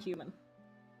the kind human.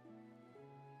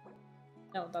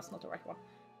 No, that's not the right one.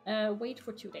 Wait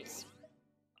for 2 days.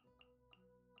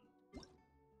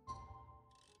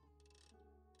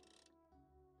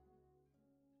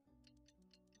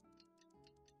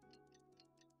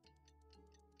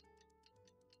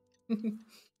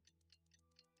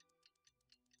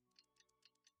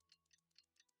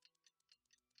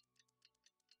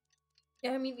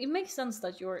 Yeah, I mean, it makes sense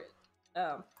that your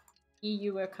uh,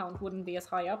 EU account wouldn't be as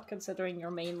high up, considering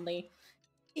you're mainly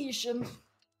Asian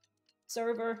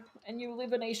server and you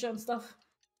live in Asia and stuff.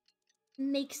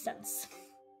 Makes sense.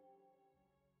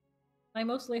 I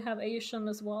mostly have Asian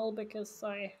as well because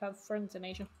I have friends in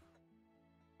Asia.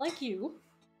 Like you.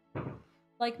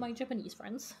 Like my Japanese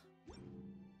friends.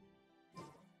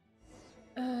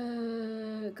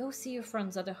 Go see your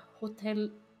friends at the Hotel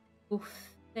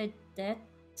Buffetet.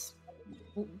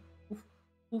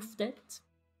 Buffetet?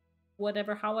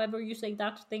 Whatever, however you say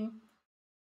that thing.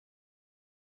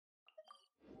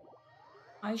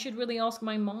 I should really ask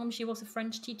my mom, she was a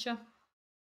French teacher.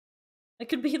 I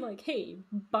could be like, hey,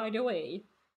 by the way,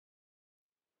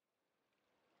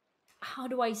 how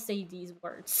do I say these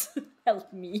words?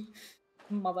 Help me,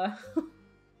 mother.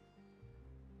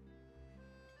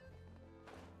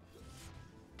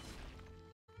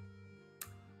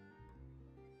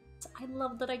 I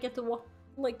love that I get to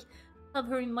like have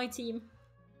her in my team.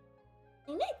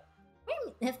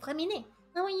 Framinet,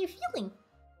 how are you feeling?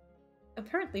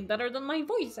 Apparently better than my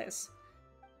voices.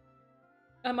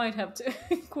 I might have to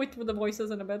quit with the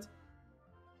voices in a bit.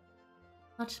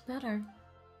 Much better.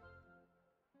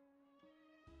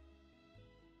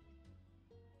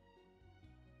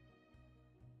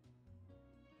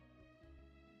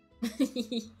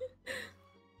 Ew,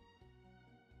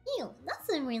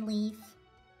 that's a relief.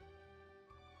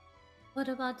 What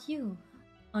about you?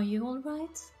 Are you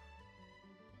alright?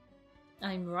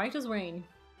 I'm right as rain.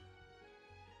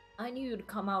 I knew you'd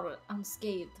come out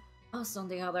unscathed. Us, on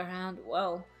the other hand,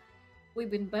 well,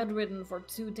 we've been bedridden for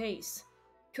 2 days.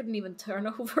 Couldn't even turn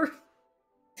over.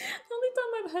 The only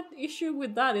time I've had issue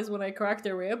with that is when I cracked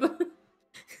a rib.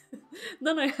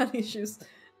 Then I had issues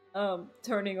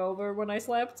turning over when I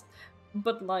slept.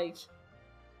 But like,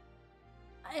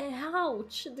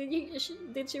 ouch!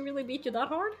 Did she really beat you that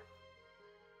hard?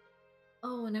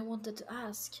 Oh, and I wanted to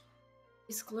ask,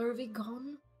 is Clervy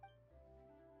gone?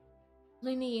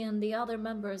 Pliny and the other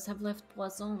members have left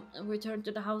Poisson and returned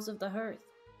to the House of the Hearth.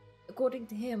 According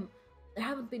to him, there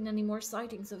haven't been any more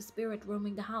sightings of spirit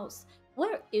roaming the house.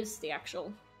 Where is the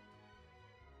actual?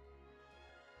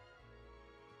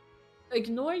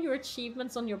 Ignore your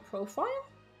achievements on your profile?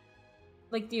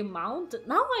 Like the amount?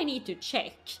 Now I need to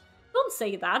check. Don't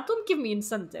say that. Don't give me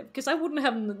incentive, because I wouldn't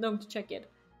have known to check it.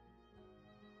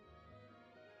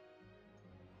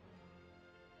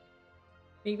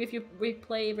 Maybe if you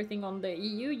replay everything on the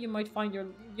EU, you might find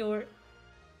your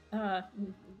uh,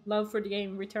 love for the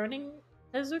game returning,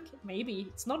 Tezuk? Maybe.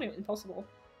 It's not impossible.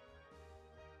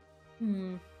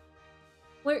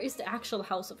 Where is the actual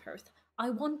House of Hearth?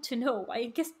 I want to know. I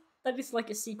guess that is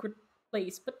like a secret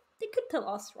place, but they could tell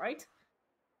us, right?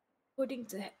 According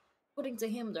to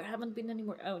him, there haven't been any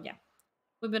more. Oh yeah,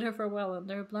 we've been here for a while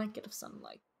under a blanket of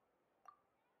sunlight.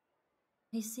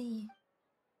 I see.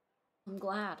 I'm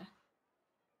glad.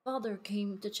 Father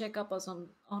came to check up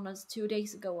on us 2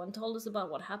 days ago and told us about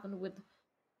what happened with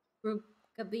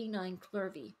Krukabina and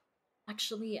Clervy.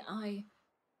 Actually,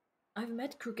 I've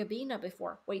met Krukabina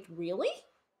before. Wait, really?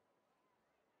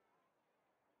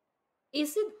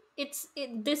 Is it? It's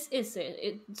it. This is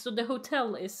it. So the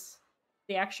hotel is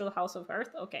the actual House of Earth.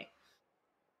 Okay.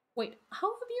 Wait, how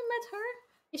have you met her?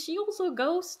 Is she also a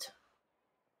ghost?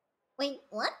 Wait,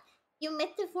 what? You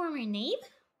met the former knave?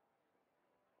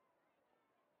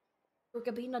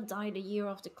 Rukabina died a year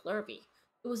after Clervy.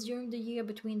 It was during the year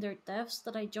between their deaths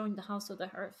that I joined the House of the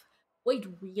Hearth. Wait,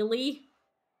 really?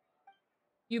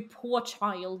 You poor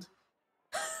child.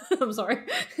 I'm sorry.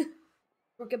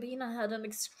 Rukabina had an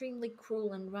extremely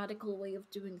cruel and radical way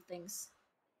of doing things.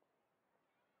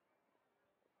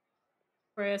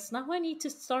 Chris, now I need to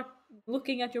start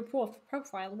looking at your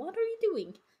profile. What are you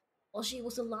doing? While she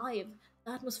was alive,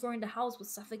 the atmosphere in the house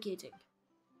was suffocating.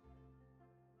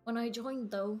 When I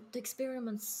joined, though, the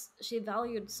experiments she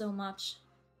valued so much.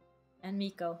 And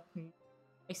Miko,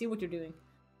 I see what you're doing.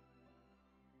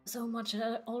 So much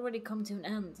had already come to an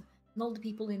end, and all the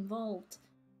people involved,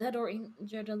 dead or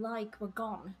injured alike, were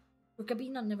gone.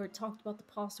 Rukabina never talked about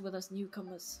the past with us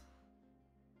newcomers.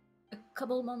 A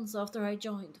couple months after I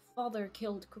joined, Father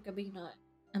killed Rukabina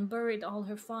and buried all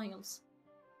her files.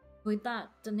 With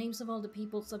that, the names of all the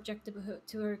people subjected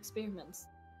to her experiments,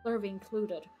 Clervy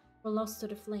included, were lost to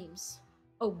the flames.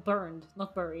 Oh, burned,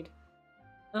 not buried.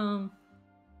 Along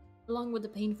with the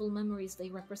painful memories they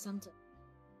represented.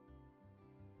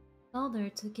 Father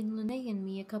took in Lene and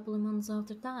me a couple of months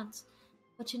after that,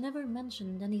 but she never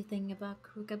mentioned anything about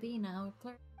Krukabina or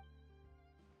Claire.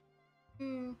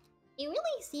 It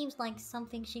really seems like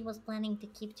something she was planning to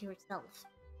keep to herself.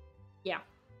 Yeah,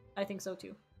 I think so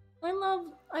too.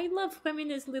 I love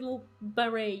Feminist little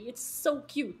beret. It's so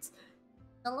cute.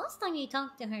 The last time you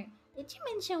talked to her, did you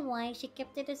mention why she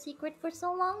kept it a secret for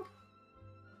so long?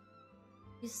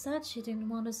 She said she didn't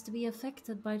want us to be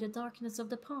affected by the darkness of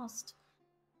the past.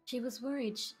 She was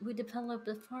worried we developed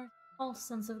a false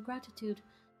sense of gratitude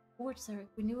towards her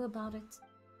if we knew about it.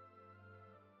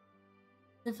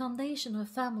 The foundation of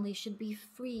family should be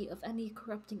free of any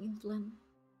corrupting influence.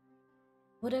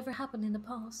 Whatever happened in the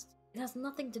past, it has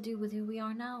nothing to do with who we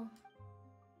are now.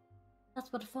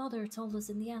 That's what Father told us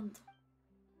in the end.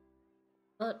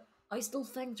 But I still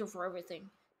thanked her for everything.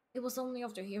 It was only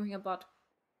after hearing about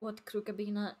what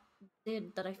Krukabina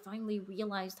did that I finally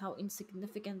realized how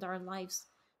insignificant our lives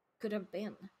could have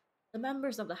been. The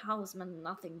members of the house meant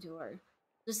nothing to her.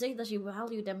 To say that she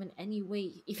valued them in any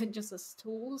way, even just as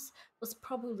tools, was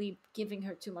probably giving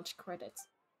her too much credit.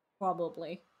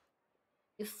 Probably.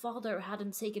 If Father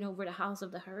hadn't taken over the House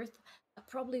of the Hearth, I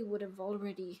probably would have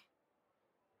already.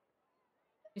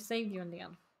 She saved you in the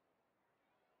end.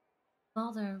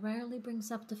 Father rarely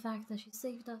brings up the fact that she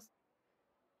saved us.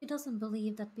 He doesn't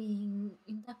believe that being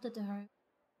indebted to her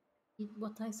is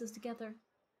what ties us together.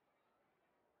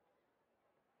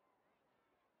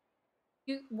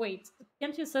 You wait,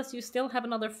 Genshin says you still have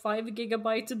another 5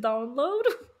 GB to download?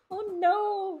 Oh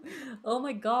no! Oh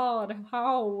my god,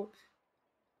 how?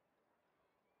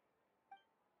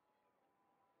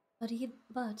 But if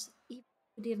we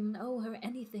didn't owe her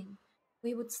anything,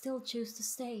 we would still choose to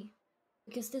stay.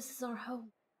 Because this is our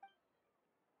home.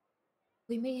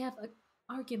 We may have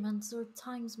arguments or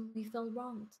times when we felt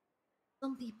wronged.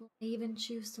 Some people may even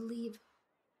choose to leave.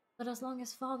 But as long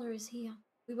as Father is here,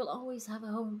 we will always have a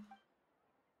home.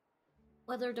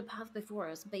 Whether the path before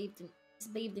us is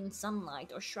bathed in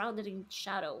sunlight or shrouded in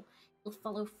shadow, we'll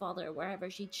follow Father wherever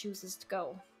she chooses to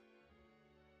go.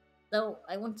 Though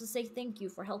I want to say thank you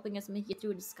for helping us make it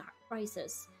through this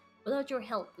crisis. Without your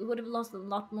help, we would have lost a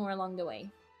lot more along the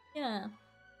way. Yeah,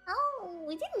 Oh,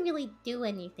 we didn't really do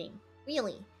anything.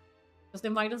 Really. just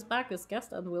invite us back as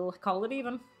guests and we'll call it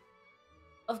even.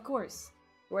 Of course,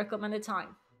 recommended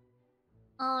time.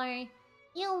 Are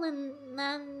Yul and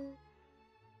Nan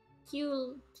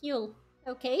Yul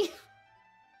okay?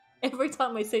 Every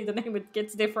time I say the name, it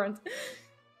gets different.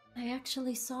 I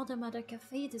actually saw them at a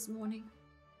cafe this morning.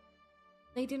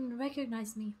 They didn't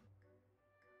recognize me.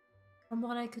 From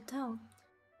what I could tell,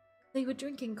 they were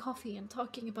drinking coffee and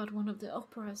talking about one of the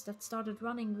operas that started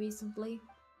running recently.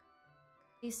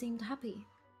 They seemed happy.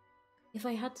 If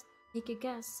I had to take a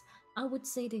guess, I would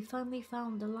say they finally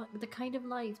found the kind of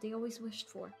life they always wished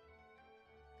for.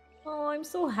 Oh, I'm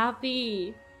so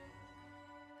happy!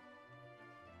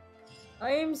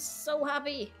 I am so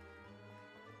happy!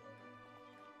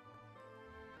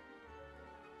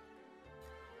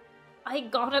 I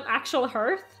got an actual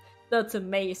hearth? That's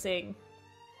amazing.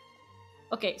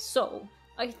 Okay, so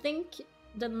I think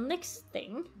the next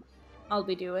thing I'll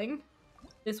be doing,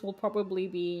 this will probably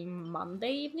be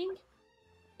Monday evening,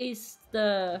 is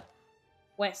the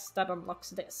quest that unlocks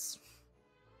this.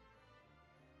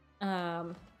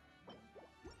 Because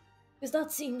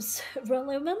that seems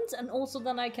relevant, and also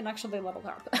then I can actually level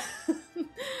up.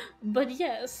 But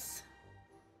yes.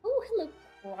 Oh, hello,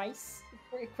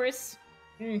 Chris.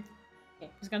 Okay,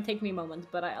 it's gonna take me a moment,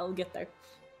 but I'll get there.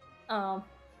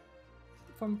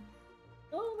 From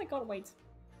oh my god, wait.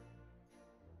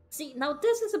 See, now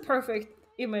this is a perfect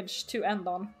image to end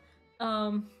on.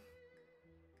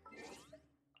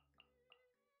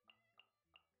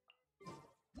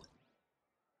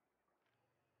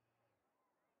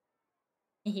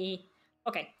 Okay.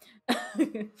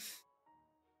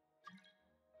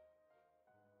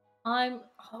 I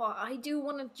do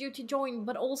want you to join,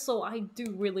 but also I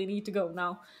do really need to go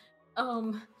now.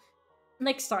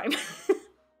 Next time.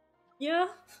 Yeah,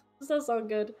 does that sound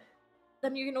good?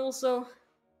 Then you can also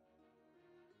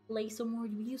play some more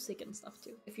music and stuff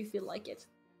too, if you feel like it.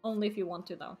 Only if you want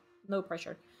to, though. No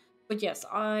pressure. But yes,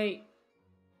 I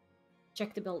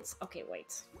check the builds. Okay,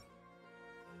 wait.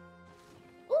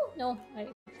 Oh no, I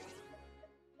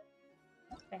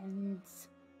bends.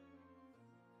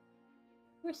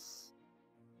 Chris.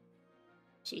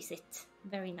 She's it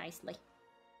very nicely.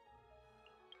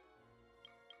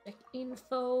 Check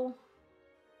info.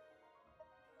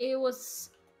 It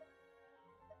was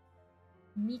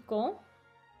Miko.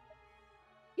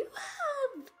 You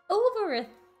have over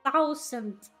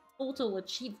 1,000 total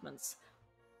achievements.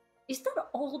 Is that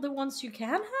all the ones you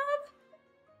can have?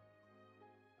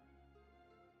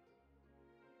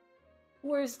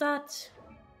 Or is that...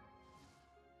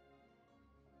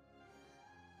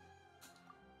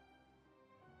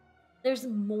 There's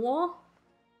more?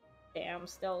 Damn,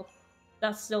 still.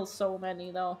 That's still so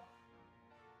many, though.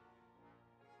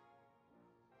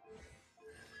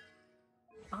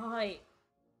 I.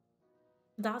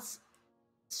 That's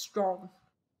strong.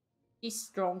 He's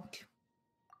strong.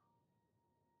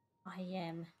 I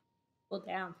am. Oh,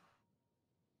 damn.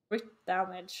 Crit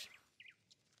damage.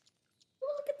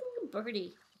 Oh, look at the little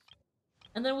birdie.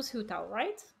 And then it was Hu Tao,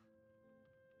 right?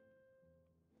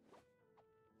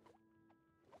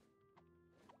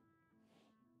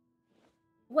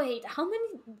 Wait, how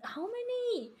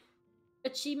many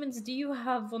achievements do you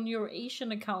have on your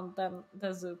Asian account then,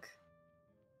 Dazuk?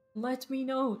 Let me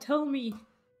know, tell me.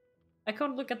 I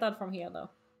can't look at that from here though.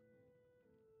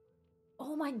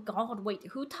 Oh my god, wait,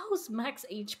 Hu Tao's max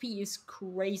HP is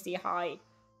crazy high.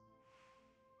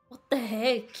 What the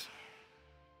heck?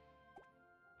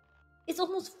 It's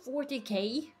almost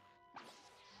 40k?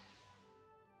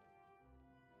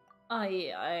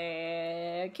 Okay.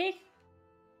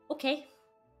 Okay.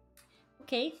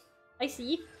 Okay. I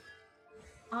see.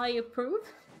 I approve.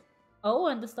 Oh,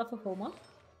 and the stuff of Homa.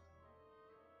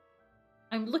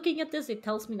 I'm looking at this, it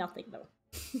tells me nothing though.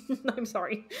 I'm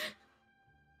sorry.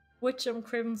 Witch of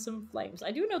Crimson Flames.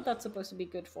 I do know that's supposed to be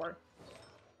good for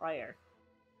fire.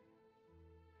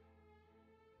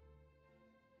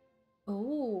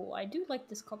 Oh, I do like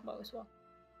this combo as well.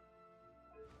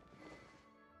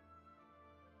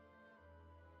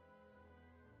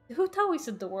 Hu Tao is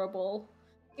adorable.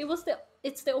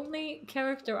 It's the only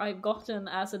character I've gotten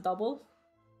as a double.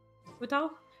 Hu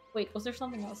Tao? Wait, was there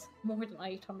something else? More than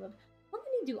 800. How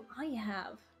many do I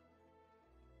have?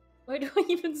 Where do I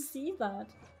even see that?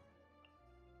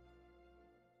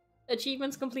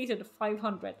 Achievements completed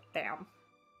 500. Damn.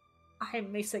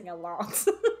 I'm missing a lot.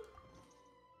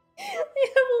 I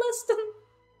have less than.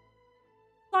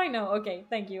 I know, okay,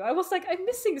 thank you. I was like, I'm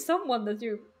missing someone that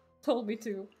you told me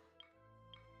to.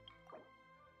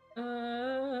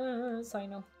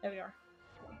 Sino. There we are.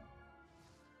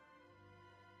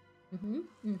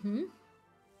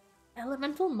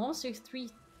 Elemental Monsters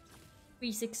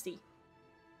 360.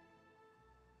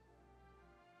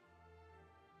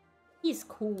 He's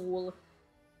cool.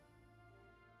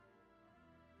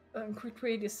 Crit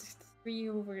rate is 3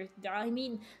 over. I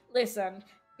mean, listen,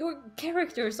 your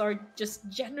characters are just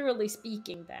generally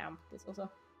speaking. Damn, this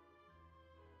also.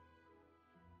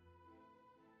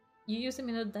 You use him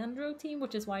in a Dendro team,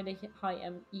 which is why they hit high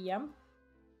EM.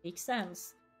 Makes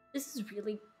sense. This is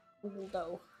really cool,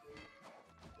 though.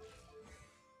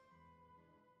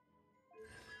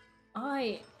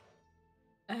 I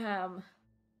am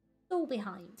so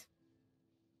behind.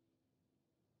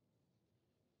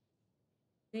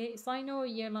 Sino,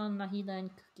 Yelan, Nahida, and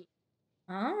Cookie.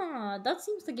 Ah, that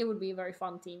seems like it would be a very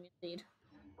fun team indeed.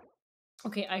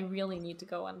 Okay, I really need to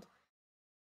go and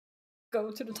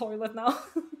go to the toilet now.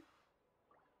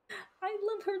 I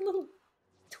love her little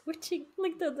twitching,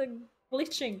 like the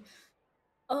glitching.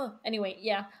 Oh, anyway,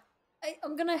 yeah.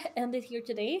 I'm gonna end it here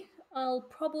today. I'll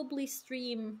probably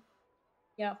stream,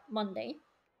 yeah, Monday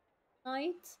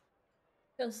night.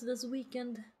 Because this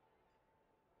weekend,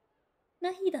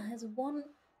 Nahida has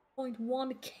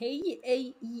 1.1k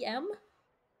AEM.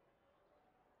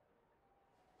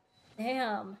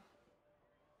 Damn.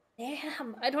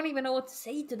 Damn. I don't even know what to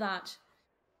say to that.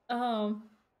 Um.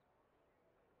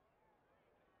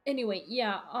 Anyway,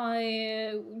 yeah,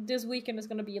 this weekend is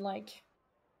gonna be like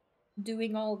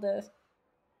doing all the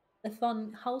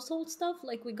fun household stuff.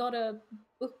 Like we got a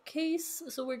bookcase,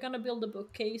 so we're gonna build a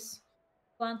bookcase,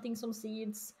 planting some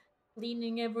seeds,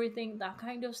 cleaning everything, that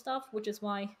kind of stuff, which is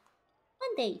why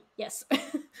Monday, yes.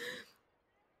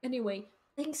 Anyway,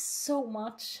 thanks so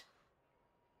much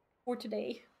for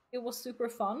today. It was super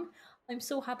fun. I'm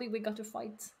so happy we got to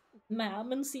fight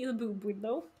Ma'am and see the boob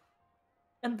window.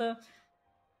 And the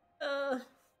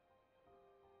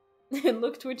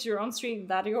look Twitch, you're on stream,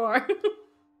 that you are.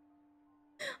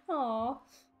 Aww.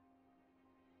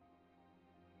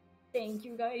 Thank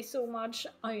you guys so much.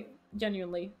 I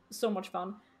genuinely so much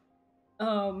fun.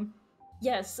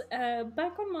 Yes,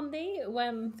 back on Monday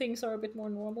when things are a bit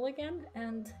more normal again,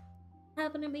 and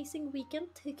have an amazing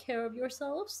weekend. Take care of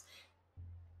yourselves,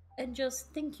 and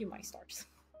just thank you, my stars.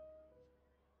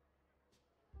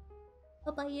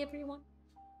 Bye bye, everyone.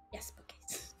 Yes,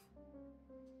 bookcase.